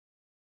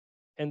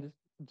 And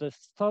the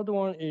third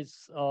one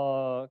is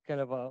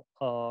kind of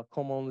a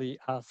commonly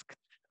asked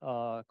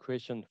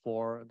question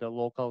for the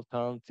local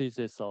town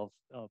thesis of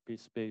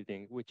peace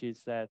building, which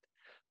is that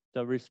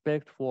the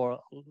respect for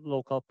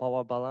local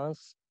power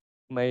balance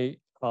may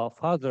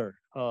further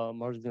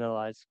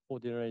marginalize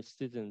ordinary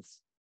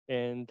citizens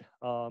and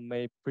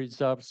may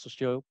preserve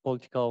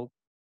socio-political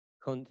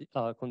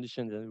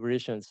conditions and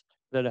relations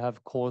that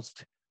have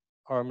caused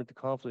armed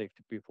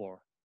conflict before.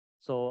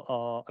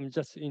 So I'm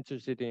just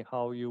interested in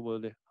how you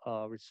will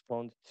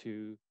respond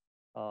to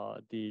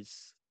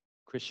these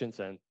questions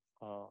and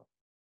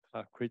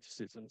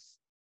criticisms.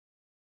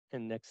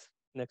 And next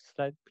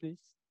slide, please.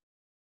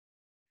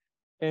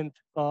 And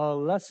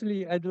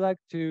lastly, I'd like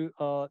to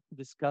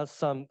discuss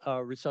some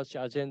research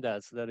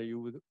agendas that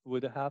you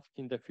would have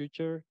in the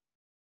future.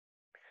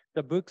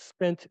 The book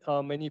spent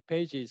many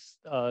pages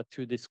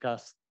to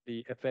discuss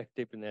the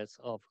effectiveness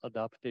of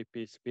adaptive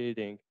peace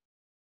building.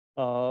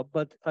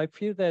 But I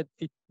feel that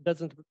it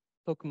doesn't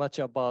talk much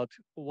about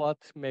what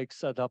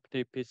makes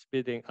adaptive peace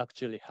building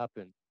actually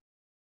happen.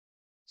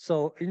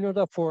 So in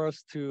order for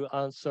us to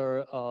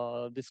answer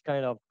this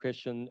kind of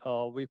question,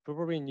 we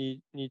probably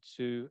need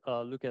to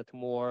look at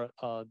more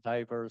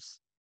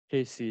diverse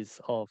cases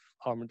of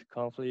armed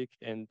conflict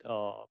and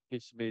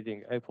peace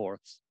building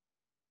efforts.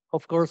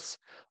 Of course,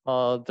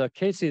 the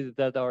cases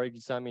that are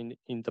examined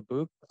in the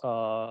book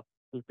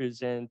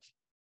represent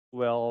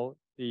well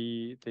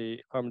the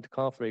armed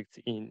conflict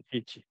in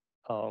each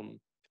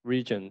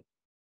region,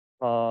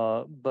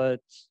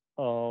 but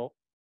I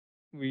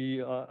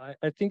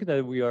think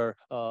that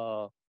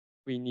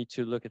we need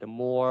to look at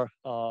more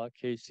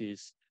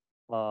cases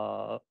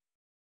to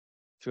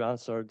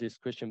answer this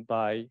question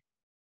by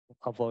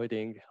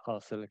avoiding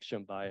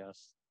selection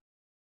bias.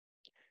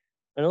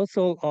 And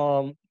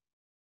also,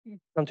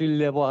 country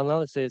level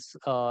analysis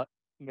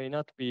may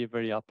not be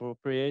very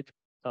appropriate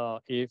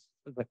if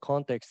the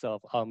context of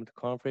armed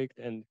conflict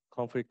and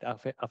conflict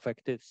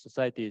affected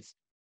societies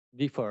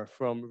differ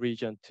from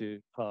region to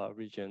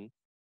region.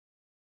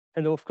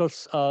 And of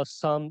course,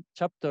 some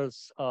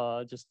chapters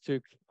just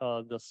took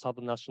the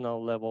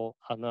subnational level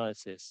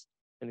analysis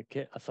and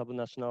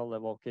subnational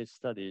level case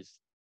studies.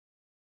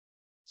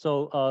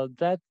 So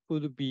that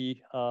would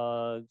be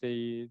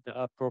the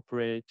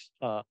appropriate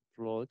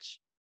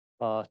approach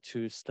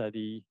to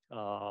study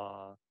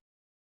the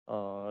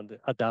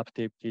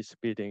adaptive peace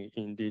building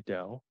in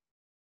detail.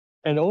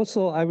 And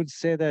also, I would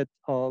say that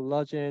a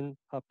large-end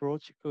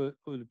approach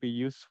would be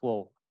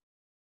useful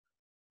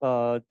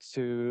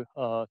to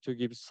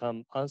give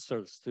some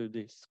answers to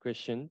this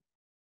question.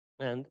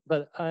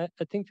 But I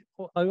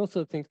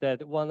also think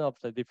that one of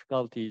the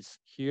difficulties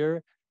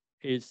here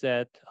is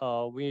that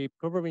we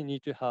probably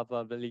need to have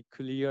a very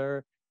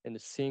clear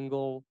and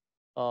single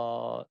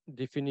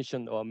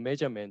definition or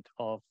measurement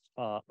of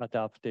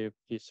adaptive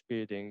peace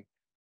building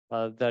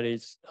that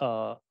is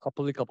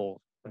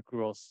applicable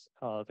across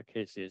the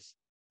cases.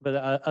 But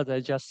as I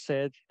just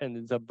said,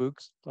 and the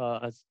books,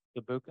 as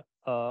the book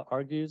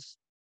argues,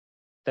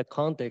 the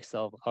context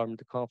of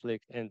armed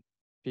conflict and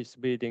peace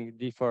building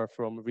differ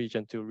from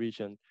region to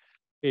region.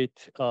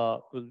 This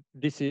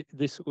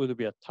would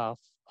be a tough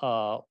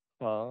to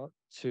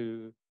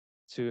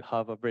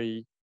have a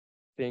very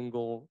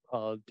single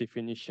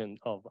definition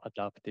of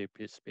adaptive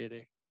peace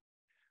building.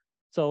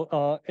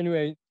 So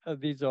anyway,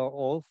 these are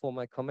all for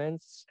my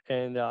comments,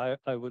 and I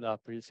would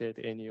appreciate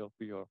any of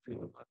your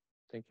feedback.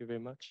 Thank you very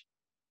much.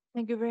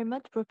 Thank you very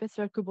much,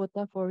 Professor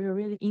Kubota, for your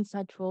really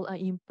insightful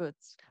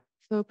inputs.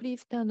 So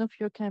please turn off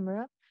your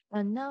camera.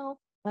 And now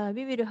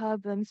we will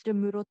have Mr.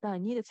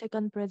 Murotani, the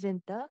second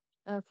presenter,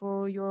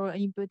 for your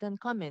input and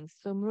comments.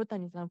 So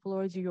Murotani-san,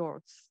 floor is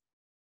yours.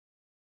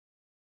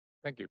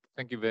 Thank you.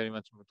 Thank you very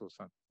much,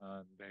 Muto-san.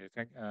 And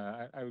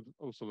I would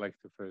also like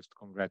to first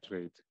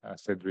congratulate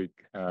Cedric,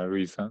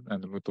 Rui-san,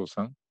 and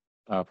Muto-san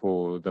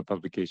for the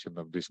publication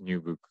of this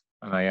new book.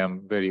 And I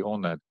am very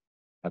honored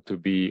to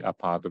be a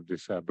part of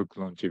this book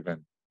launch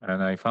event.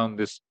 And I found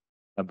this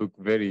book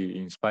very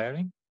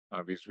inspiring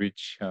with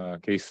rich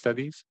case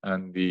studies.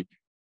 And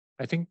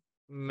I think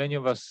many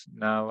of us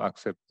now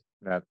accept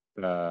that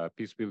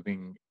peace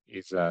building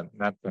is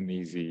not an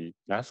easy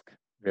task.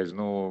 There's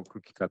no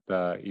cookie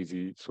cutter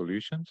easy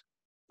solutions.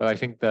 But I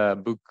think the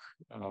book,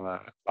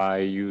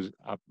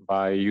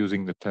 by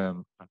using the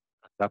term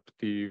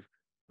adaptive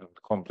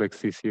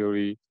complexity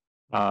theory,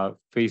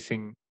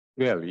 facing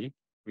clearly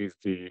with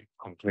the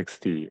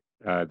complexity,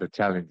 the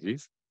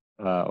challenges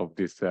of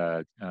this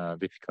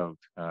difficult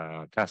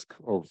task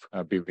of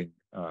building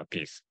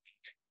peace.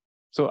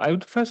 So I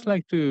would first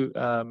like to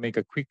make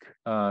a quick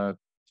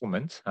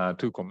comment,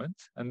 two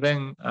comments, and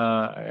then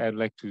I'd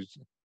like to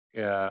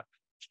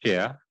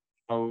share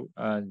how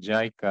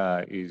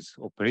JICA is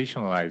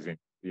operationalizing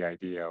the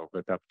idea of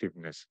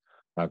adaptiveness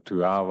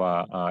to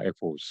our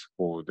efforts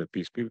for the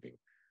peace building.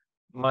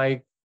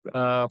 My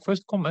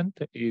first comment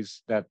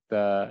is that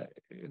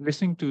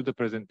listening to the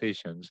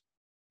presentations,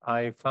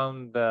 I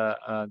found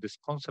this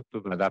concept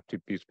of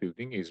adaptive peace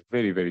building is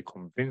very, very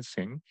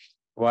convincing,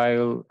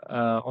 while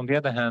on the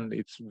other hand,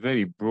 it's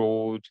very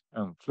broad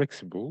and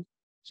flexible.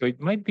 So it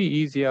might be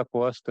easier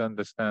for us to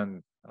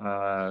understand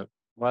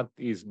what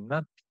is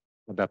not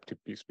adaptive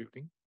peace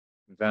building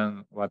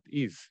than what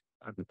is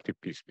adaptive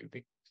peace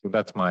building. So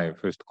that's my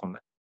first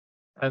comment.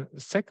 And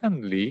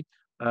secondly,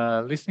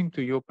 listening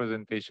to your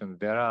presentation,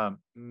 there are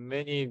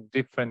many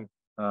different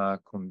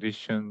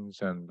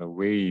conditions and the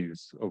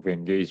ways of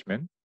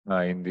engagement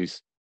in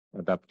this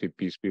adaptive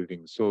peace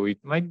building. So it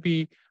might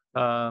be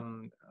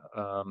of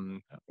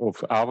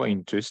our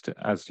interest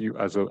as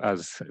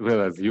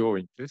well as your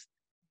interest,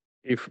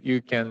 if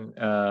you can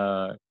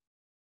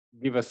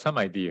give us some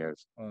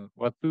ideas on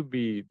what would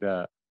be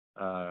the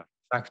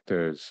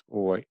factors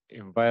or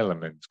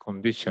environments,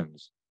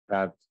 conditions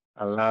that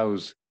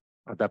allows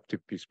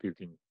adaptive peace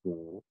building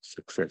for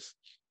success.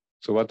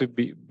 So what would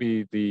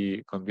be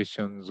the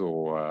conditions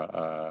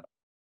or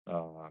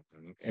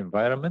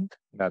environment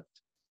that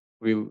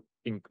will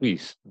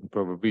increase the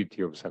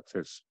probability of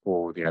success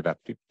for the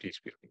adaptive peace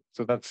building?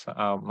 So that's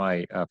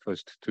my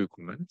first two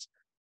comments.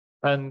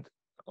 And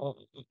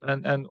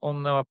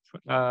on our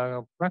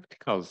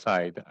practical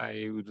side,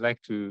 I would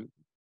like to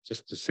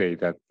just to say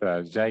that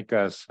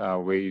JICA's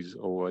ways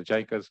or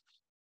JICA's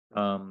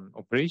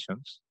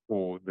operations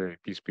for the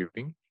peace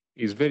building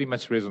is very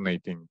much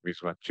resonating with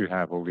what you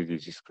have already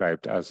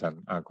described as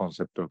a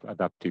concept of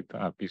adaptive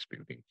peace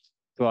building.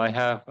 So I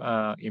have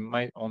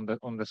on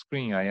the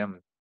screen I am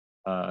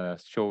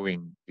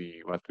showing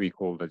what we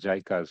call the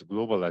JICA's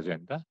global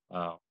agenda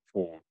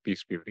for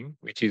peace building,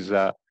 which is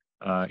a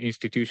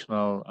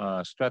institutional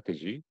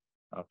strategy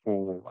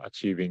for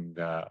achieving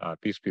the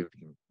peace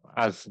building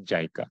as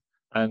JICA.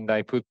 And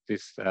I put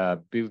this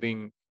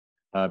building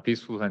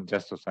peaceful and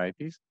just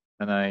societies,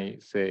 and I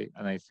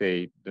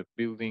say the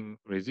building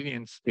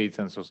resilient states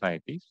and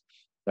societies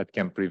that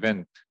can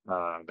prevent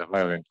the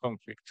violent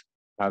conflict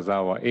as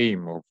our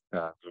aim of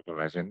the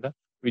global agenda,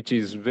 which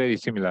is very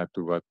similar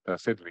to what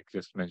Cedric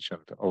just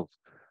mentioned of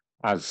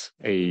as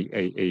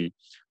a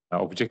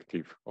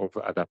objective of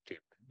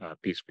adaptive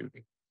peace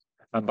building.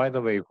 And by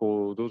the way,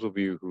 for those of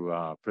you who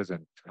are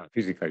present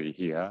physically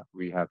here,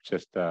 we have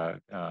just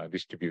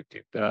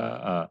distributed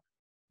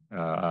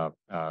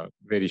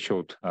very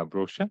short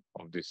brochure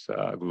of this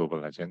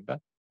global agenda,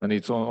 and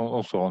it's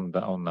also on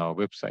our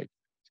website.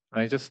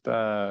 I just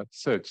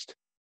searched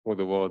for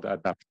the word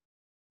adapt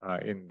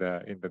in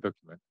the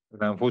document,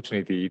 and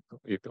unfortunately,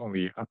 it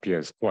only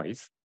appears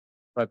twice.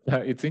 But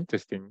it's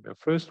interesting. The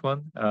first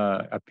one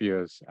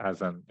appears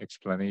as an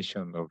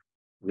explanation of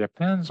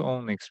Japan's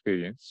own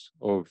experience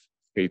of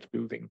state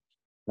building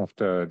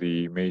after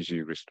the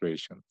Meiji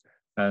Restoration.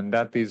 And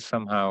that is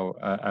somehow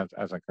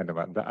as a kind of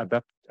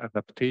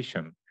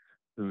adaptation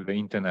to the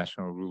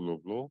international rule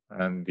of law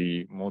and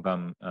the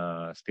modern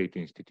state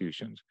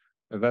institutions.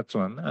 So that's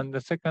one.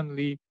 And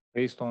secondly,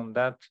 based on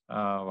that,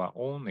 our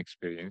own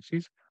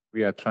experiences,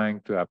 we are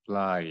trying to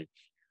apply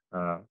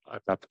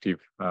adaptive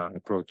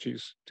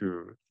approaches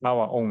to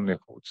our own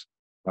efforts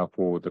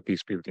for the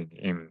peace building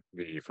in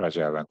the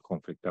fragile and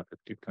conflict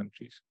affected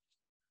countries.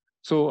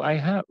 So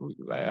I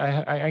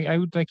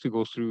would like to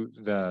go through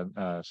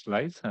the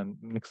slides, and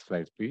next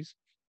slide, please.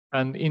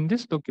 And in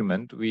this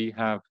document, we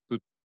have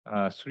put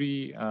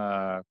three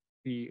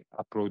key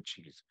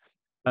approaches.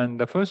 And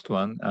the first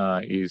one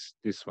is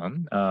this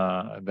one,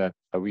 that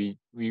we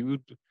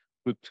would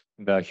put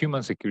the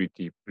human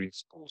security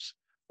principles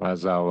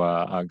as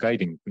our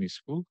guiding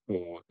principle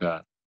for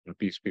the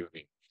peace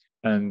building.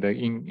 And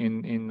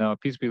in our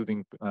peace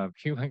building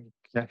human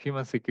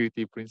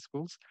security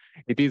principles,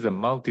 it is a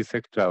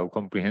multi-sectoral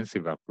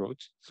comprehensive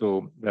approach.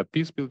 So the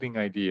peace building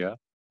idea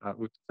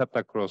would cut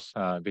across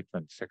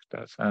different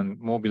sectors and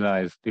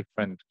mobilize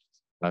different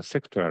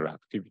sectoral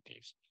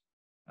activities.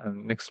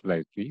 And next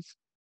slide, please.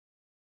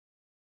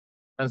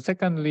 And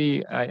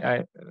secondly,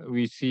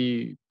 we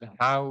see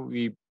how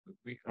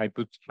I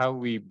put how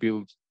we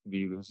build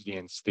the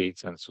resilient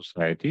states and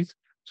societies.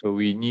 So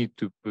we need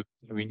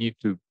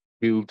to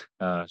build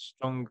a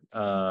strong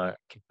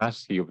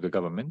capacity of the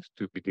government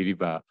to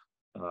deliver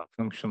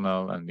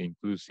functional and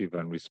inclusive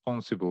and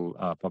responsible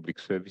public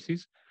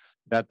services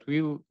that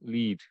will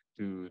lead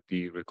to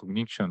the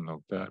recognition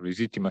of the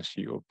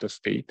legitimacy of the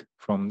state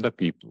from the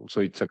people.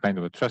 So it's a kind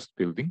of a trust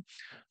building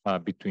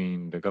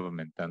between the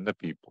government and the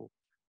people.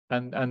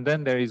 And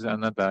then there is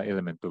another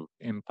element of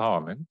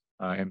empowerment,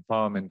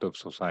 empowerment of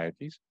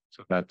societies,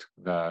 so that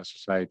the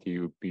society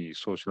would be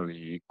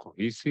socially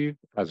cohesive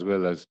as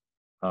well as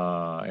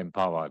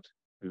empowered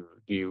to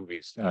deal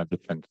with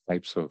different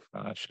types of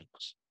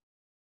shocks.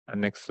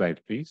 And next slide,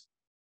 please.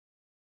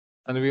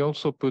 And we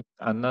also put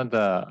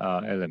another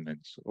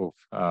element of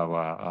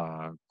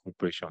our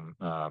cooperation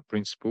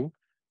principle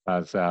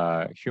as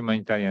a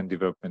humanitarian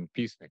development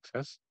peace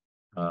nexus.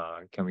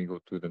 Can we go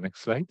to the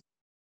next slide?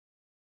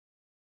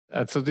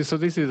 So this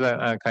is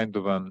a kind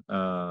of an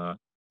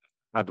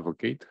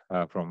advocate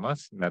from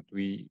us that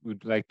we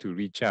would like to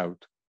reach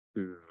out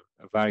to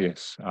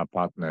various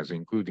partners,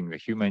 including the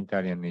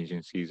humanitarian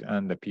agencies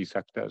and the peace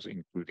actors,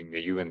 including the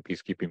UN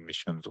peacekeeping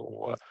missions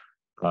or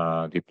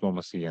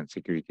diplomacy and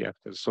security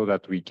actors, so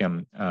that we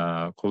can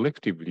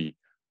collectively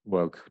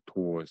work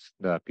towards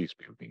the peace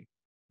building.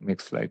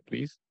 Next slide,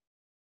 please.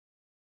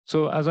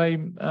 So as I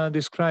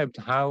described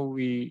how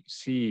we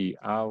see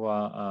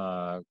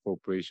our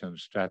cooperation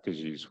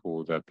strategies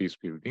for the peace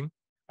building,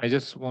 I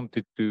just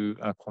wanted to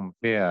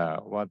compare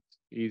what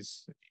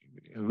is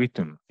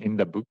written in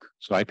the book.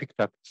 So I picked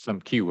up some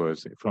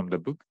keywords from the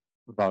book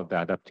about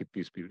the adaptive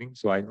peace building.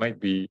 So I might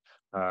be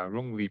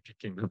wrongly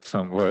picking up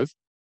some words,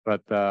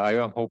 but I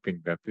am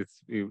hoping that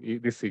this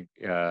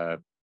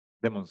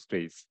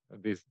demonstrates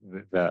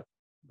the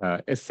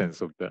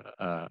essence of the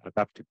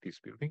adaptive peace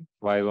building.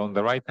 While on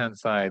the right-hand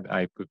side,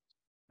 I put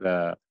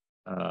the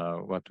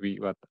what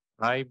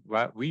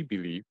we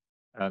believe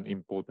and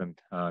important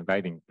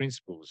guiding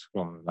principles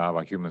from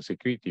our human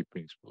security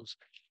principles.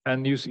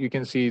 And you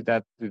can see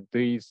that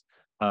these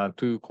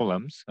two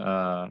columns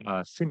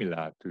are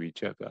similar to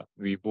each other.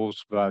 We both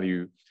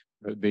value,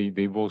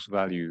 they both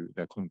value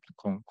the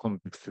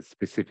context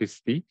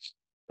specificity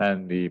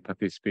and the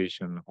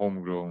participation,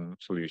 homegrown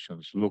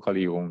solutions,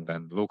 locally owned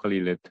and locally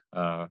led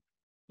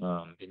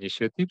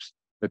initiatives.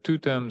 The two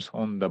terms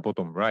on the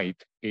bottom right,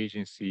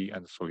 agency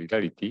and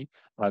solidarity,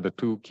 are the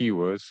two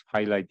keywords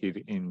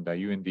highlighted in the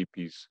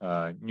UNDP's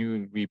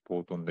new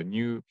report on the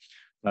new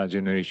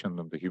generation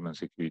of the human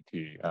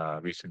security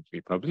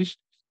recently published.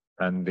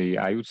 And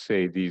I would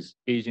say these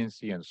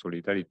agency and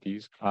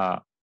solidarities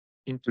are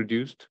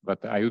introduced,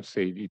 but I would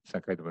say it's a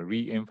kind of a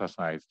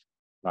re-emphasized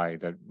by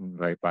the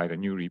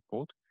new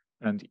report.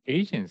 And the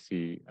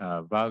agency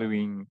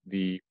valuing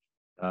the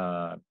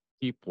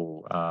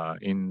people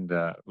in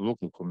the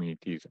local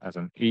communities as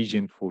an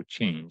agent for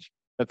change.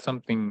 That's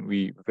something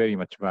we very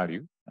much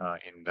value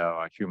in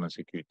the human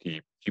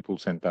security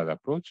people-centered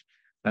approach.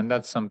 And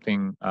that's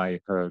something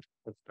I heard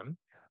often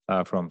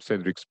from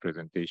Cedric's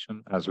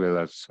presentation, as well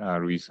as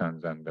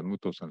Rui-san's and the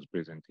Muto-san's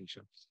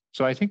presentation.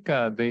 So I think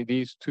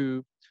these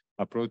two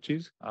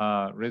approaches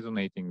are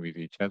resonating with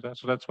each other.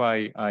 So that's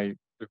why I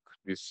took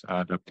this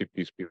adaptive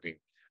peace building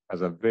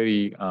as a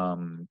very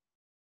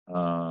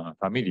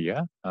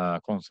familiar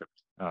concept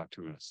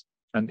to us.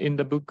 And in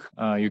the book,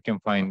 you can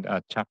find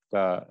a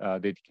chapter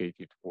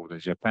dedicated for the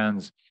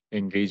Japan's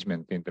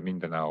engagement in the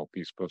Mindanao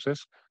peace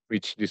process,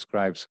 which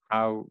describes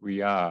how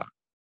we are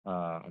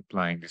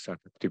applying this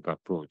adaptive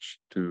approach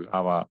to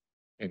our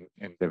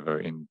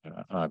endeavor in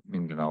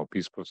Mindanao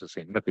peace process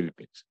in the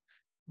Philippines.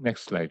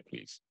 Next slide,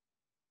 please.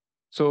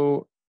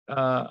 So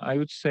I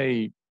would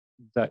say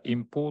the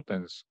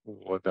importance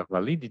or the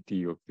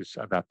validity of this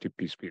adaptive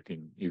peace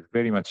building is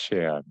very much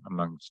shared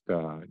amongst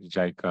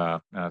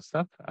JICA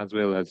staff, as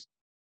well as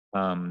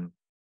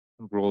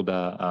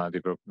broader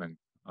development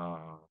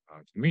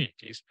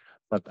communities.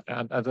 But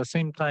at the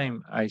same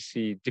time, I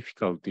see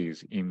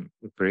difficulties in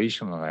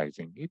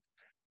operationalizing it.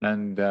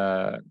 And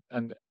I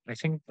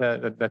think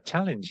the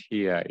challenge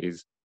here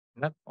is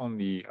not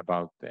only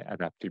about the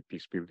adaptive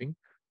peace building,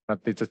 but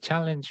it's a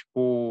challenge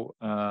for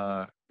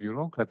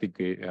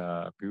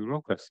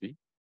bureaucracy,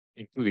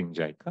 including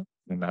JICA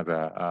and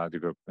other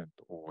development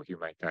or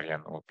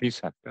humanitarian or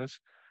peace actors,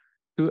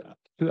 to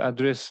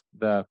address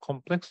the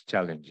complex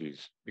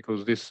challenges,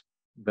 because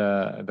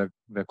the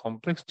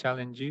complex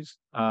challenges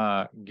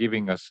are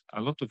giving us a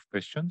lot of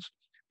questions,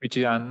 which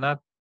are not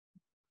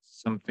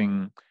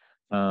something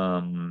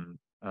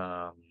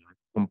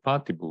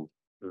compatible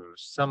to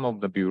some of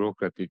the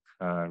bureaucratic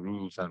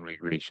rules and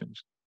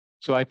regulations.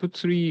 So I put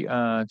three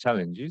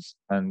challenges,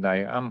 and I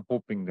am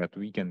hoping that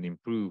we can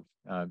improve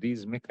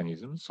these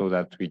mechanisms so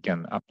that we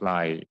can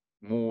apply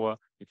more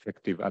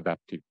effective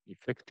adaptive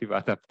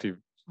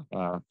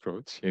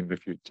approach in the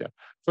future.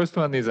 First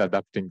one is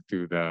adapting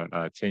to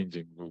the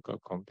changing local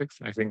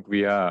context. I think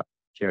we are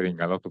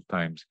hearing a lot of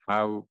times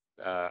how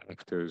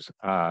actors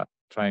are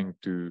trying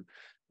to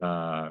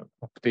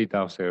update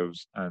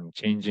ourselves and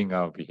changing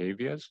our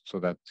behaviors so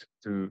that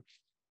to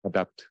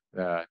adapt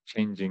the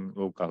changing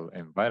local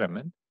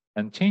environment.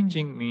 And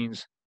changing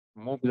means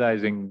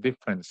mobilizing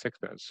different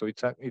sectors. So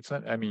it's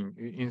not, I mean,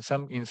 in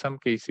some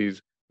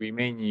cases, we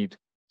may need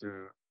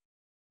to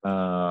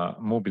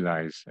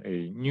mobilize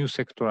a new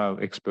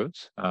sectoral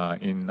experts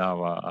in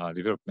our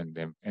development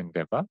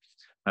endeavor.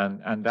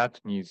 And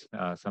that needs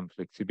some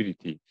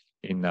flexibility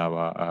in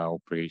our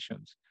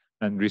operations.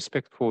 And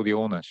respect for the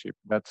ownership,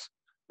 that's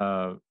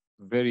a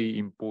very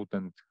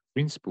important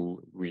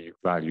principle we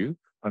value.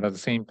 And at the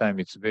same time,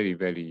 it's very,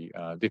 very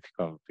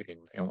difficult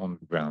on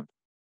the ground.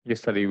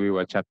 Yesterday, we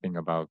were chatting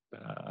about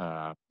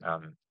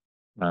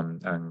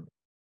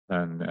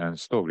and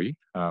story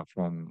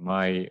from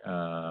my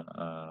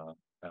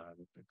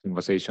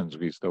conversations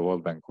with the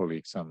World Bank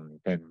colleagues some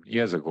 10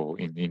 years ago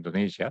in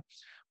Indonesia,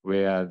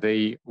 where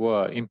they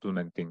were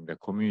implementing the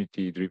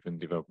community-driven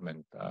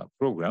development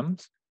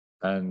programs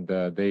And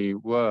they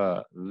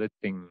were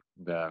letting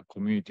the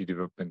community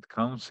development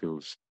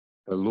councils,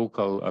 the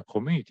local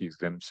communities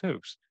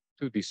themselves,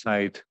 to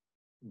decide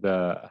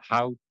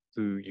how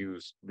to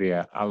use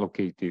their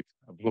allocated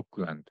block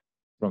land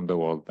from the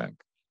World Bank.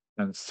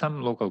 And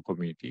some local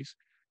communities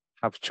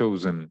have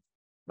chosen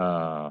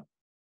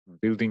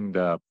building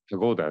the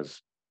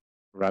pagodas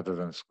rather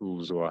than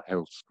schools or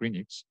health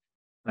clinics.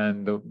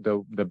 And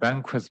the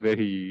bank was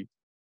very,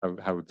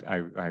 how would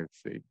I would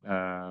say,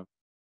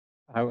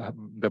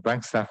 the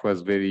bank staff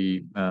was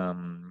very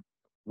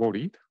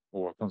worried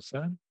or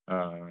concerned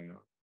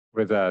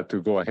whether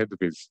to go ahead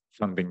with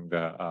funding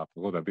the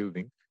pagoda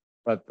building.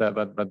 But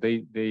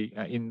they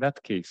in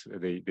that case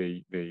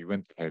they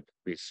went ahead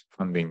with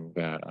funding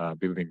the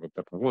building of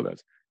the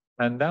pagodas,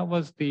 and that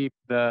was the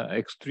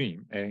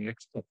extreme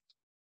extent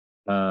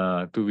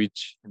to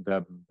which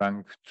the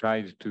bank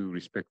tried to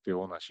respect the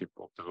ownership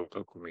of the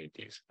local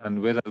communities.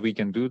 And whether we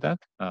can do that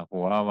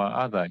for our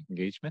other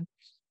engagement,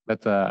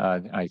 that's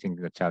I think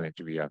the challenge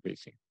we are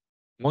facing.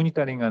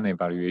 Monitoring and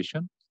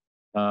evaluation.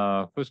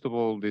 First of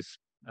all, this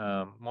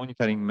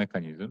monitoring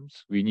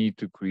mechanisms, we need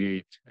to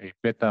create a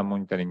better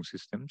monitoring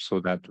system so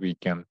that we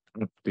can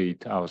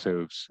update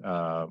ourselves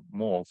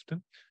more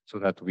often, so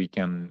that we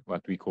can,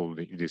 what we call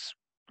this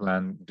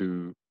plan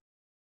to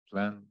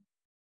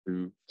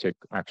check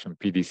action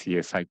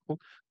PDCA cycle,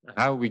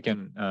 how we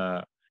can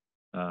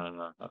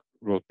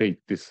rotate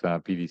this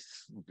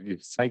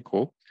this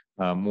cycle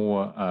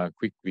more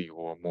quickly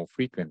or more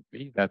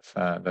frequently. That's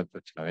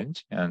the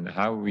challenge, and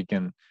how we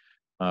can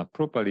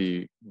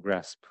properly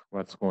grasp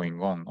what's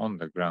going on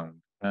the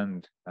ground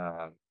and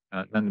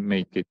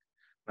make it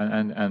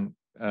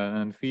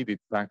and feed it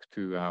back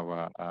to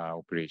our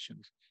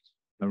operations.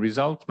 The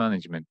result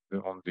management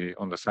on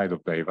the side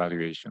of the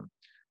evaluation,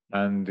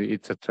 and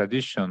it's a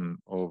tradition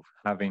of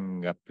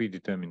having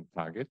predetermined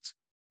targets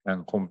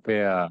and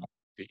compare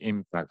the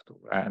impact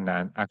and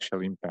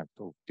actual impact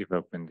of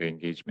development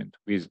engagement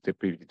with the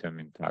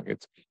predetermined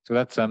targets. So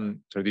that's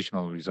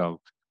traditional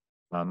result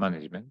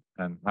management,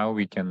 and how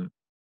we can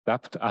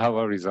adapt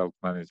our result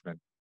management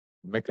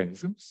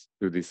mechanisms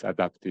to this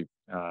adaptive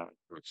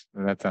approach.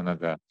 That's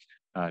another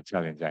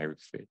challenge, I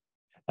would say.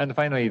 And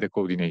finally, the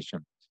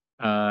coordination.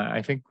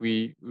 I think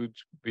we would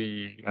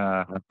be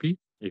happy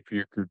if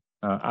you could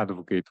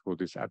advocate for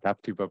this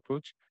adaptive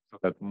approach, so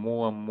that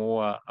more and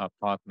more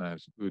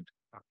partners would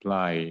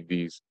apply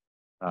these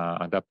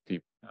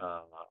adaptive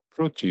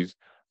approaches.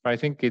 But I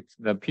think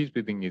the peace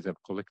building is a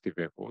collective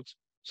effort.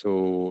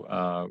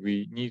 So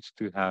we need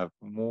to have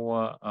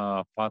more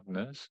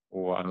partners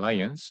or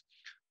alliance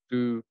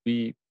to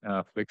be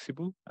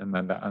flexible and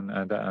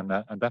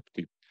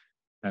adaptive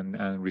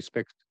and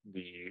respect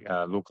the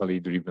locally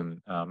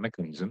driven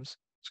mechanisms,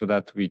 so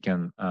that we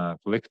can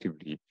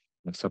collectively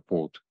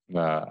support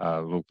the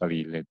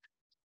locally led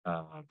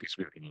peace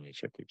building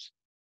initiatives.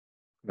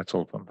 That's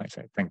all from my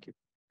side. Thank you.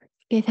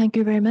 Okay, thank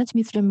you very much,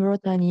 Mr.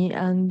 Murotani,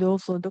 and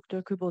also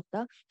Dr.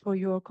 Kubota, for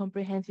your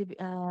comprehensive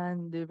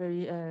and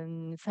very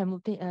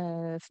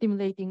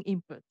stimulating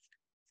inputs.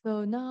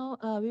 So now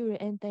we will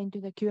enter into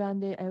the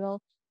Q&A.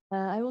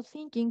 I was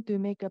thinking to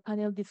make a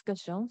panel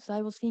discussion, so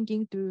I was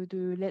thinking to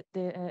let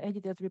the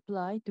editors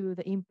reply to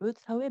the inputs.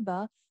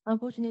 However,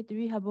 unfortunately,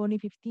 we have only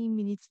 15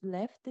 minutes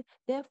left.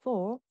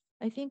 Therefore,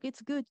 I think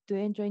it's good to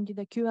enter into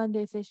the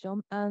Q&A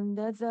session, and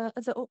as a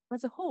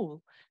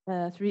whole,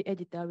 three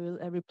editors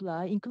will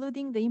reply,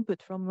 including the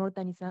input from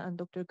Murotani-san and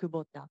Dr.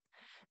 Kubota.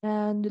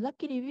 And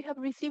luckily, we have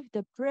received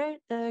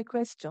a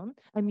question.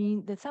 I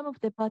mean, some of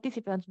the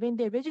participants, when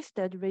they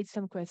registered, raised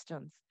some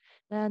questions.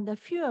 And a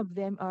few of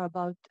them are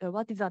about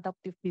what is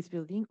adaptive peace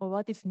building, or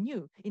what is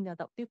new in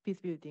adaptive peace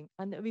building.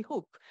 And we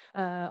hope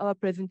our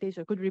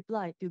presentation could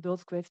reply to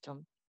those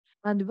questions.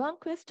 And one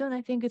question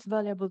I think is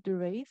valuable to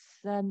raise,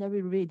 and I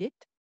will read it.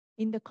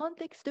 In the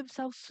context of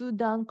South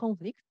Sudan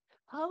conflict,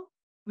 how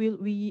will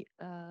we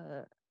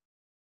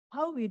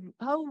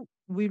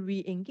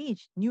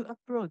engage new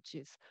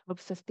approaches of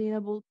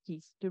sustainable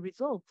peace to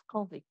resolve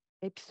conflict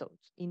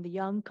episodes in the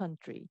young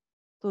country?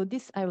 So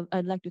this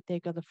I'd like to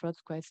take as the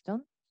first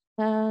question.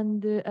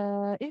 And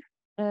if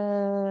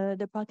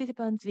the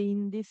participants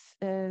in this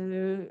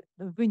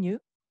venue,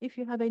 if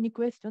you have any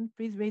questions,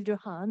 please raise your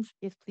hands.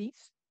 Yes,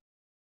 please.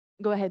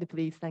 Go ahead,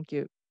 please. Thank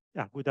you.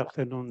 Yeah, good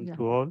afternoon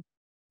to all.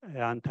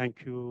 And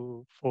thank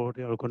you for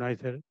the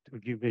organizer to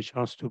give me a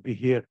chance to be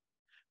here.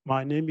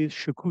 My name is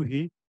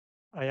Shukuhi.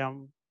 I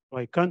am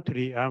by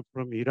country, I'm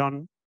from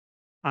Iran.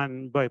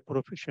 And by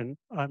profession,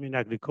 I'm in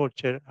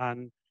agriculture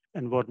and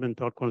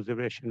environmental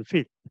conservation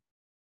field.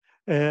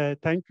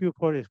 Thank you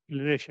for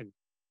explanation.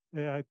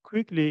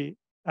 Quickly,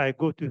 I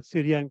go to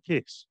Syrian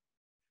case.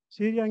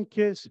 Syrian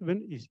case,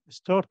 when it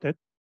started,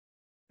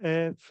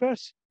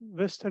 first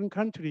Western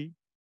country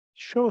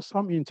show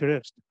some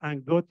interest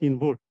and got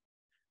involved.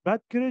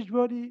 But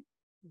gradually,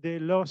 they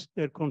lost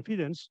their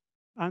confidence,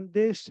 and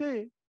they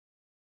say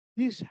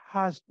this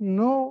has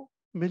no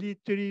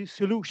military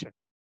solution,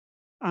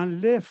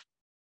 and left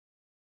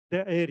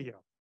the area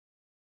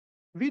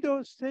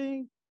without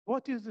saying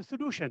what is the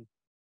solution,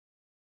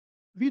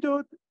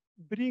 without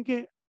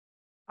bringing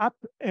up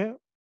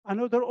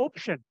another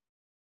option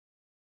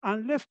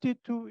and left it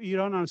to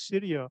Iran and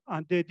Syria,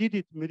 and they did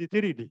it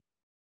militarily.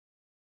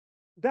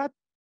 That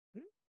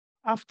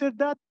after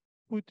that,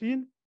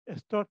 Putin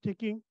started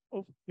taking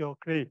of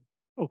Ukraine.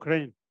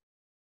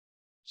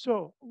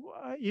 So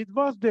it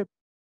was the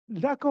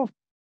lack of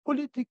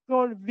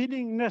political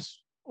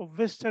willingness of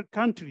Western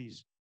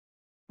countries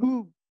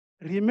to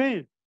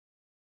remain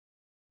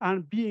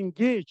and be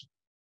engaged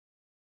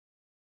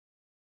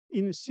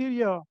in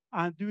Syria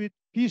and do it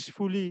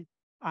peacefully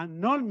and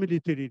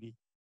non-militarily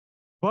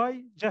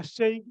by just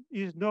saying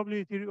is no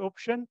military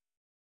option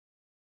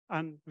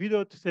and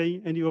without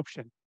saying any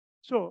option.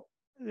 So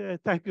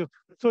thank you.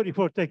 Sorry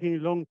for taking a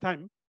long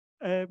time.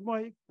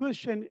 My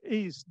question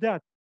is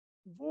that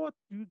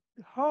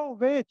how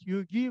weight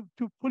you give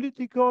to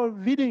political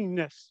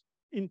willingness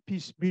in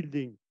peace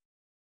building?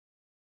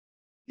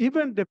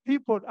 Even the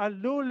people at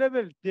low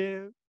level,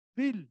 they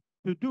will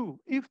to do.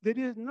 If there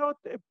is not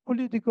a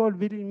political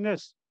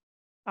willingness,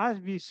 as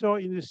we saw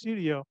in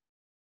Syria,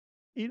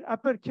 in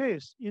upper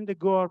case, in the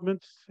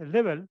government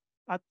level,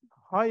 at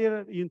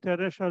higher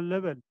international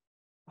level,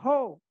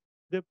 how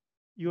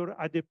your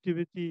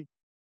adaptivity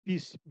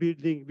peace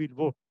building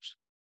will work.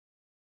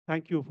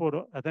 Thank you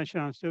for attention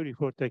and sorry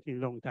for taking a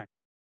long time.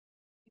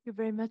 Thank you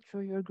very much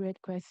for your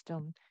great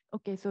question.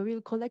 Okay, so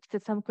we'll collect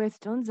some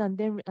questions and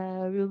then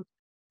we'll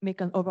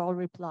make an overall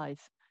replies.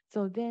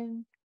 So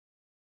then,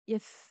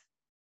 yes.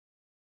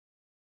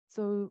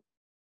 So,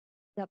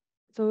 yep.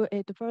 So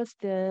the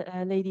first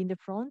lady in the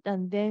front,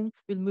 and then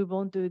we'll move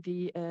on to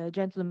the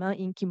gentleman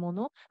in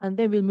kimono, and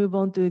then we'll move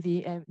on to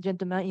the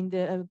gentleman in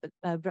the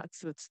black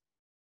suits.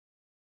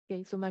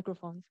 Okay, so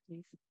microphones,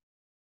 please.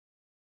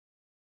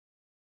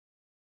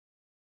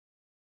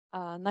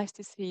 Nice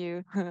to see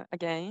you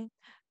again,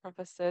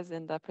 professors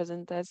and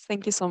presenters.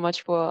 Thank you so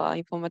much for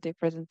informative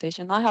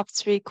presentation. I have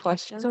 3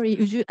 questions.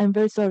 Sorry, I'm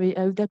very sorry.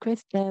 The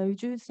question,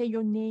 would you say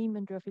your name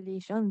and your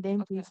affiliation,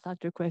 then please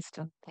start your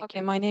question. Thank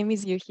you. My name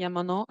is Yuki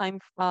Yamano. I'm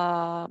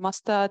a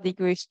master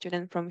degree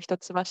student from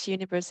Hitotsubashi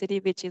University,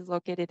 which is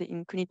located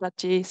in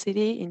Kunitachi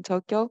City in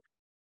Tokyo.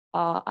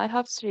 I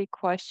have 3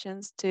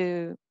 questions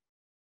to.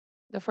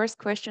 The first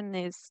question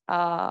is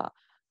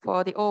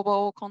for the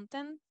overall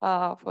content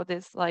for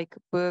this like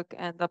book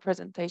and the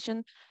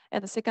presentation.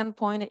 And the second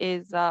point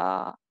is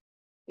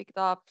picked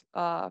up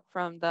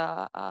from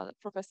the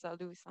Professor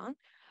Louis-san.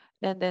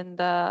 And then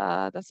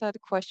the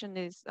third question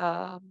is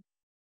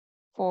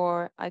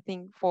for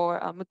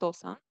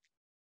Muto-san.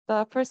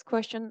 The first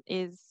question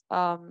is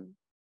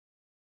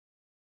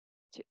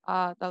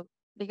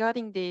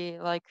regarding the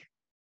like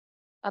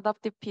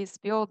adaptive peace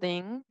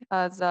building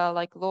as a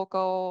like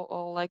local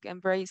or like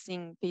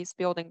embracing peace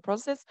building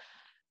process.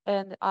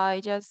 And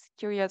I just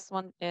curious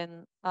one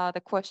in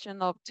the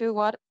question of to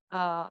what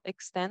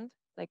extent,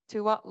 like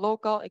to what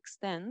local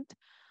extent,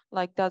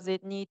 like does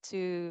it need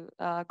to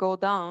go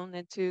down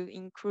and to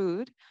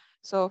include,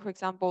 so for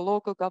example,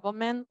 local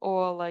government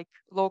or like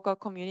local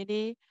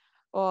community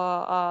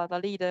or the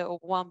leader of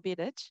one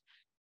village.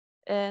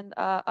 And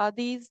are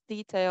these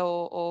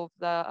detail of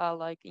the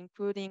like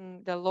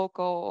including the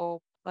local or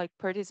like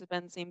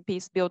participants in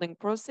peace building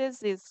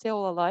process is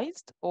still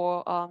realized,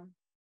 or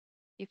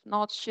if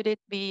not, should it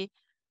be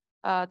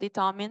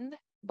determined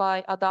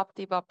by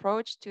adaptive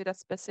approach to the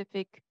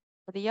specific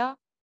area?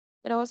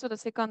 And also the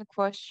second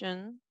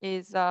question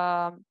is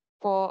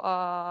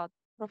for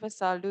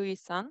Professor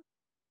Louis-san.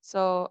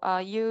 So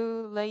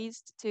you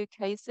raised 2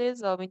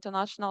 cases of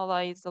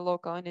internationalized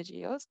local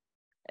NGOs,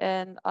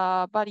 and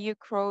but you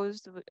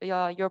closed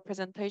your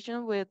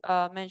presentation with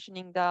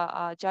mentioning the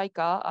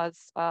JICA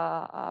as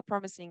a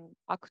promising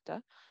actor.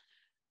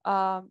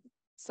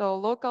 So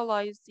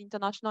localized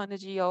international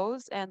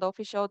NGOs and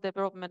official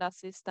development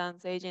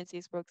assistance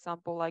agencies, for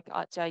example, like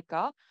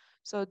JICA.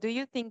 So do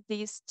you think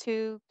these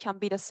 2 can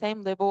be the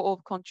same level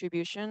of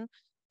contribution,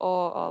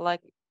 or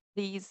like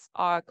these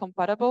are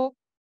compatible,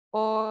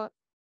 or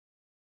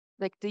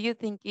like do you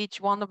think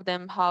each one of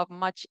them have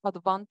much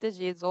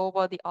advantages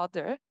over the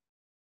other?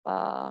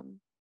 For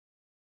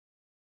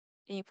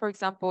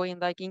example, in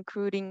like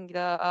including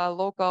the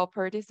local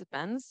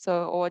participants,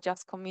 so or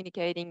just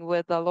communicating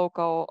with the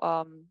local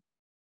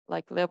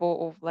like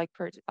level of like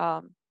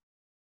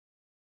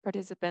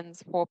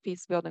participants for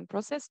peace building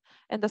process.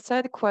 And the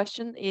third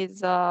question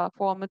is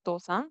for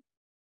Muto-san.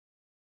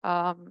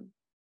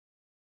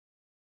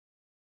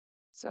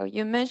 So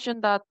you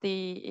mentioned that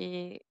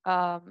the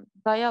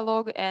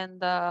dialogue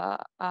and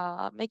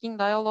making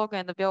dialogue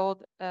and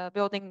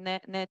building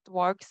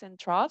networks and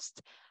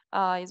trust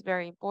is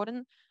very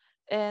important.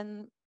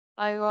 And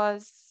I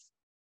was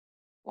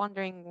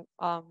wondering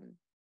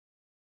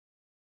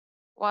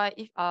why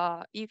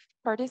if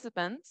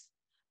participants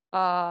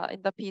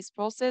in the peace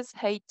process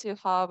hate to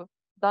have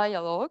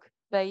dialogue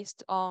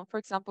based on, for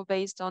example,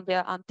 based on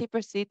their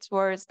antipathy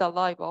towards their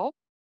rival,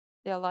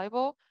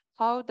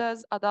 how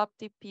does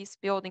adaptive peace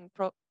building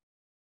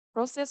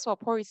process or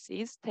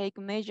policies take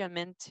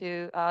measurement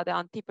to the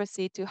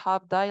antipathy to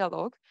have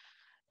dialogue?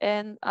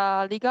 And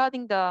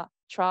regarding the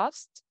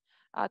trust,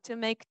 to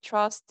make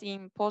trust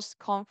in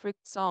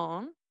post-conflict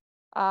zone,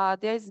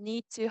 there is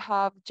need to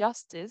have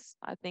justice,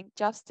 I think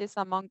justice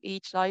among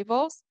each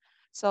rivals.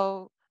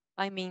 So,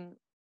 I mean,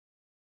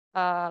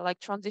 like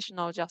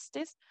transitional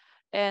justice.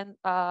 And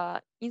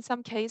in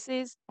some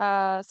cases,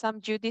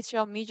 some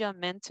judicial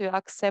measurement to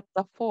accept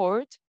the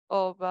fault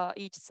of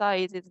each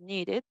side is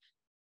needed.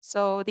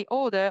 So the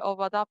order of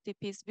adaptive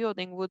peace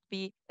building would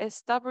be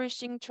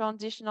establishing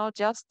transitional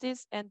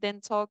justice and then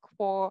talk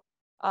for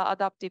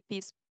adaptive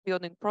peace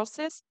building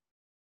process.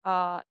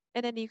 And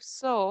then if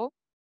so,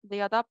 the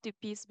adaptive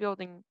peace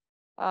building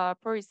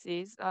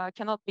policies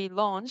cannot be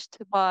launched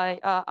by,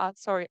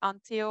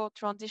 until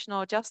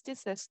transitional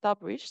justice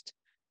established.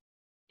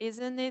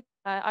 Isn't it,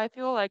 I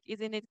feel like,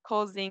 isn't it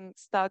causing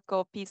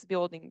Sadako peace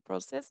building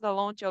process, the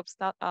launch of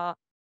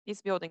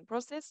peace building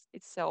process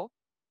itself?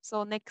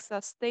 So next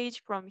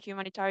stage from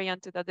humanitarian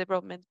to the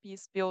development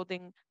peace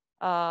building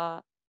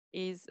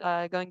is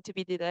going to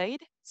be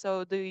delayed.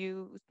 So do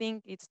you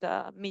think it's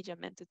the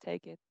measurement to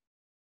take it?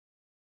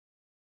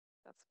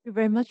 Thank you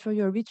very much for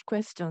your rich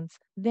questions.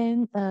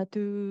 Then Thank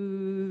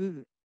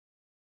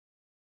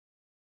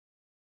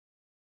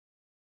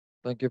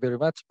you very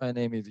much. My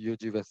name is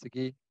Yuji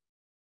Uesugi,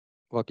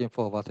 working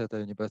for Waseda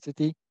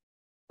University.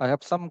 I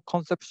have some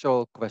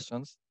conceptual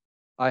questions.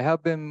 I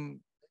have been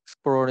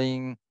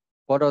exploring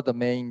what are the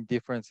main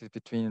differences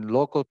between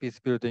local peace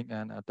building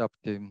and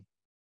adaptive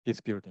peace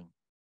building.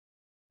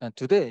 And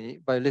today,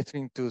 by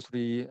listening to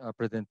three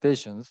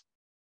presentations,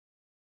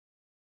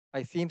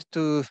 I seem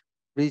to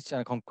reach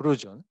a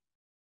conclusion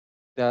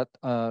that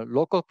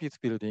local peace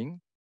building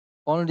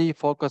only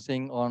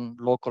focusing on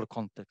local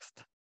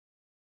context.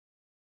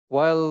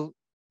 While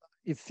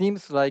it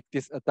seems like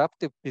this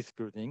adaptive peace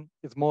building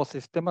is more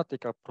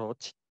systematic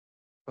approach,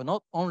 but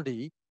not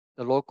only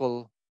the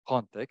local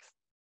context,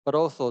 but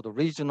also the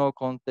regional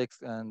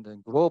context and the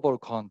global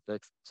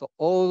context. So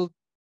all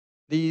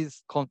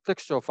these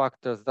contextual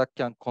factors that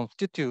can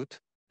constitute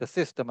the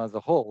system as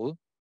a whole,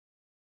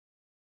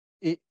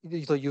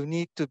 so you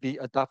need to be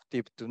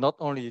adaptive to not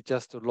only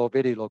just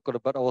very local,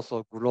 but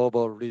also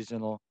global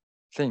regional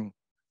thing.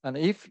 And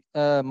if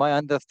my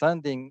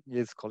understanding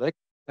is correct,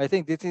 I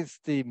think this is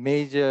the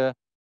major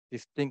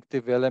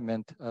distinctive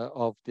element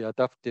of the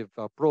adaptive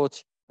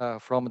approach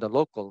from the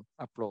local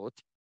approach.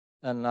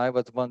 And I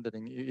was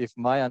wondering if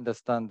my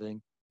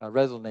understanding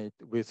resonate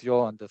with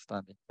your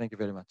understanding. Thank you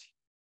very much.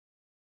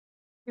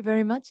 Thank you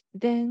very much.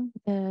 Then,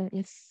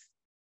 yes.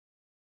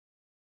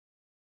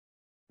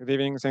 Good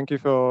evening. Thank you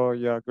for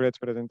your great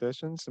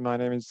presentations. My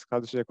name is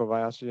Kazushi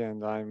Kobayashi,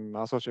 and I'm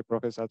associate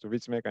professor at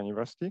Peacebuilding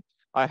University.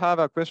 I have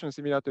a question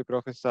similar to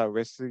Professor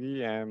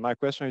Uesugi, and my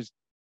question is,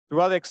 to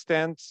what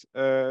extent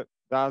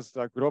does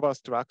the global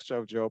structure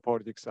of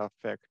geopolitics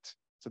affect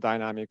the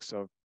dynamics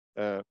of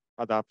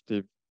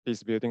adaptive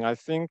peace building? I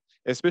think,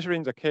 especially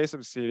in the case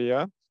of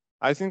Syria,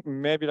 I think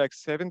maybe like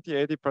 70,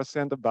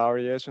 80% of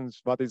variations,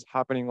 what is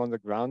happening on the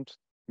ground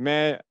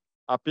may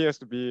appears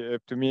to be,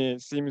 to me,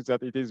 seems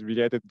that it is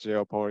related to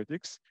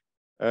geopolitics.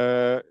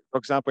 For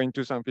example, in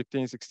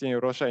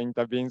 2015-16, Russia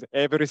intervenes,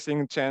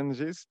 everything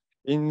changes.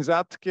 In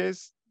that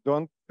case,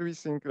 don't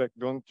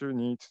you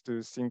need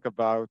to think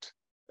about,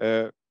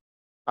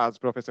 as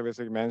Professor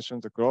Wesley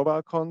mentioned, the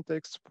global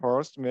context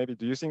first? Maybe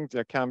do you think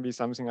there can be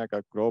something like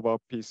a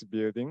global peace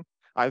building?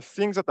 I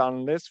think that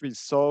unless we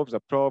solve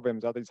the problem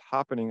that is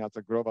happening at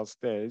the global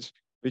stage,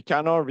 we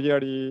cannot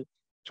really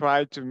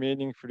try to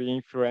meaningfully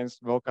influence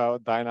local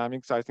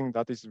dynamics. I think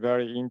that is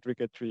very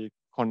intricately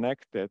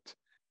connected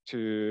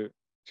to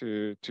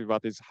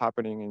what is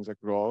happening in the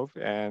globe.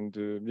 And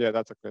yeah,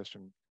 that's a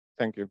question.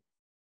 Thank you.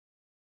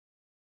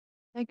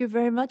 Thank you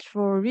very much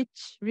for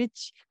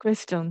rich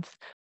questions.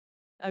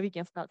 We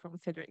can start from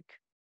Cedric.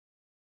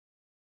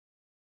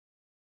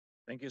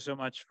 Thank you so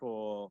much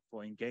for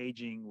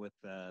engaging with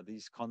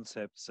these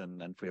concepts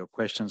and for your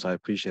questions. I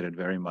appreciate it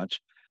very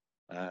much.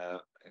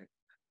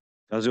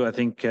 Kazu, I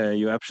think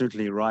you're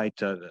absolutely right.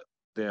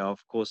 There are,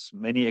 of course,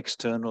 many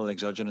external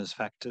exogenous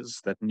factors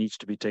that needs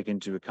to be taken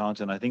into account.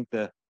 And I think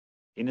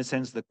in a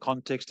sense, the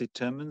context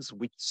determines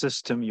which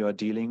system you are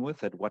dealing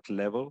with at what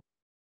level.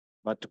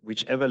 But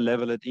whichever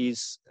level it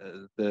is,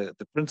 the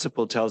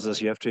principle tells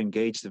us you have to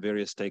engage the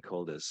various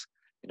stakeholders.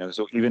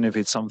 So even if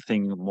it's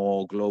something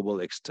more global,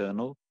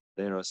 external,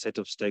 there are a set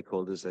of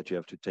stakeholders that you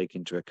have to take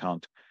into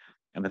account.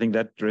 And I think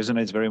that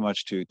resonates very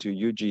much to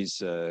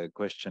Yuji's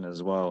question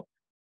as well,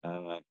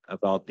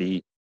 about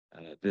the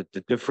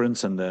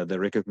difference and the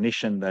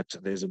recognition that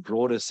there's a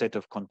broader set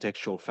of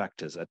contextual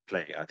factors at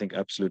play. I think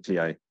absolutely,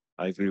 I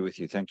agree with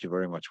you. Thank you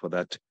very much for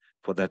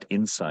that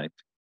insight.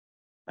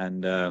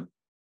 And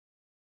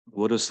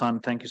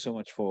Wodo-san, thank you so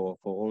much for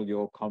all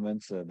your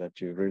comments that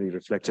you really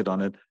reflected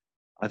on it.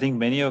 I think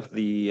many of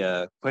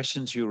the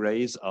questions you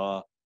raise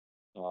are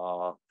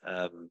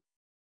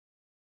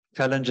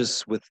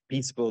challenges with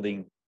peace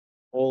building,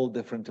 all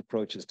different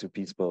approaches to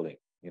peace building,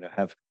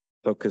 have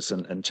focus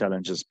and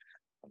challenges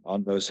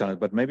on those challenges.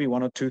 But maybe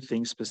one or two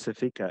things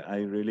specific. I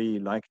really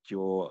liked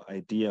your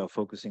idea of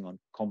focusing on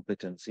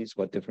competencies.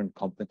 What different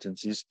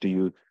competencies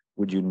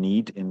would you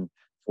need in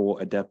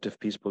for adaptive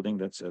peace building.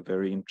 That's a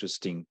very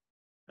interesting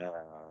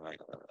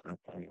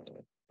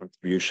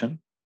contribution.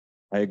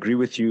 I agree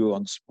with you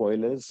on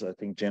spoilers. I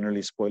think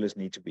generally spoilers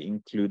need to be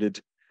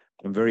included.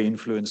 I'm very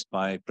influenced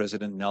by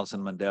President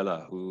Nelson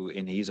Mandela, who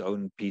in his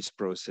own peace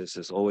process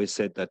has always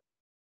said that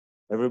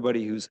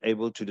everybody who's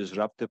able to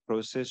disrupt the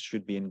process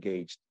should be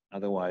engaged.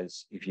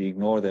 Otherwise, if you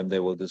ignore them, they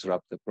will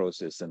disrupt the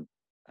process and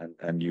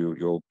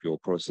your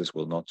process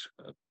will not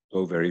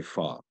go very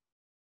far.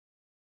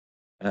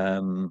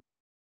 And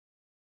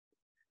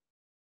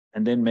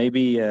then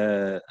maybe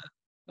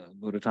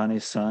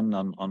Muratani-san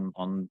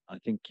on I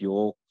think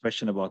your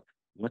question about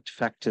what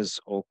factors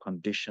or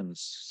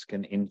conditions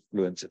can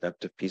influence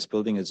adaptive peace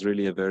building is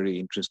really a very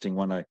interesting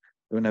one. I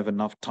don't have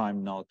enough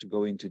time now to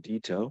go into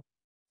detail.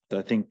 But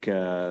I think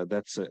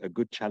that's a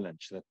good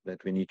challenge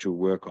that we need to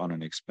work on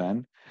and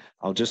expand.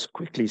 I'll just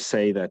quickly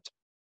say that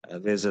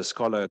there's a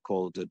scholar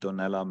called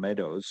Donella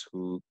Meadows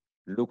who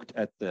looked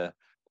at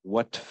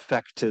what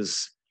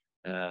factors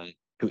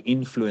to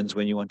influence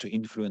when you want to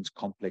influence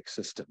complex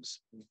systems.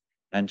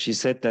 And she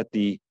said that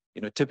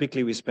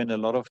typically we spend a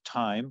lot of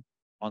time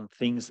on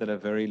things that are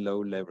very low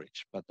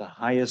leverage, but the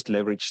highest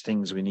leverage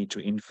things we need to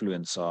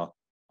influence are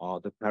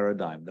the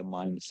paradigm, the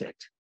mindset.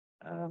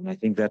 I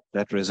think that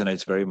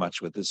resonates very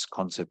much with this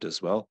concept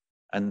as well.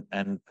 And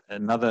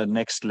another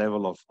next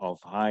level of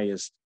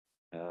highest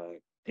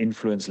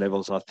influence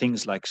levels are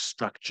things like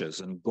structures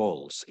and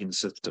goals in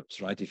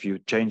systems, right? If you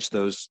change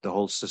those, the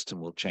whole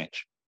system will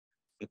change.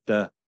 But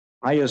the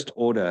highest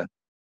order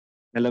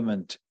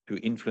element to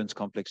influence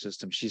complex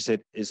systems, she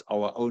said, is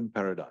our own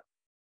paradigm.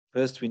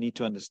 First, we need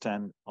to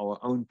understand our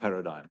own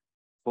paradigm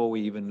before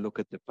we even look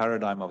at the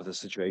paradigm of the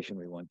situation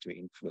we want to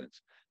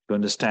influence, to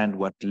understand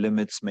what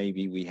limits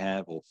maybe we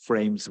have or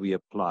frames we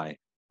apply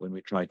when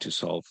we try to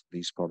solve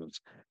these problems.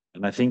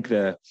 And I think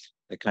the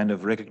kind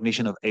of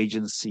recognition of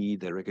agency,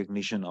 the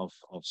recognition of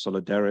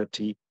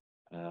solidarity,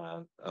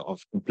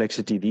 of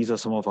complexity, these are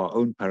some of our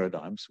own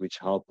paradigms which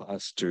help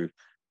us to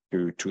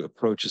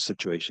approach a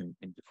situation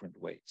in different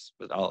ways.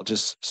 But I'll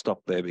just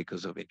stop there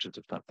because of interest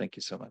of time. Thank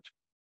you so much.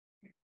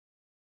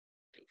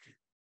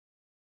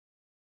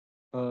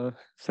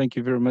 Thank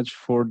you very much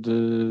for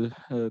the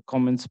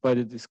comments by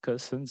the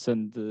discussants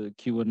and the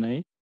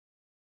Q&A.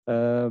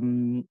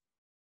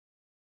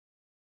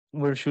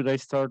 Where should I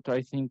start?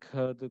 I think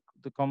the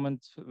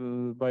comment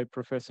by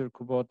Professor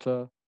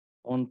Kubota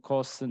on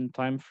costs and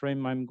time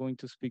frame, I'm going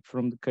to speak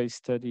from the case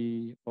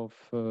study of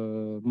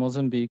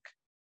Mozambique.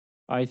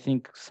 I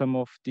think some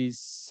of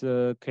these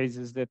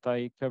cases that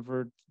I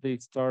covered, they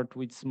start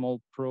with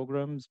small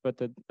programs, but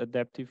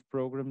adaptive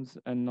programs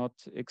and not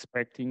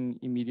expecting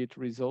immediate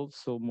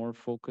results, so more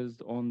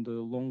focused on the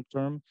long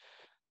term.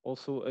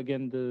 Also,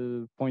 again,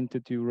 the point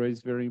that you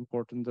raised, very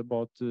important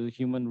about the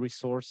human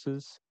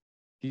resources.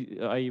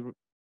 I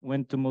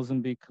went to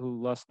Mozambique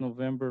last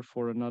November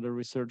for another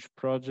research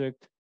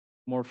project,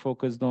 more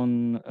focused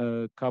on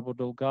Cabo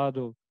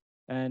Delgado.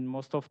 And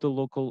most of the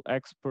local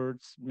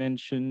experts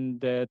mentioned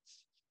that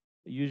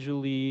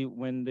usually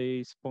when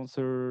they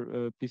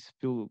sponsor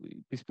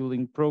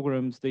peace-building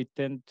programs, they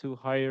tend to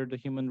hire the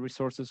human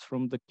resources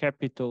from the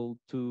capital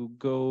to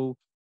go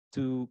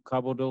to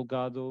Cabo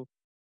Delgado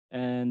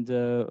and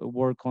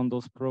work on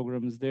those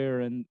programs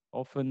there. And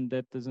often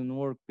that doesn't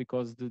work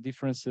because the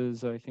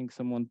differences, I think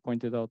someone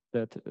pointed out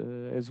that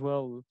as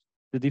well,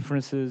 the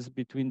differences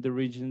between the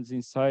regions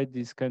inside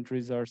these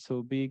countries are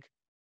so big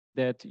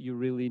that you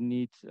really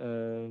need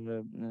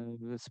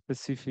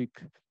specific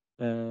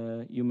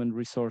human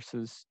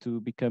resources to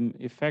become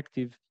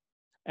effective.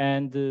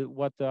 And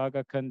what the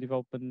Aga Khan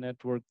Development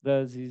Network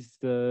does is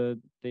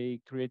they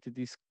created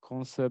this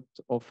concept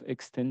of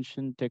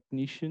extension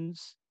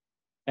technicians,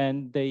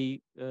 and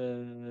they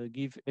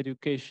give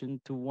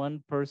education to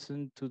one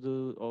person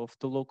of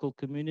the local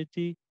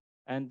community,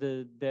 and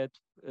that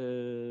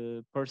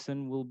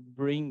person will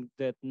bring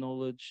that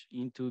knowledge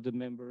into the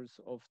members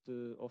of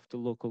the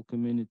local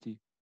community.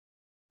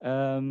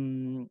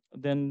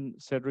 Then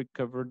Cedric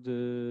covered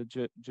the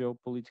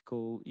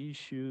geopolitical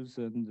issues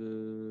and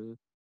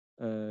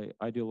the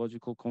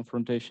ideological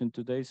confrontation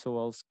today, so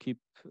I'll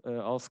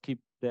skip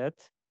that.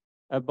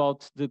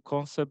 About the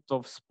concept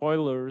of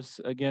spoilers,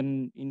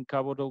 again, in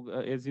Cabo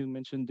Delgado, as you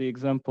mentioned, the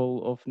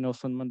example of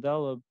Nelson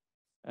Mandela,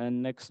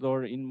 and next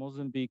door in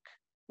Mozambique,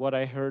 what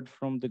I heard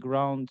from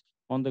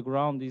on the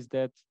ground is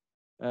that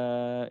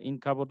in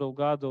Cabo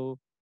Delgado,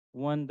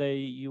 one day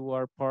you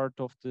are part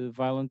of the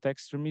violent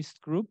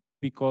extremist group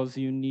because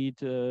you need,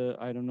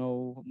 I don't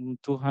know,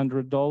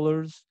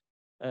 $200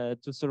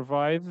 to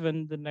survive,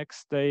 and the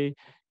next day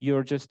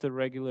you're just a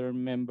regular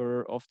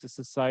member of the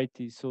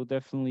society. So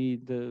definitely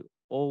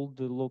all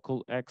the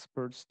local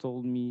experts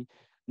told me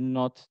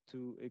not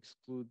to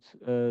exclude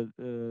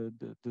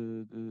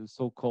the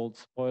so-called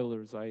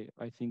spoilers. I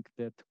think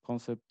that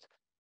concept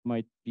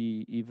might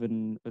be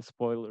even a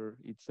spoiler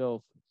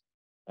itself.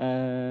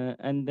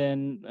 And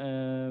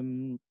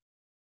then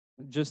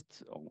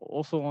just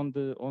also on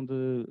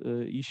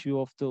the issue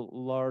of the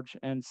large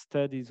end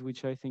studies,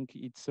 which I think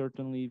it's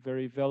certainly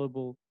very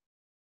valuable.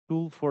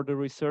 tool for the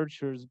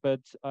researchers,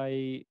 but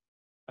I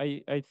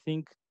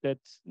think that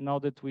now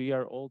that we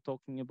are all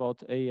talking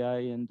about AI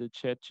and the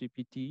chat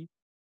GPT,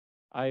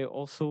 I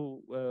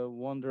also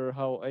wonder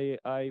how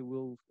AI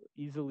will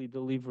easily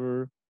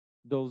deliver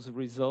those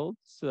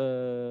results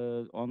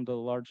on the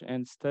large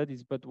end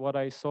studies. But what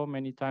I saw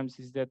many times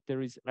is that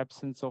there is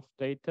absence of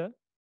data,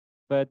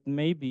 but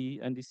maybe,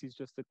 and this is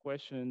just a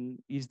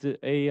question, is the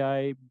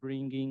AI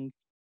bringing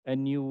a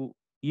new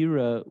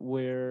era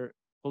where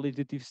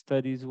qualitative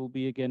studies will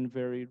be again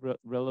very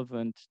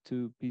relevant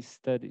to peace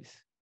studies?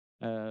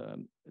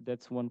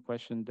 That's one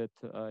question that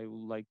I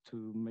would like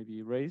to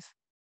maybe raise.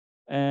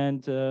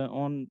 And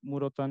on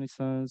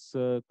Murotani-san's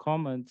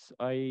comments,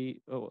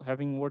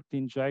 having worked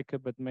in JICA,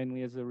 but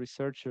mainly as a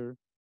researcher,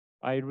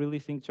 I really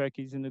think JICA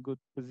is in a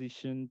good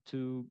position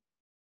to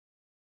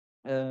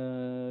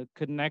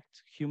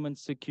connect human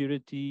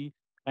security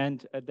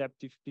and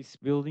adaptive peace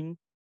building.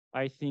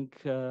 I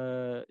think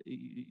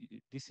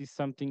this is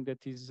something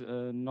that is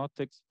not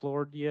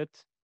explored yet.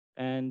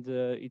 And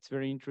it's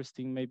very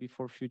interesting maybe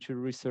for future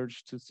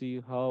research to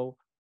see how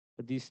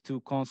these two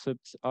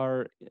concepts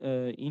are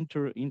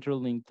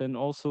interlinked. And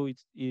also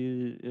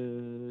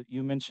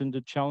you mentioned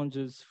the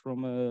challenges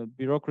from a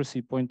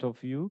bureaucracy point of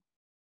view.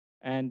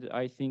 And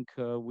I think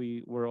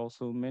we were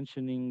also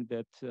mentioning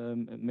that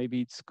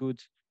maybe it's good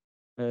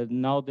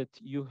now that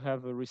you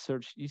have a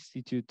research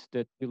institute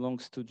that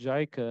belongs to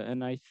JICA,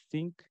 and I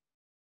think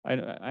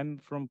I'm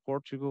from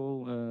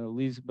Portugal,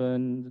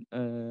 Lisbon,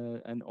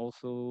 and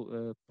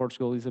also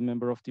Portugal is a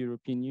member of the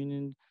European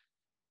Union.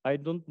 I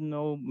don't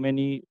know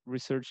many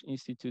research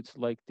institutes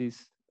like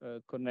this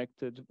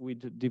connected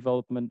with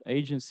development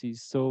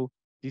agencies. So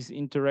this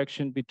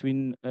interaction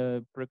between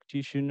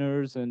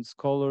practitioners and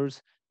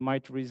scholars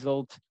might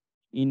result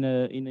in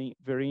a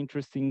very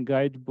interesting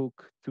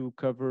guidebook to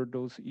cover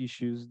those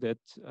issues that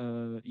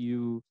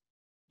you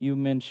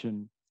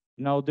mentioned.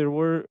 Now there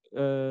were,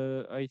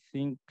 I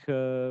think,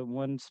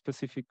 one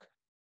specific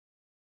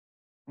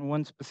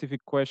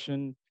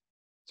question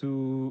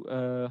to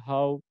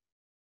how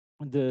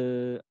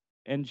the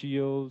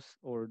NGOs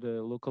or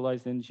the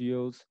localized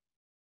NGOs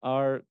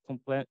are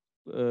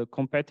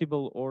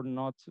compatible or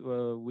not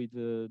with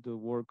the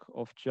work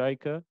of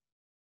JICA.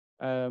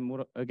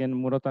 Again,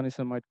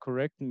 Murotani-san might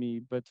correct me,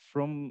 but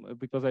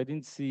because I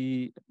didn't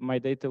see, my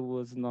data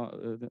was not,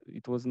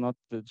 it was not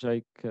the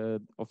JICA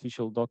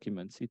official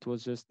documents. It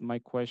was just my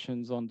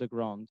questions on the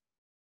ground.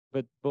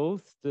 But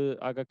both the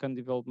Aga Khan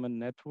Development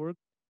Network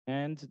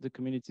and the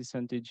Community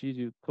Center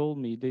Egidio told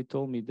me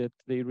that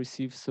they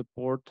receive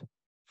support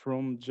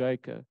from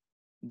JICA.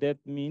 That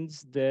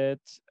means that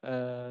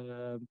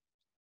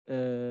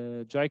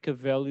JICA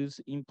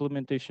values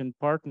implementation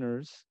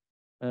partners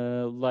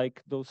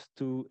like those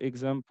two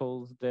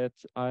examples that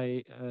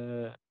I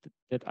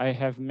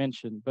have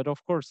mentioned. But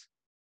of course,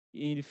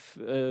 if,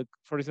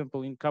 for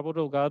example, in Cabo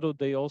Delgado,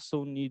 they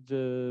also need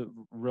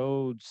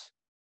roads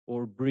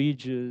or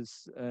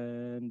bridges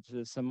and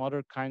some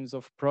other kinds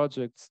of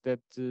projects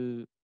that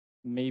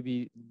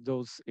maybe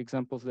those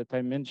examples that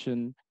I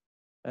mentioned,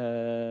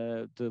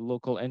 the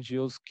local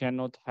NGOs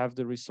cannot have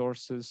the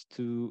resources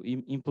to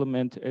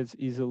implement as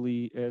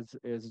easily as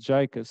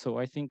JICA. So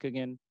I think,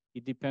 again,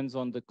 it depends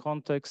on the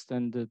context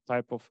and the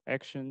type of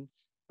action,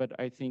 but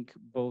I think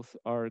both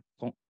are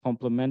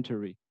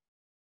complementary.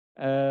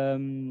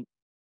 I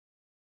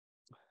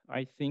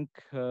think,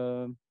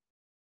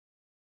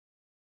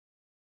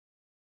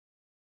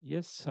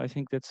 yes, I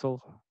think that's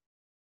all.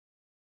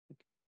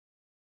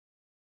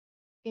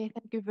 Okay,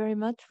 thank you very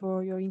much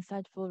for your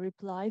insightful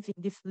replies in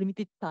this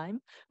limited time.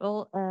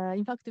 Well,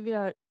 in fact, we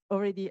are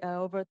already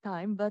over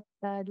time, but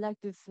I'd like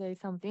to say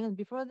something. And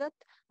before that,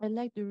 I'd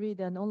like to read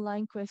an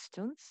online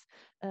questions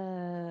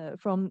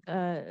from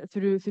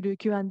through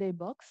Q&A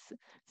box.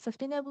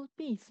 Sustainable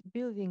peace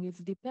building is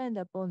depend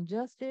upon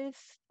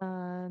justice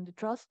and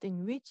trust,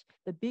 in which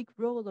the big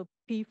role of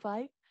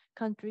P5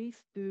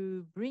 countries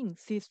to bring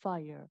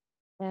ceasefire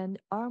and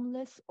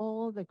armless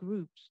all the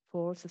groups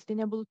for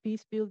sustainable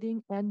peace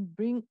building and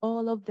bring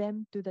all of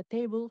them to the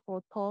table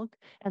for talk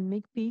and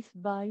make peace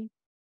by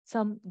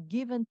some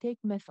give and take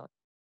method,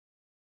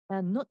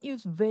 and not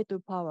use veto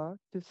power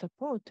to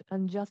support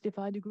and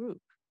justify the group.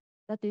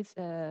 That is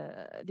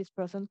this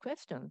person's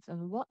questions,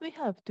 and what we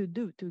have to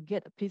do to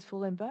get a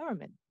peaceful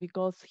environment,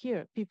 because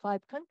here P5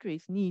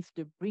 countries needs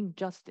to bring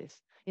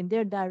justice in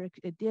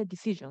their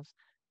decisions.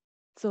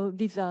 So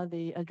these are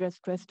the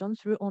addressed questions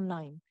through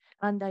online.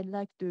 And I'd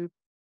like to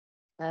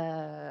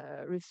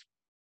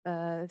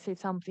say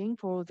something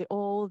for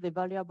all the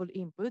valuable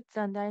inputs.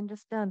 And I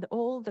understand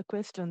all the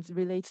questions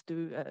relates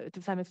to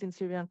some extent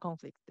Syrian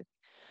conflict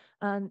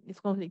and its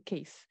conflict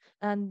case.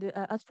 And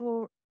as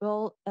for,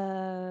 well,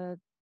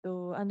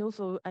 and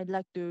also I'd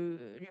like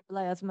to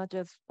reply as much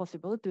as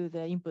possible to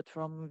the input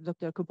from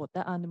Dr.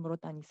 Kubota and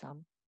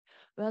Murotani-san.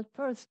 Well,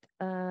 first,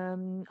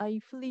 I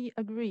fully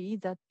agree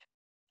that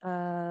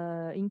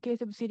in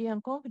case of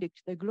Syrian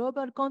conflict, the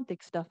global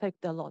context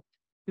affect a lot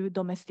to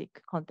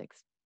domestic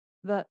context.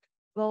 But,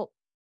 well,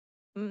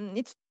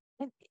 it's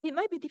And it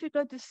might be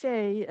difficult to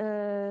say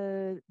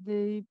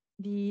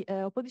the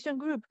opposition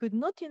group could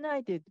not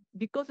united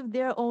because of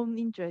their own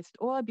interest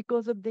or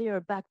because of they are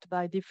backed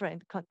by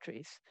different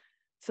countries.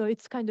 So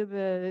it's kind of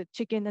a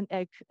chicken and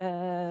egg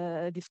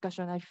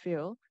discussion, I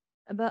feel.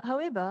 But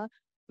however,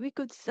 we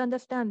could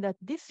understand that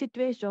this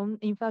situation,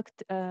 in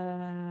fact,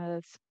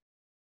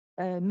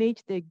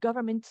 made the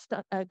government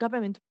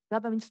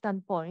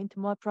standpoint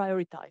more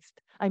prioritized.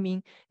 I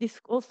mean, this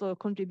also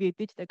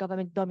contributed to the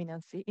government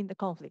dominance in the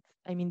conflict.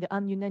 I mean, the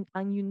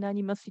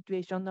ununanimous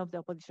situation of the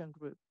opposition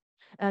group.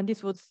 And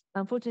this was,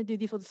 unfortunately,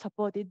 this was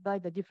supported by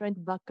the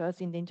different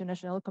backers in the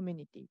international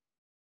community.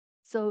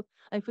 So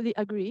I fully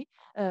agree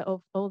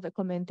of all the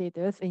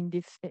commentators in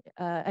this,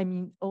 I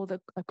mean, all the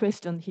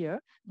question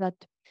here that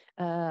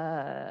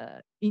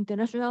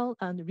international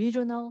and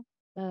regional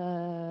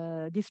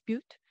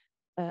dispute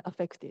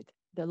affected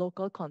the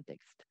local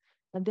context.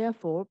 And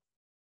therefore,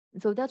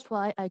 so that's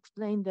why I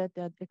explained that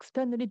the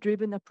externally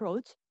driven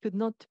approach could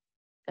not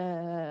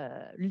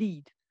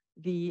lead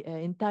the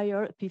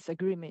entire peace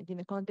agreement in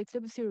the context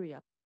of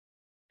Syria.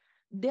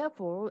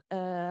 Therefore,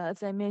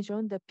 as I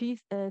mentioned,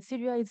 the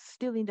Syria is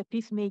still in the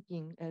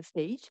peacemaking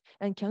stage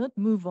and cannot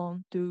move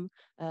on to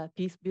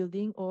peace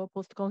building or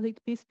post-conflict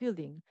peace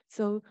building.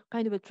 So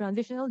kind of a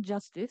transitional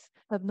justice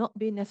have not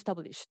been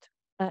established.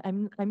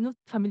 I'm not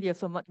familiar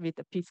so much with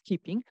the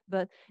peacekeeping,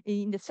 but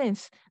in the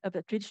sense of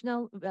the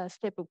traditional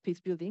step of peace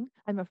building,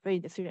 I'm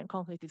afraid the Syrian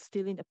conflict is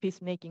still in the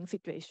peacemaking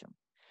situation.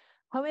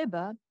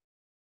 However,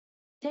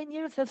 10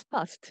 years has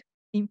passed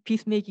in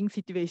peacemaking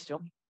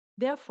situation.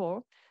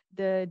 Therefore,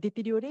 the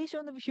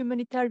deterioration of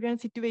humanitarian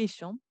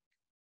situation,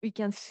 we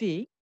can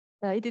see,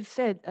 it is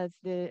said as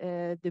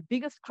the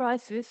biggest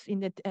crisis in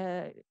the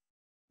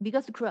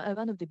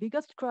one of the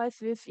biggest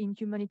crises in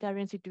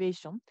humanitarian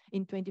situation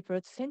in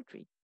 21st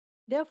century.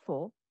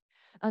 Therefore,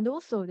 and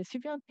also the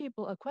Syrian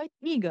people are quite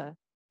eager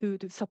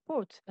to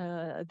support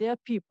their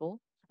people,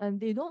 and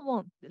they don't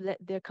want to let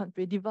their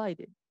country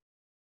divided.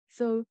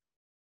 So,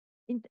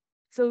 you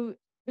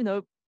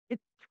know,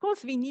 of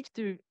course, we need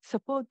to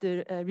support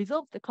the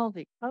resolve the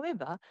conflict.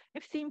 However,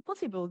 if it's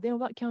impossible, then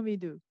what can we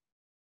do?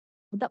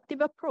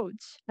 Adaptive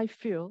approach, I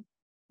feel,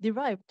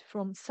 derived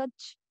from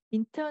such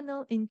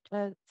internal,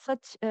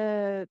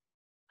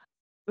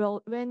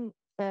 well, when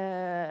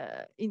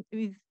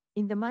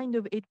in the mind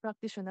of aid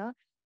practitioner,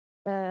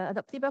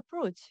 adaptive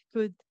approach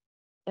could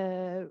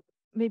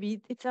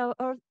maybe it's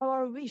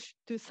our wish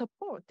to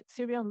support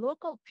Syrian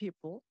local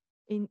people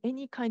in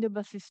any kind of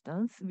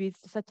assistance with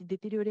such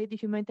deteriorated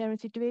humanitarian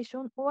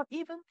situation, or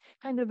even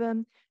kind of,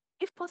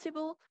 if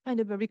possible, kind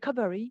of a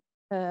recovery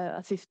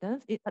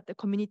assistance at the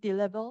community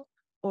level,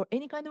 or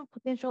any kind of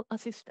potential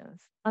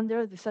assistance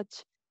under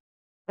such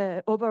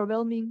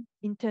overwhelming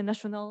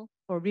international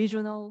or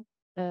regional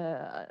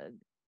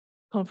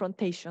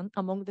confrontation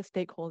among the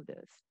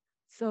stakeholders.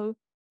 So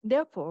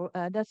therefore,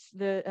 that's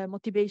the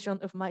motivation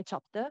of my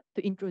chapter,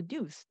 to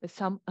introduce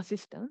some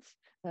assistance,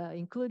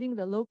 including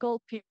the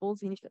local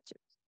people's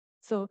initiatives.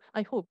 So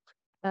I hope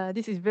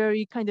this is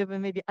very kind of a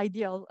maybe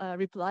ideal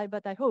reply,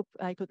 but I hope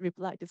I could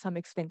reply to some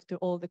extent to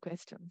all the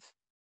questions.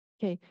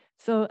 Okay,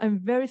 so I'm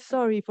very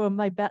sorry for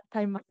my bad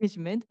time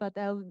management, but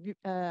I'll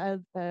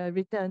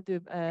return to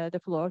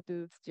the floor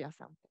to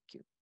Tsuchiya-san. Thank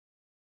you.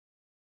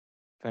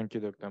 Thank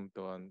you, Dr.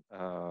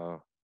 Muto,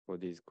 for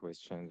these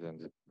questions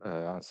and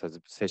answers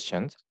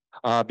sessions.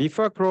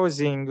 Before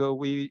closing,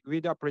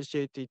 we'd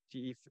appreciate it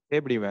if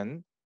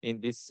everyone in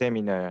this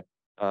seminar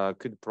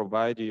could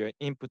provide your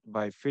input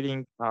by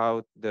filling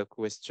out the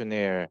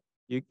questionnaire.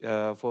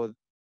 For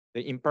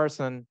the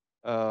in-person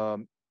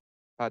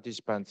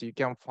participants, you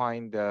can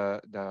find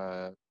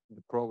the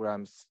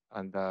programs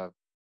and the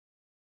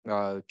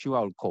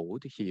QR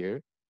code here.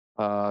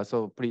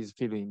 So please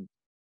fill in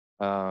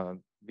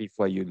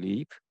before you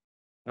leave.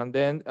 And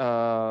then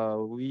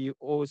we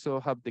also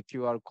have the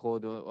QR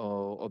code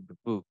of the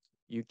book.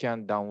 You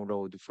can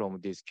download from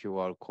this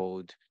QR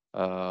code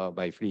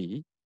by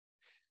free.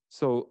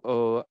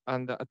 So,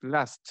 and at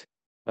last,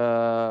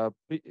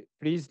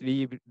 please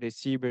leave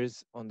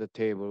receivers on the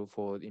table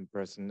for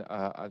in-person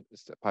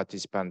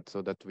participants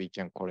so that we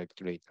can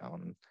collect later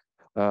on.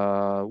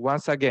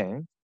 Once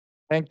again,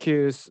 thank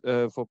you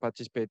for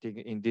participating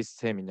in this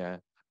seminar.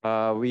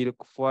 We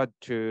look forward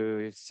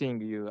to seeing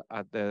you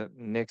at the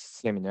next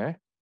seminar.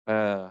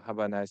 Have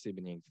a nice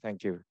evening.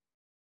 Thank you.